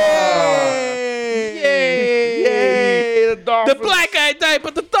 The black guy died,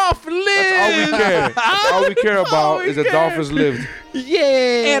 but the dolphin lived. That's all we care. All we care about is the dolphins lived.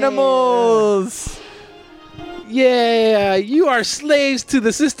 Yeah. Animals. Yeah. You are slaves to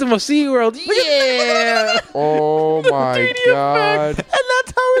the system of SeaWorld. Yeah. Oh my god. And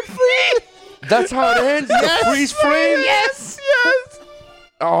that's how it frees. That's how it ends? Yes. The freeze frame? Yes.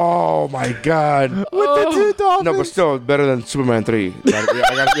 Oh my god. With the two dolphins. No, but still better than Superman 3. I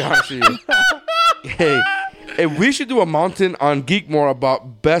gotta be honest with you. Hey, we should do a mountain on Geekmore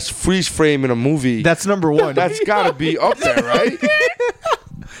about best freeze frame in a movie. That's number one. That's gotta be up there, right?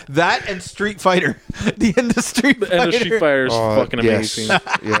 That and Street Fighter. The end of Street Fighter. The end of Street Fighter is fucking amazing.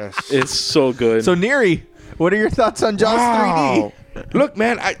 Yes. It's so good. So, Neri, what are your thoughts on Jaws 3D? Look,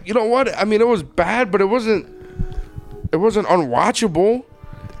 man, you know what? I mean, it was bad, but it wasn't unwatchable.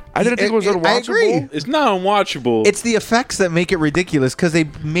 I didn't think it was unwatchable. I agree. It's not unwatchable. It's the effects that make it ridiculous because they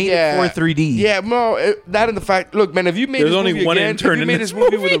made it for 3D. Yeah, no, that and the fact. Look, man, if you made There's this only movie one again, intern if you in made this this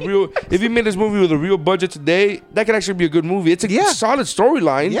movie with a real, if you made this movie with a real budget today, that could actually be a good movie. It's a solid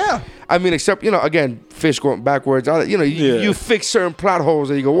storyline. Yeah. I mean, except again, fish going backwards. You fix certain plot holes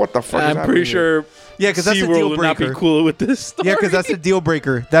and you go, what the fuck? I'm pretty sure. Yeah, because that's a SeaWorld deal would not be breaker. cool with this story. Yeah, because that's a deal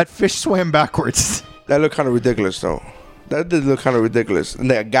breaker. That fish swam backwards. That looked kind of ridiculous, though. That did look kind of ridiculous. And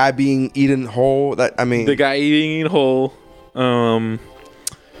that guy being eaten whole. The guy eating whole.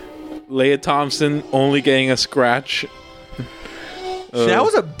 Leah Thompson only getting a scratch. That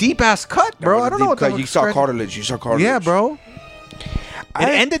was a deep ass cut, bro. I don't know what that you saw cartilage. You saw cartilage. Yeah, bro. It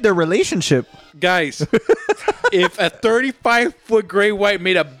ended their relationship. Guys, if a 35-foot gray white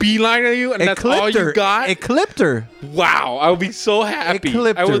made a beeline on you and that's all you got, it clipped her. Wow, I would be so happy. It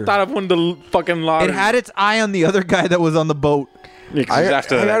clipped I would her. have thought of one of the fucking lottery. It had its eye on the other guy that was on the boat. Yeah, 'cause I it's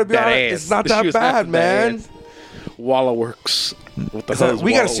after gotta that be honest, ass. it's not She that was bad, after that man. ass. Walla Works. What the hell is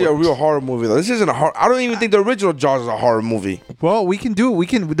We gotta Walla see a Works? real horror movie though. This isn't a horror. I don't even think the original Jaws is a horror movie. Well, we can do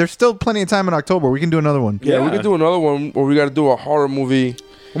it. There's still plenty of time in October. We can do another one. Yeah, we could do another one where we got to do a horror movie.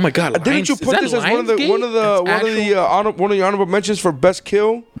 Oh my god! Didn't you put this as one of the honorable mentions for best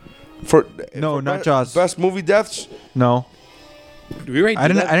kill? Not Jaws. Best movie deaths. No, Did we I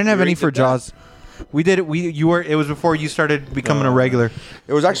didn't have any for Jaws. We did it. It was before you started becoming a regular.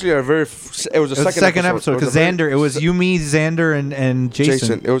 It was actually it was a second episode because Xander. It was you, me, Xander, and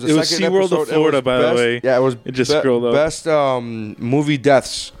Jason. It was It was second SeaWorld episode. of Florida, by the way. Yeah, it was. It just scrolled up. Best movie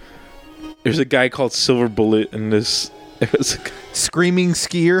deaths. There's a guy called Silver Bullet in this. It was Screaming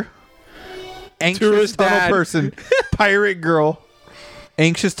skier, anxious Tourist tunnel dad. person, pirate girl,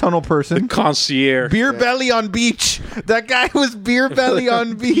 anxious tunnel person, concierge, beer belly on beach. That guy was beer belly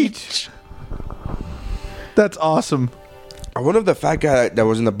on beach. That's awesome. I wonder if the fat guy that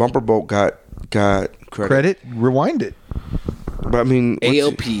was in the bumper boat got credit. Rewind it. But I mean,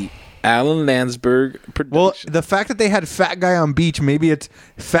 ALP. Alan Landsberg production. Well, the fact that they had fat guy on beach, maybe it's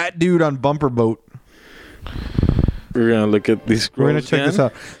fat dude on bumper boat. We're gonna look at these. We're gonna check this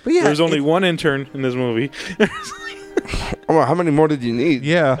out. But yeah, there's only one intern in this movie. Oh, how many more did you need?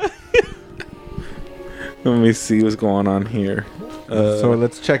 Yeah. Let me see what's going on here. So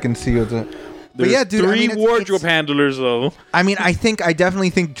let's check and see what's. But There's yeah, dude. three it's- wardrobe handlers though. I mean, I definitely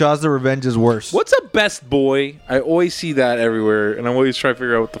think Jaws: The Revenge is worse. What's a best boy? I always see that everywhere, and I'm always trying to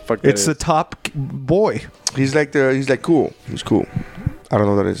figure out what the fuck. It's the that top boy. He's like cool. He's cool. I don't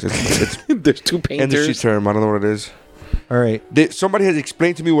know what that is. It's There's two painters. industry term. I don't know what it is. All right. Somebody has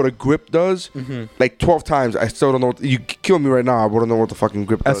explained to me what a grip does like 12 times. I still don't know. You kill me right now. I wouldn't know what the fucking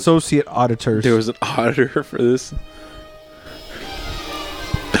grip does. Associate auditors. There was an auditor for this.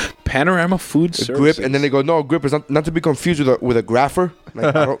 Panorama Food A Services. grip, and then they go, no, grip is not to be confused with a grapher.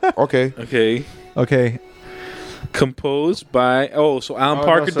 Like, I don't, okay. Okay. Composed by so Alan Oh,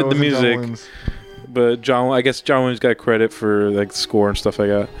 Parker no, so did the it wasn't John music, Williams. but I guess John Williams got credit for like the score and stuff like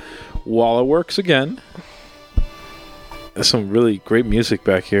that. Walla Works again. There's some really great music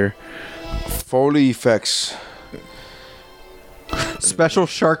back here. Foley effects. Special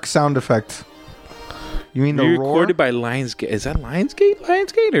shark sound effect. You mean the roar? Recorded by Lionsgate. Is that Lionsgate?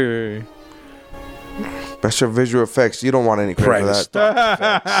 Lionsgate or Special visual effects. You don't want any credit Private for Stock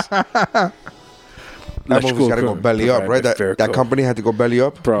that. That Electrical movie's got to go belly up, right? That company had to go belly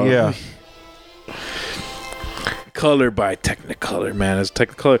up. Bro. Yeah. Color by Technicolor, man. It's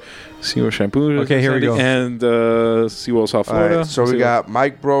Technicolor. SeaWorld shampoo. Okay, here we go. And SeaWorld South All Florida. right, so we got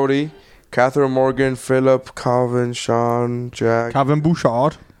Mike Brody, Catherine Morgan, Philip, Calvin, Sean, Jack, Calvin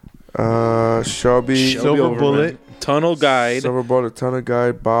Bouchard. Shelby, Silver Overman, Bullet. Tunnel Guide. Silver Bullet, Tunnel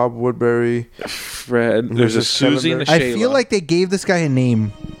Guide, Bob Woodbury, Fred. There's a Susie and a I Shayla. feel like they gave this guy a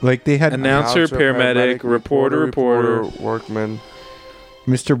name. Like they had Announcer, paramedic, reporter, workman,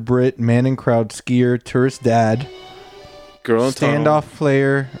 Mr. Britt, Man in Crowd, Skier, Tourist Dad, Girl in Tunnel. Standoff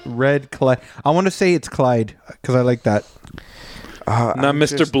Player, Red Clyde. I want to say it's Clyde because I like that. Not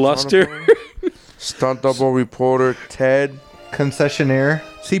Mr. Bluster. Stunt double reporter, Ted, Concessionaire.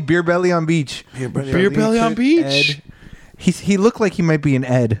 See, Beer Belly on Beach. Beer Belly Beer Belly on Beach. Ed. He looked like he might be an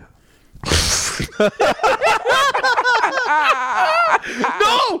Ed.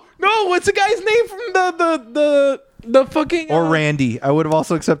 No. What's the guy's name from the fucking Or Randy. I would have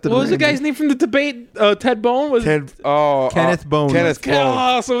also accepted What was the Randy. guy's name from the debate? Ted Bone was Kenneth Bone. Kenneth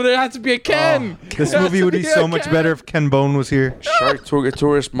Oh, so there has to be a Ken. This movie would be so much better if Ken Bone was here. Shark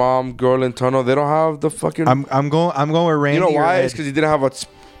Tourist Mom, Girl in Tunnel. They don't have the fucking. I'm going with Randy. You know or why? Ed. It's because he didn't have a.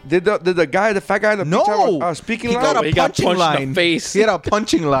 Did the fat guy in the No, picture have a speaking he line? got a He got punching punched in the line. face. He had a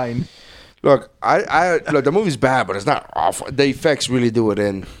punching line. Look, I look. The movie's bad, but it's not awful. The effects really do it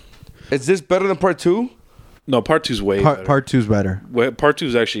in. Is this better than part 2? No, part 2's way better. Part 2's better. Part 2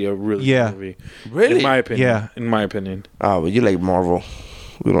 is actually a really good movie. Really? In my opinion. Yeah. In my opinion. Oh, but you like Marvel.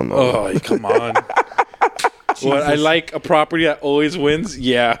 We don't know. Oh, come on. What, I like a property that always wins?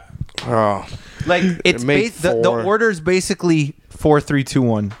 Yeah. Oh. Like it's made the 4. order is basically 4, 3, 2,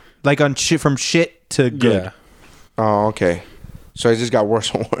 1. Like on shit from shit to good. Yeah. Oh, okay. So it just got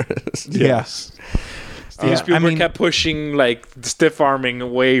worse and worse. Yes. Steven Spielberg kept pushing like stiff arming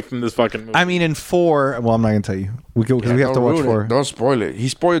away from this fucking movie. I mean, in 4, well, I'm not gonna tell you. We have to watch 4. Don't spoil it. He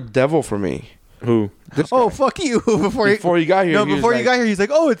spoiled Devil for me. Who? Oh, fuck you! Before you got here, no, he was before you like- got here, he's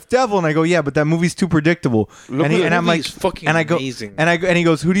like, "Oh, it's Devil," and I go, "Yeah, but that movie's too predictable." Look, And, he, the and I'm movie like, is fucking and I go, amazing. and he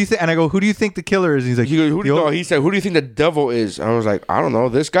goes, "Who do you think?" And I go, "Who do you think the killer is?" And he's like, He goes, who do you "The know? He said, "Who do you think the devil is?" I was like, "I don't know.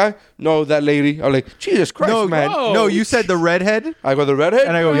 This guy? No, that lady." I'm like, "Jesus Christ, no, man!" no, you said the redhead." I go, "The redhead?"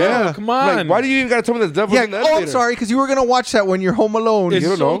 And I go, "Yeah." Come I'm on. like, why do you even gotta tell me the devil's Yeah. in the Oh, I'm elevator? sorry, because you were gonna watch that when you're home alone. It's You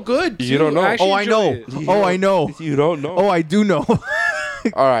don't so know. good. You too. don't know. actually Oh, I enjoy know. it. Oh, I know. You don't know. Oh, I do know.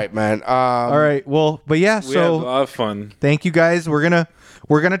 All right, man. All right. Well, but yeah. We had a So lot of fun. thank you guys. We're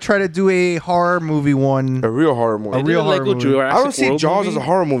gonna try to do a horror movie one. A real horror movie. A real horror Lego movie. Jurassic I don't see World Jaws movie? as a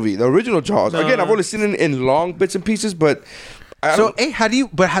horror movie. The original Jaws. No. Again, I've only seen it in long bits and pieces, but I So, don't- hey, how do you?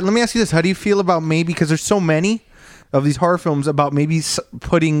 But let me ask you this: how do you feel about maybe, because there's so many of these horror films, about maybe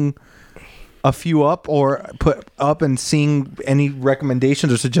putting a few up or put up and seeing any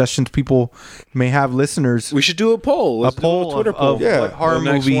recommendations or suggestions people may have, listeners? We should do a poll. Let's do poll Twitter of- poll. of what horror The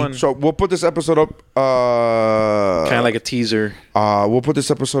next movie- one. So we'll put this episode up. Kind of like a teaser. We'll put this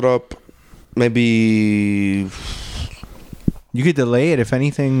episode up. Maybe. You could delay it if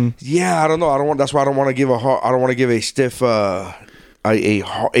anything. Yeah, I don't know. I don't want. That's why I don't want to give a. I don't want to give a stiff, a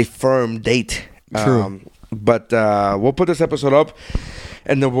firm date. True. But we'll put this episode up,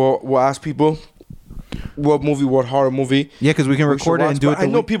 and then we'll ask people what movie, what horror movie. Yeah, because we can we record should it and watch. do But it. I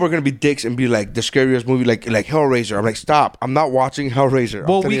the know week- people are gonna be dicks and be like the scariest movie, like Hellraiser. I'm like, stop! I'm not watching Hellraiser.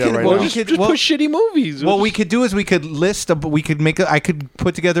 Well, I'm telling we you that can- right well, now. we Just well- put shitty movies. What we could do is we could list. We could make. I could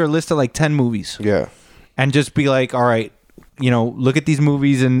put together a list of like 10 movies. Yeah. And just be like, all right, look at these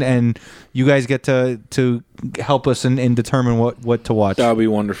movies, and you guys get to help us and determine what to watch. That would be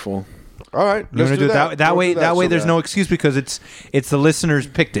wonderful. All right, You wanna let's do that. That We'll way, do that way, So there's no excuse because it's the listeners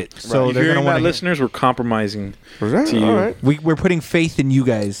picked it, so You they're hearing gonna that, want to. listeners? We're compromising Was that? to you. All right. We're putting faith in you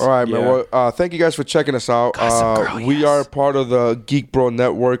guys. All right, man. Yeah. Well, thank you guys for checking us out. We are part of the Geek Bro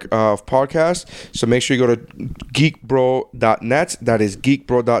Network of podcasts. So make sure you go to geekbro.net. That is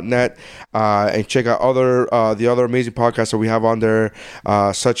geekbro.net, and check out the other amazing podcasts that we have on there,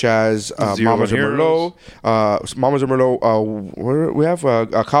 such as Mamas and Merlot. Mamas and Merlot. We have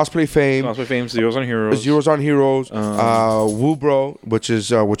Cosplay Fame. Cosplay Fame, Zeros on Heroes. Zeros on Heroes, Woo Bro, which is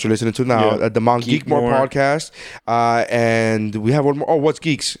what you're listening to now, Yeah. the Mount Geek Geekmore More. podcast, and we have one more. Oh, What's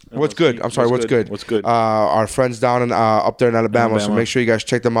Geeks? What's good? Geek? I'm sorry, What's What's good? What's good? Our friends down in up there in Alabama, so Alabama. make sure you guys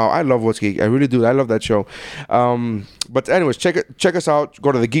check them out. I love What's Geek, I really do. I love that show. But anyways, check us out.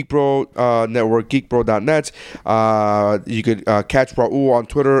 Go to the Geek Bro Network, geekbro.net. You could catch Raul on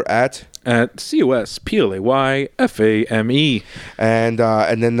Twitter at COSPLAYFAME. and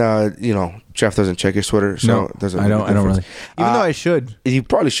then Jeff doesn't check his Twitter, so No, it doesn't. I make a don't really. difference. Even though I should. You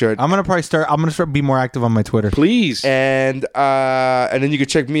probably should. I'm gonna start be more active on my Twitter. Please. And then you can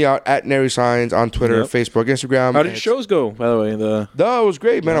check me out at Nary Signs on Twitter, Yep. Facebook, Instagram. How did shows go, by the way? No, it was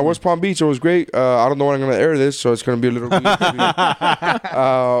great, man. At West Palm Beach, it was great. I don't know when I'm going to air this, so it's going to be a little weird.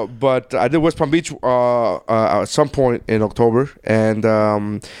 But I did West Palm Beach at some point in October. And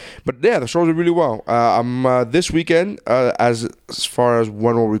but yeah, the shows are really well. I'm this weekend, as far as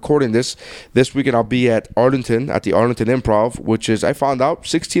when we're recording this weekend I'll be at Arlington, at the Arlington Improv, which is, I found out,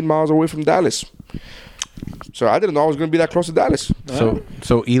 16 miles away from Dallas. So I didn't know I was going to be that close to Dallas.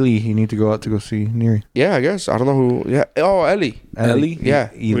 So Ely, you need to go out to go see Neri. Yeah, I guess. I don't know who. Yeah. Oh, Ellie. Ellie? Yeah.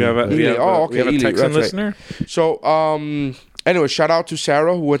 We have a Ely, Texan that's right. listener. So, anyway, shout out to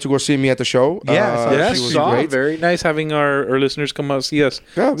Sarah who went to go see me at the show. Yes, she was saw. great. Very nice having our listeners come out see us.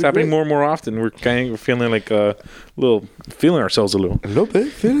 Yeah, It's happening great. more and more often. We're feeling like feeling ourselves a little. A little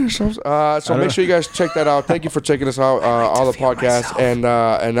bit, feeling ourselves. So make sure you guys check that out. Thank you for checking us out, all the podcasts, and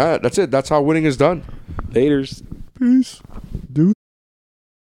that's it. That's how winning is done. Laters. Peace. Dude.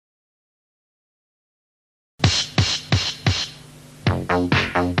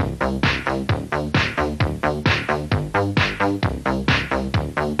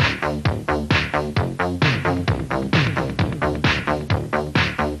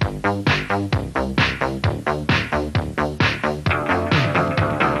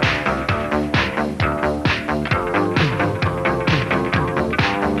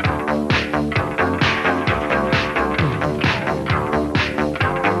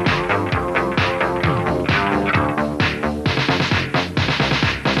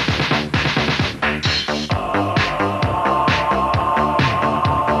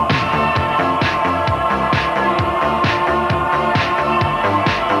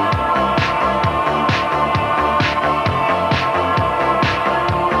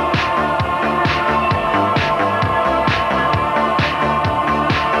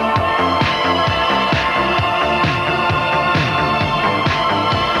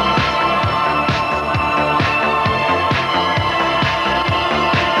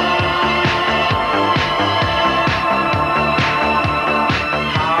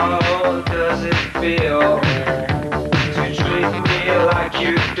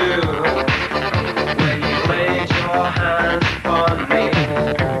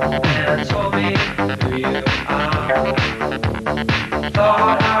 That's